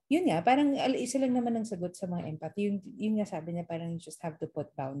 yun nga, parang isa lang naman ang sagot sa mga empath. Yung nga sabi niya, parang you just have to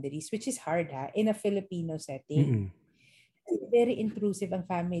put boundaries, which is hard in a Filipino setting. Very intrusive ang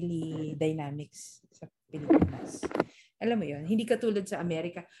family dynamics sa Pilipinas. Alam mo yun, hindi katulad sa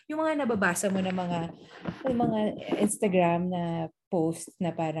Amerika. Yung mga nababasa mo na mga Instagram na post na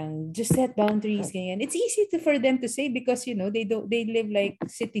parang just set boundaries, ganyan. It's easy for them to say because, they live like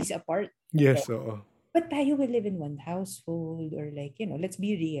cities apart. Yes, oo. But tayo will live in one household or like, let's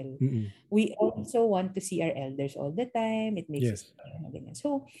be real. Mm-mm. We also want to see our elders all the time. It makes us Yes. ganyan.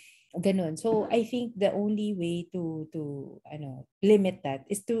 So, ganun. So, I think the only way to limit that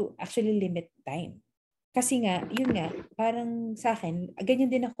is to actually limit time. Kasi nga, yun nga, parang sa akin,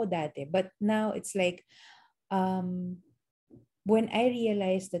 ganyan din ako dati. But now, it's like, when I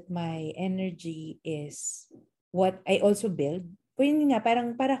realized that my energy is what I also build, yun nga, para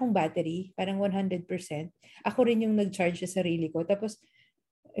akong battery, parang 100%. Ako rin yung nag-charge sa sarili ko. Tapos,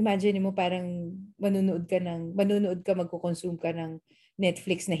 imagine mo parang manunood ka, magko-consume ka ng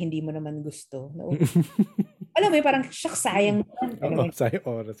Netflix na hindi mo naman gusto. Alam mo, parang sayang naman. Alam mo, Oo, sayang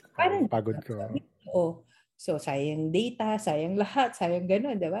oras ko. parang Pagod ko. oo. So, sayang data, sayang lahat, sayang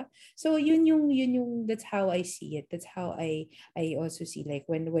ganun, di ba? So, yun yung, that's how I see it. That's how I also see, like,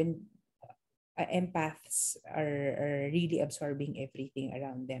 when empaths are really absorbing everything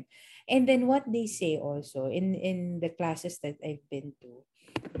around them. And then what they say also in the classes that I've been to,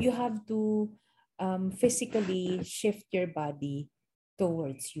 you have to physically shift your body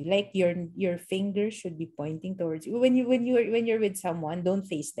towards you. Like your fingers should be pointing towards you. When you're with someone, don't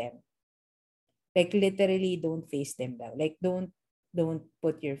face them. Like literally don't face them down. Like don't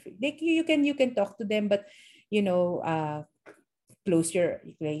put your like you can talk to them, but close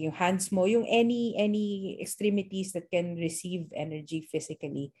yung hands mo, yung any extremities that can receive energy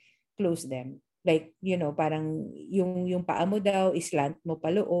physically, close them. Like, parang yung paa mo daw, islant mo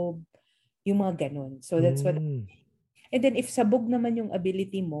paloob, yung mga ganun. So that's what. And then if sabog naman yung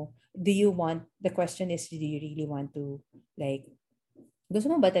ability mo, the question is, do you really want to, like, gusto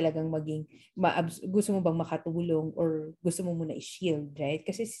mo ba talagang gusto mo bang makatulong or gusto mo muna i-shield, right?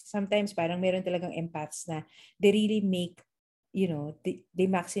 Kasi sometimes parang meron talagang empaths na they really make, they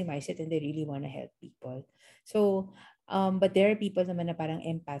maximize it and they really want to help people. So, but there are people naman na parang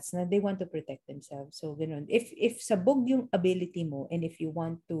empaths na they want to protect themselves. So, ganun. If sabog yung ability mo and if you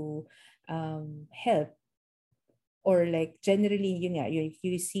want to help, or like generally, yun nga, if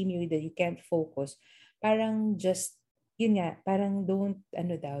you see me that you can't focus, parang just, yun nga, parang don't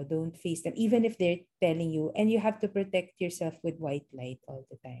face them, even if they're telling you, and you have to protect yourself with white light all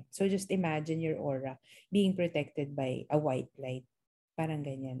the time. So just imagine your aura being protected by a white light. Parang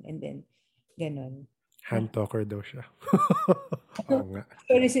ganyan. And then, ganon. Hand talker daw siya. Oo nga.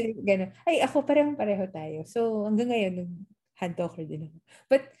 Sorry, ganon. Ay, ako parang pareho tayo. So, hanggang ngayon, hand talker din ako.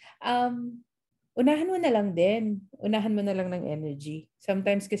 But, unahan mo na lang din. Unahan mo na lang ng energy.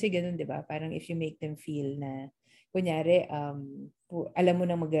 Sometimes kasi ganun, di ba? Parang if you make them feel na, kunyari, alam mo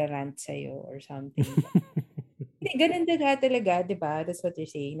na magra-rant sa'yo or something. Hindi, ganun din nga talaga, di ba? That's what you're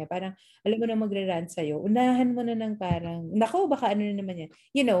saying. Na parang, alam mo na magra-rant sa'yo, unahan mo na ng parang, nako, baka ano na naman yan.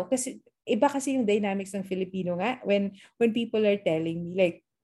 Kasi, iba kasi yung dynamics ng Filipino nga. When people are telling me, like,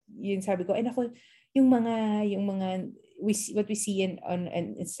 yun sabi ko, ay nako, yung mga, what we see on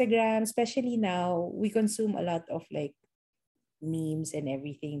Instagram, especially now, we consume a lot of like memes and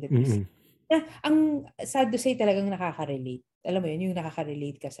everything that we see. Ang sad to say, talagang nakaka-relate. Alam mo yun, yung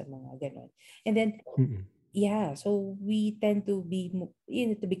nakaka-relate ka sa mga ganon. And then, yeah, so we tend to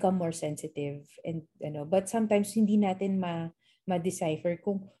to become more sensitive and but sometimes hindi natin ma-decipher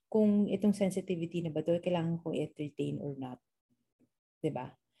kung itong sensitivity na ba to kailangan kong entertain or not. 'Di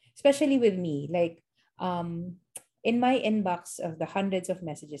ba? Especially with me, like in my inbox of the hundreds of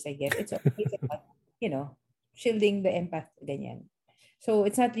messages I get, it's always about, shielding the empath, ganyan. So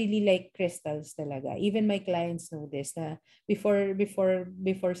it's not really like crystals talaga. Even my clients know this na before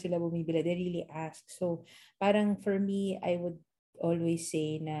sila bumibili, they really ask. So parang for me, I would always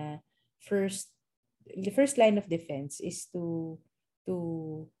say na the first line of defense is to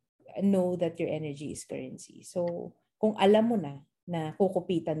know that your energy is currency. So kung alam mo na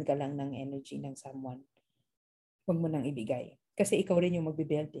kukupitan ka lang ng energy ng someone, huwag mo nang ibigay. Kasi ikaw rin yung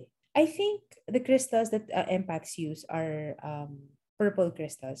magbibuild eh. I think the crystals that empaths use are purple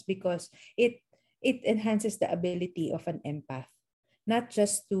crystals because it enhances the ability of an empath not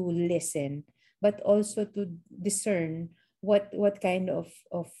just to listen but also to discern what kind of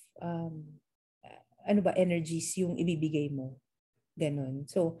energies yung ibibigay mo, ganon.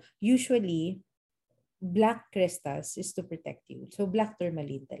 So usually black crystals is to protect you, so black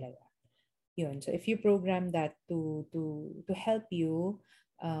tourmaline talaga yun. So if you program that to help you,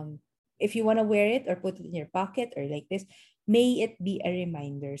 if you want to wear it or put it in your pocket or like this, may it be a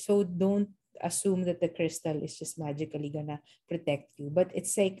reminder. So don't assume that the crystal is just magically gonna protect you. But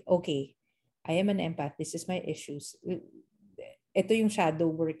it's like, okay, I am an empath. This is my issues. Ito yung shadow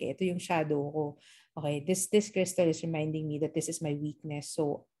work. Ito yung shadow ko. Okay, this crystal is reminding me that this is my weakness.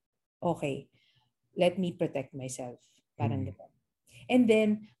 So, okay, let me protect myself. Parang ganun. And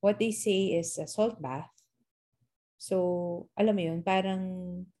then, what they say is a salt bath. So, alam mo yun, parang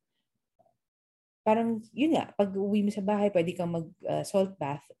yun nga, pag uwi mo sa bahay, pwede kang mag salt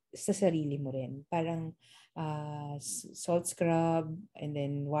bath sa sarili mo rin. Parang salt scrub and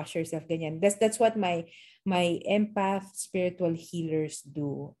then wash yourself, ganyan. That's what my empath spiritual healers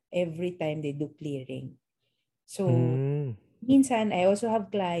do every time they do clearing. So, minsan, I also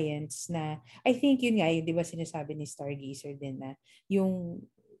have clients na, I think yun nga, yun, di ba sinasabi ni Stargazer din na, yung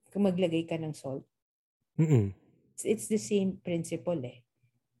kung maglagay ka ng salt, it's the same principle eh.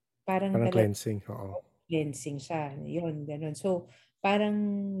 Parang cleansing. Oo. Cleansing siya. Yun, ganun. So, parang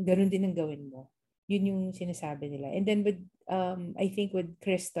ganun din ang gawin mo. Yun yung sinasabi nila. And then with, I think with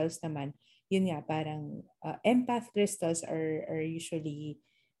crystals naman, yun nga, parang empath crystals are usually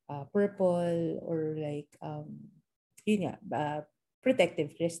purple or like, yun nga,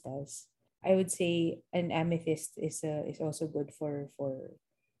 protective crystals. I would say an amethyst is also good for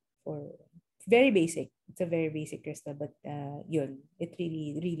very basic. It's a very basic crystal, but yun, it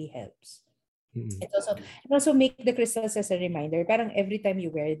really helps. It also make the crystals as a reminder. Parang every time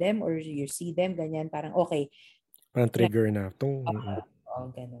you wear them or you see them, ganyan, parang okay. Parang trigger na.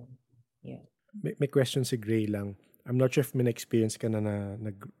 Ganun. Yeah. May question si Gray lang. I'm not sure if may experience ka na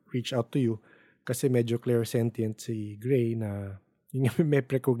nag-reach out to you kasi medyo clairsentient si Gray na yung may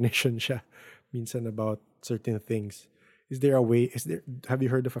precognition siya minsan about certain things. Have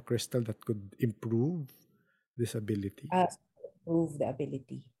you heard of a crystal that could improve this ability? Improve the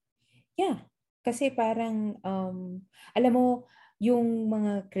ability. Yeah. Kasi parang, alam mo, yung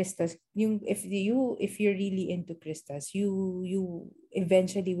mga crystals, yung if you're really into crystals, you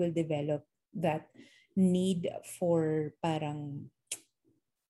eventually will develop that need for parang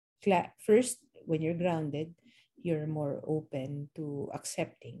first when you're grounded, you're more open to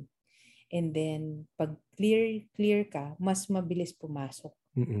accepting. And then pag clear ka, mas mabilis pumasok.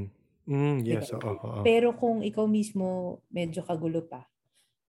 Yes. Pero kung ikaw mismo medyo kagulo pa,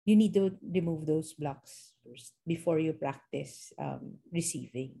 you need to remove those blocks first before you practice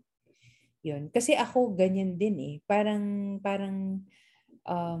receiving. Yun. Kasi ako ganyan din eh. Parang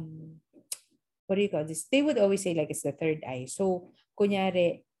what do you call this? They would always say like it's the third eye. So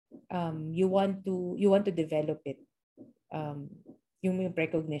kunyari you want to develop it, yung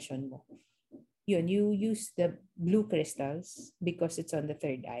precognition mo. Yun, you use the blue crystals because it's on the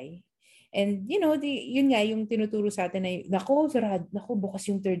third eye. And yun nga yung tinuturo sa atin na nako bukas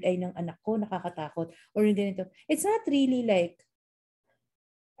yung third eye ng anak ko, nakakatakot or yung ganito. It's not really like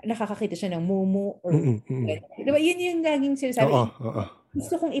nakakakita siya ng mumu or diba yun yung laging sinasabi.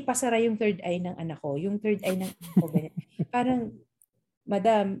 Gusto kong ipasara yung third eye ng anak ko, yung third eye ng anak ko ganyan. Parang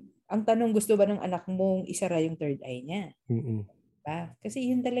madam, ang tanong, gusto ba ng anak mong isara yung third eye niya? Diba?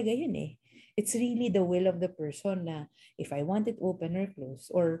 Kasi yun talaga yun eh. It's really the will of the person na if I want it open or close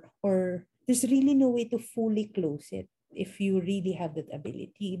or there's really no way to fully close it if you really have that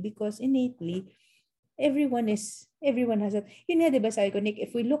ability because innately everyone has that. Yun nga, diba sabi ko, Nick,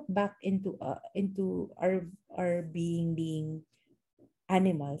 if we look back into our being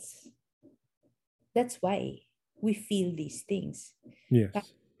animals, that's why we feel these things. Yes.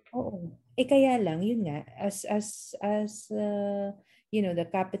 Oo. Kaya lang, yun nga, as the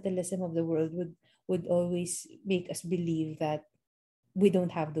capitalism of the world would always make us believe that we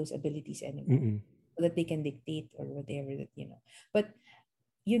don't have those abilities anymore. So that they can dictate or whatever that, But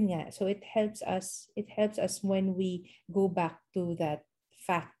yun nga, so it helps us when we go back to that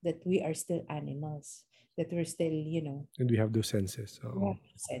fact that we are still animals, that we're still, and we have those senses. We have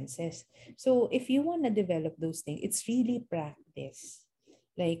senses. So if you want to develop those things, it's really practice.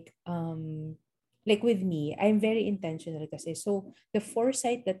 Like with me, I'm very intentional kasi. So the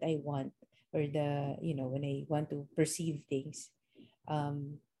foresight that I want or when I want to perceive things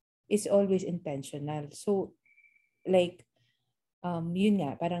is always intentional. So like yun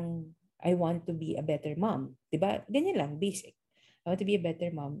nga, parang I want to be a better mom. Diba? Ganyan lang, basic. I want to be a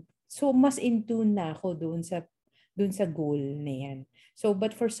better mom. So mas in tune na ako doon sa goal na yan. So,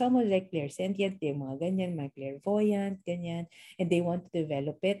 but for someone like clairsentient, yung mga ganyan, mga clairvoyant, ganyan, and they want to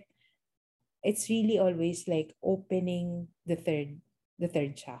develop it, it's really always like opening the third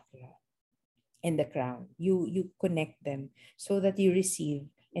chakra and the crown. You connect them so that you receive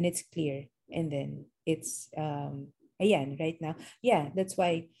and it's clear. And then it's, ayan, right now. Yeah, that's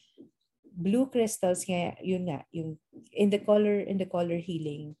why blue crystals nga, yun nga, yung in the color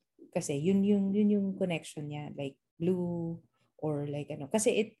healing, kasi yun yung connection niya, like blue or like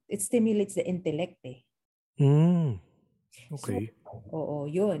kasi it stimulates the intellect eh. Okay. So,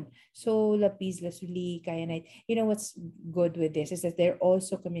 yun. So, lapis lazuli, kyanite. You know what's good with this is that they're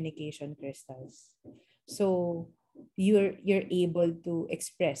also communication crystals. So, you're able to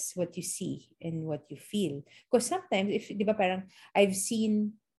express what you see and what you feel. Because sometimes, if di ba parang I've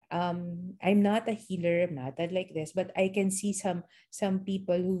seen, I'm not a healer, I'm not like this, but I can see some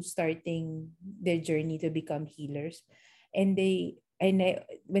people who starting their journey to become healers, and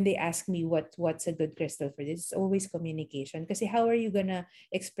when they ask me what's a good crystal for this, it's always communication. Kasi how are you gonna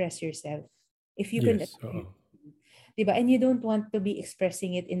express yourself if you can, Yes. diba? And you don't want to be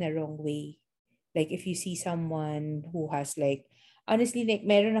expressing it in a wrong way. Like if you see someone who has like, honestly, like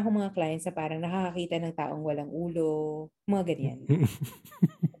meron akong mga clients na parang nakakakita ng taong walang ulo, mga ganyan.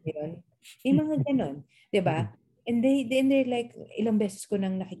 Yun. Yung mga ganon, diba? And they're like, ilang beses ko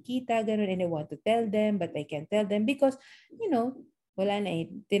nang nakikita, ganon, and I want to tell them, but I can't tell them because, wala na eh.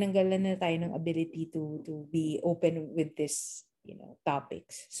 Tinanggalan na tayo ng ability to be open with this,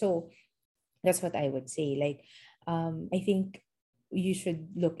 topics. So, that's what I would say. Like, I think you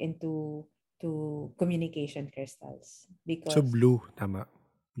should look into communication crystals because So blue, tama.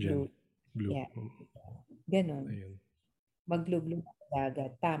 blue. Blue. Yeah. Ganon. Ayun. Mag-blue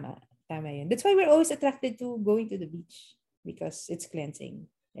dagat. Tama yun. That's why we're always attracted to going to the beach because it's cleansing,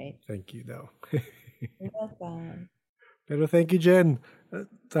 right? Thank you daw. You're welcome. Pero thank you, Jen.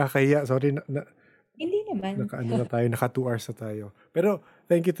 Kaya, sorry, Hindi naman. na tayo, naka 2 hours na tayo. Pero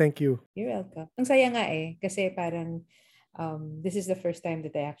thank you. You're welcome. Ang saya nga eh, kasi parang this is the first time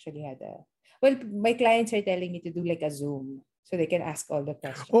that I actually had my clients are telling me to do like a Zoom so they can ask all the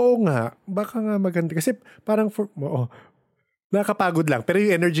questions. Oo nga, baka nga maganda. Kasi parang nakakapagod lang. Pero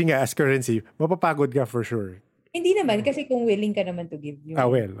yung energy nga as currency, mapapagod ka for sure. Hindi naman, kasi kung willing ka naman to give.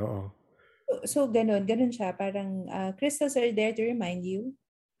 Oo. So ganun siya. Parang crystals are there to remind you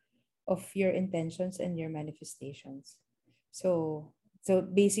of your intentions and your manifestations. So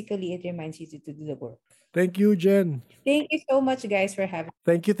basically, it reminds you to do the work. Thank you, Jen. Thank you so much, guys, for having me.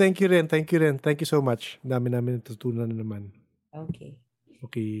 Thank you rin. Thank you so much. Dami namin natutunan na naman. Okay.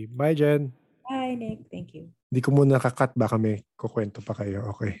 Bye, Jen. Bye, Nick. Thank you. Hindi ko muna kakat, baka may kukwento pa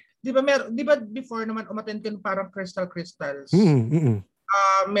kayo. Okay. Di ba before naman umattend ka parang crystals?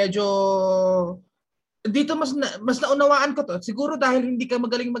 Medyo dito mas naunawaan ko to. Siguro dahil hindi ka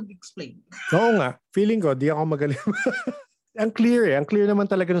magaling mag-explain. Oo nga. Feeling ko, di ako magaling. Ang clear Ang clear naman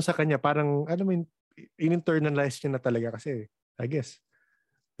talaga nun sa kanya. Parang, in-internalize niya na talaga kasi, I guess,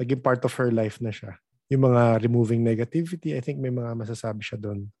 naging part of her life na siya. Yung mga removing negativity, I think may mga masasabi siya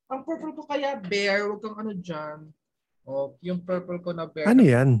doon. Ang purple ko kaya bear, wag kang dyan. Yung purple ko na bear. Ano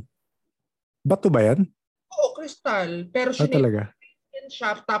yan? Bato ba yan? Oo, crystal. Pero talaga?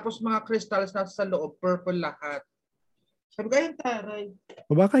 Shop, tapos mga crystals na sa loob, purple lahat. Sabi ko, ayun, taray.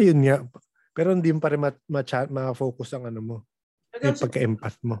 O baka yun nga. Pero hindi mo pa rin ma-focus ang mo. Yung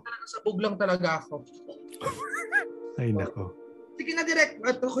pagka-empath mo. Sabog lang talaga ako. Ay, nako. Sige na, direct.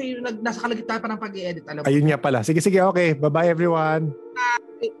 At ako yung nasa kalagitnaan pa ng pag-i-edit. Ayun nga pala. Sige, okay. Bye-bye, everyone.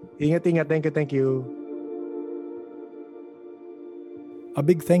 Ingat. Thank you. A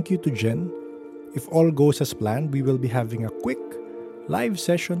big thank you to Jen. If all goes as planned, we will be having a quick live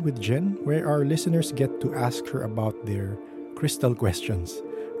session with Jen where our listeners get to ask her about their crystal questions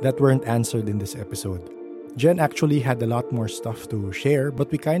that weren't answered in this episode. Jen actually had a lot more stuff to share,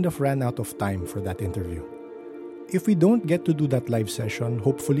 but we kind of ran out of time for that interview. If we don't get to do that live session,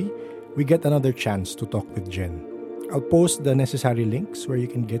 hopefully, we get another chance to talk with Jen. I'll post the necessary links where you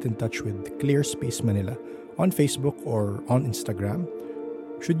can get in touch with Clear Space Manila on Facebook or on Instagram,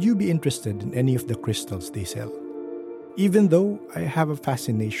 should you be interested in any of the crystals they sell. Even though I have a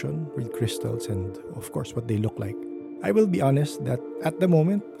fascination with crystals and, of course, what they look like, I will be honest that at the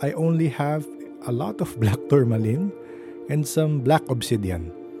moment, I only have a lot of black tourmaline and some black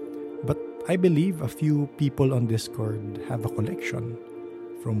obsidian. But I believe a few people on Discord have a collection,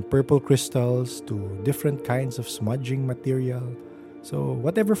 from purple crystals to different kinds of smudging material. So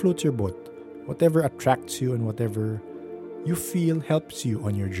whatever floats your boat, whatever attracts you and whatever you feel helps you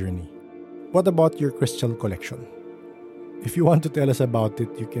on your journey. What about your crystal collection? If you want to tell us about it,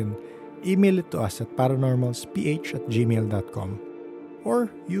 you can email it to us at paranormalsph@gmail.com, or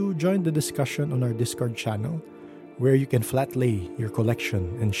you join the discussion on our Discord channel where you can flat lay your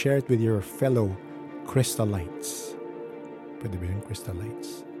collection and share it with your fellow crystallites. Pwede ba yun,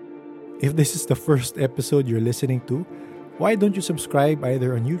 crystallites? If this is the first episode you're listening to, why don't you subscribe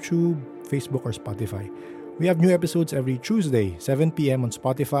either on YouTube, Facebook, or Spotify? We have new episodes every Tuesday, 7 p.m. on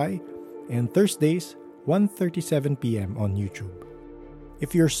Spotify, and Thursdays, 1:37 p.m. on YouTube.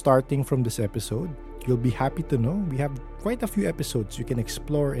 If you're starting from this episode, you'll be happy to know we have quite a few episodes you can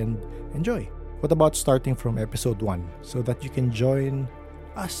explore and enjoy. What about starting from episode 1 so that you can join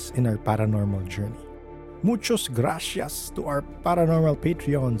us in our paranormal journey? Muchos gracias to our paranormal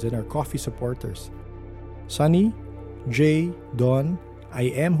Patreons and our coffee supporters. Sunny, Jay, Don, I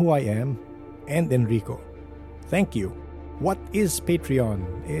Am Who I Am, and Enrico. Thank you. What is Patreon?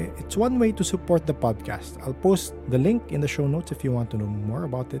 It's one way to support the podcast. I'll post the link in the show notes if you want to know more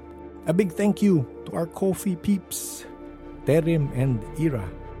about it. A big thank you to our coffee peeps, Terim and Ira.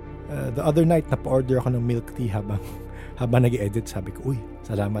 The other night, napa-order ako ng milk tea habang nag-edit. Sabi ko,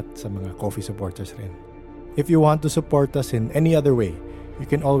 salamat sa mga coffee supporters rin. If you want to support us in any other way, you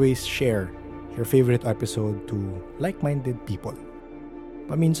can always share your favorite episode to like-minded people.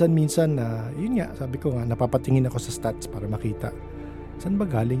 Paminsan-minsan yun nga, sabi ko nga, napapatingin ako sa stats para makita saan ba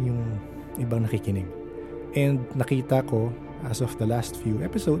galing yung ibang nakikinig. And nakita ko, as of the last few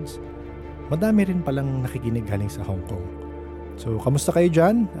episodes, madami rin palang nakikinig galing sa Hong Kong. So, kamusta kayo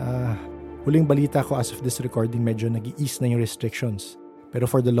dyan? Huling balita ko as of this recording, medyo nag-i-ease na yung restrictions. Pero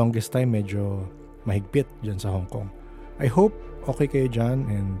for the longest time, medyo mahigpit dyan sa Hong Kong. I hope okay kayo dyan,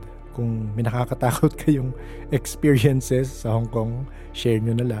 and kung may nakakatakot kayong experiences sa Hong Kong, share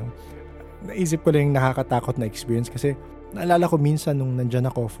nyo na lang. Naisip ko lang yung nakakatakot na experience kasi naalala ko minsan nung nandyan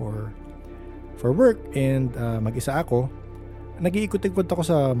ako for work and mag-isa ako, nag-iikot-ikot ako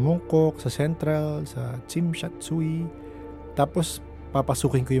sa Mongkok, sa Central, sa Tsim Shat Tsui. Tapos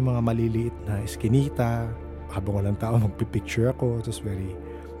papasukin ko yung mga maliliit na eskinita. Habang walang tao, magpipicture ako. Tapos very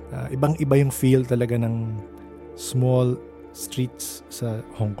ibang-iba yung feel talaga ng small streets sa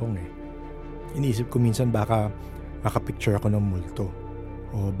Hong Kong eh. Iniisip ko minsan baka makapicture ako ng multo.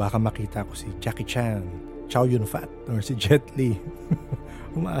 O baka makita ko si Jackie Chan, Chow Yun-fat, or si Jet Li.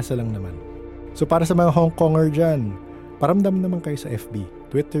 Umaasa lang naman. So para sa mga Hong Konger dyan, paramdam naman kayo sa FB,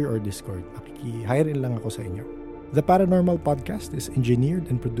 Twitter, or Discord. Makiki-hire lang ako sa inyo. The Paranormal Podcast is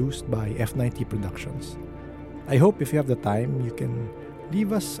engineered and produced by F90 Productions. I hope if you have the time, you can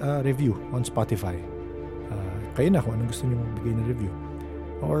leave us a review on Spotify. Kayo na kung anong gusto nyo magbigay na review.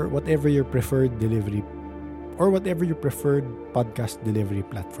 Or whatever your preferred delivery, or whatever your preferred podcast delivery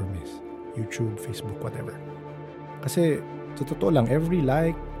platform is. YouTube, Facebook, whatever. Kasi, sa totoo lang, every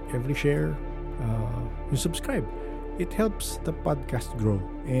like, every share, you subscribe. It helps the podcast grow.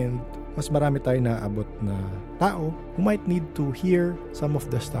 And mas marami tayo naabot na tao who might need to hear some of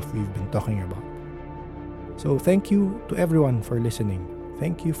the stuff we've been talking about. So, thank you to everyone for listening.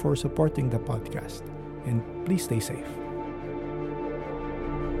 Thank you for supporting the podcast. And please stay safe.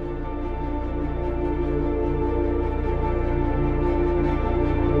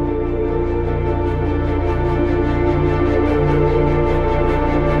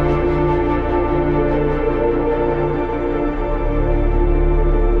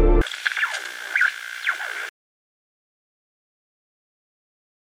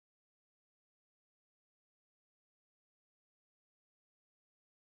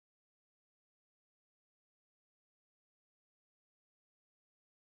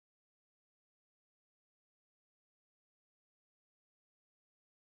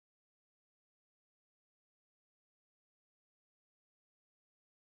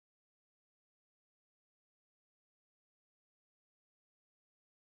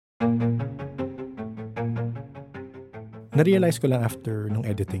 Na-realize ko lang after nung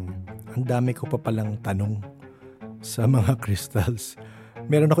editing, ang dami ko pa palang tanong sa mga crystals.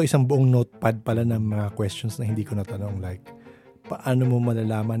 Meron ako isang buong notepad pala ng mga questions na hindi ko natanong, like, paano mo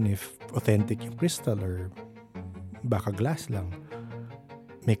malalaman if authentic yung crystal or baka glass lang?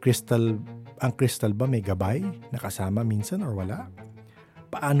 May crystal, ang crystal ba may gabay na kasama minsan or wala?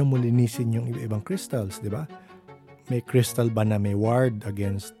 Paano mo linisin yung iba-ibang crystals, di ba? May crystal ba na may ward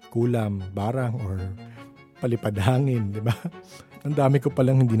against kulam, barang, or palipad hangin, di ba? Ang dami ko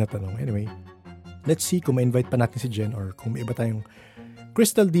palang hindi natanong. Anyway, let's see kung ma-invite pa natin si Jen or kung may iba tayong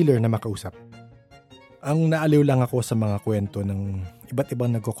crystal dealer na makausap. Ang naaliw lang ako sa mga kwento ng iba't ibang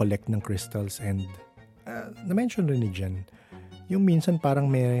nagko-collect ng crystals, and na-mention rin ni Jen, yung minsan parang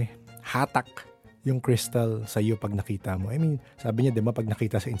may hatak yung crystal sa iyo pag nakita mo. I mean, sabi niya, di ba, pag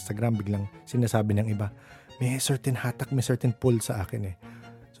nakita sa Instagram, biglang sinasabi ng iba, may certain hatak, may certain pull sa akin eh.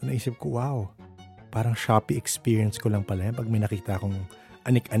 So naisip ko, wow, parang Shopee experience ko lang pala yan. Pag may nakita akong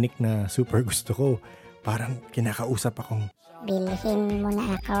anik-anik na super gusto ko, parang kinakausap akong, bilhin mo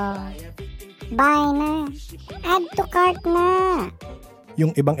na ako. Buy na. Add to cart na.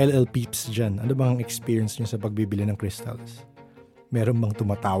 Yung ibang LL peeps dyan, ano bang experience nyo sa pagbibili ng crystals? Meron bang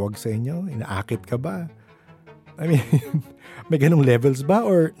tumatawag sa inyo? Inaakit ka ba? I mean, may ganong levels ba?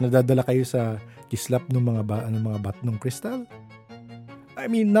 Or nadadala kayo sa kislap ng mga bat ng crystal? I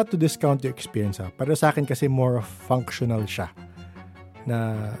mean, not to discount your experience pero sa akin kasi more of functional siya.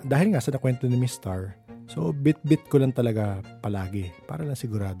 Na dahil nga sa nakwento ni Miss Star, so bit-bit ko lang talaga palagi para lang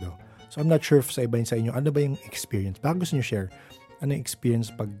sigurado. So I'm not sure if sa iba sa inyo, ano ba yung experience? Baka gusto nyo share, ano yung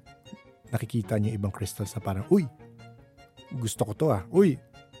experience pag nakikita nyo ibang crystals na parang, uy, gusto ko to uy,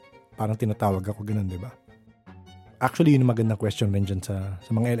 parang tinatawag ako, ganun, di ba? Actually, yun yung magandang question rin dyan sa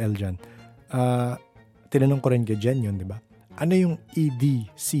mga LL dyan. Tinanong ko rin kay Jen yun, di ba? Ano yung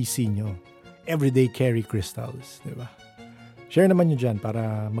EDCC nyo? Everyday Carry Crystals, di ba? Share naman nyo dyan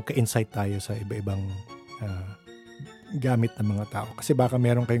para magka-insight tayo sa iba-ibang gamit ng mga tao. Kasi baka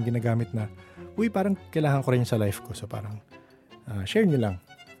meron kayong ginagamit na, uy, parang kailangan ko rin sa life ko. So parang, share nyo lang.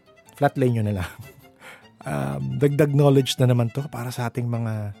 Flatline nyo na lang. Dagdag knowledge na naman to para sa ating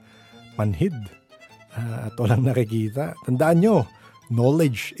mga manhid. At walang nakikita. Tandaan nyo,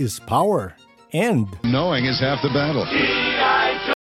 knowledge is power. And knowing is half the battle.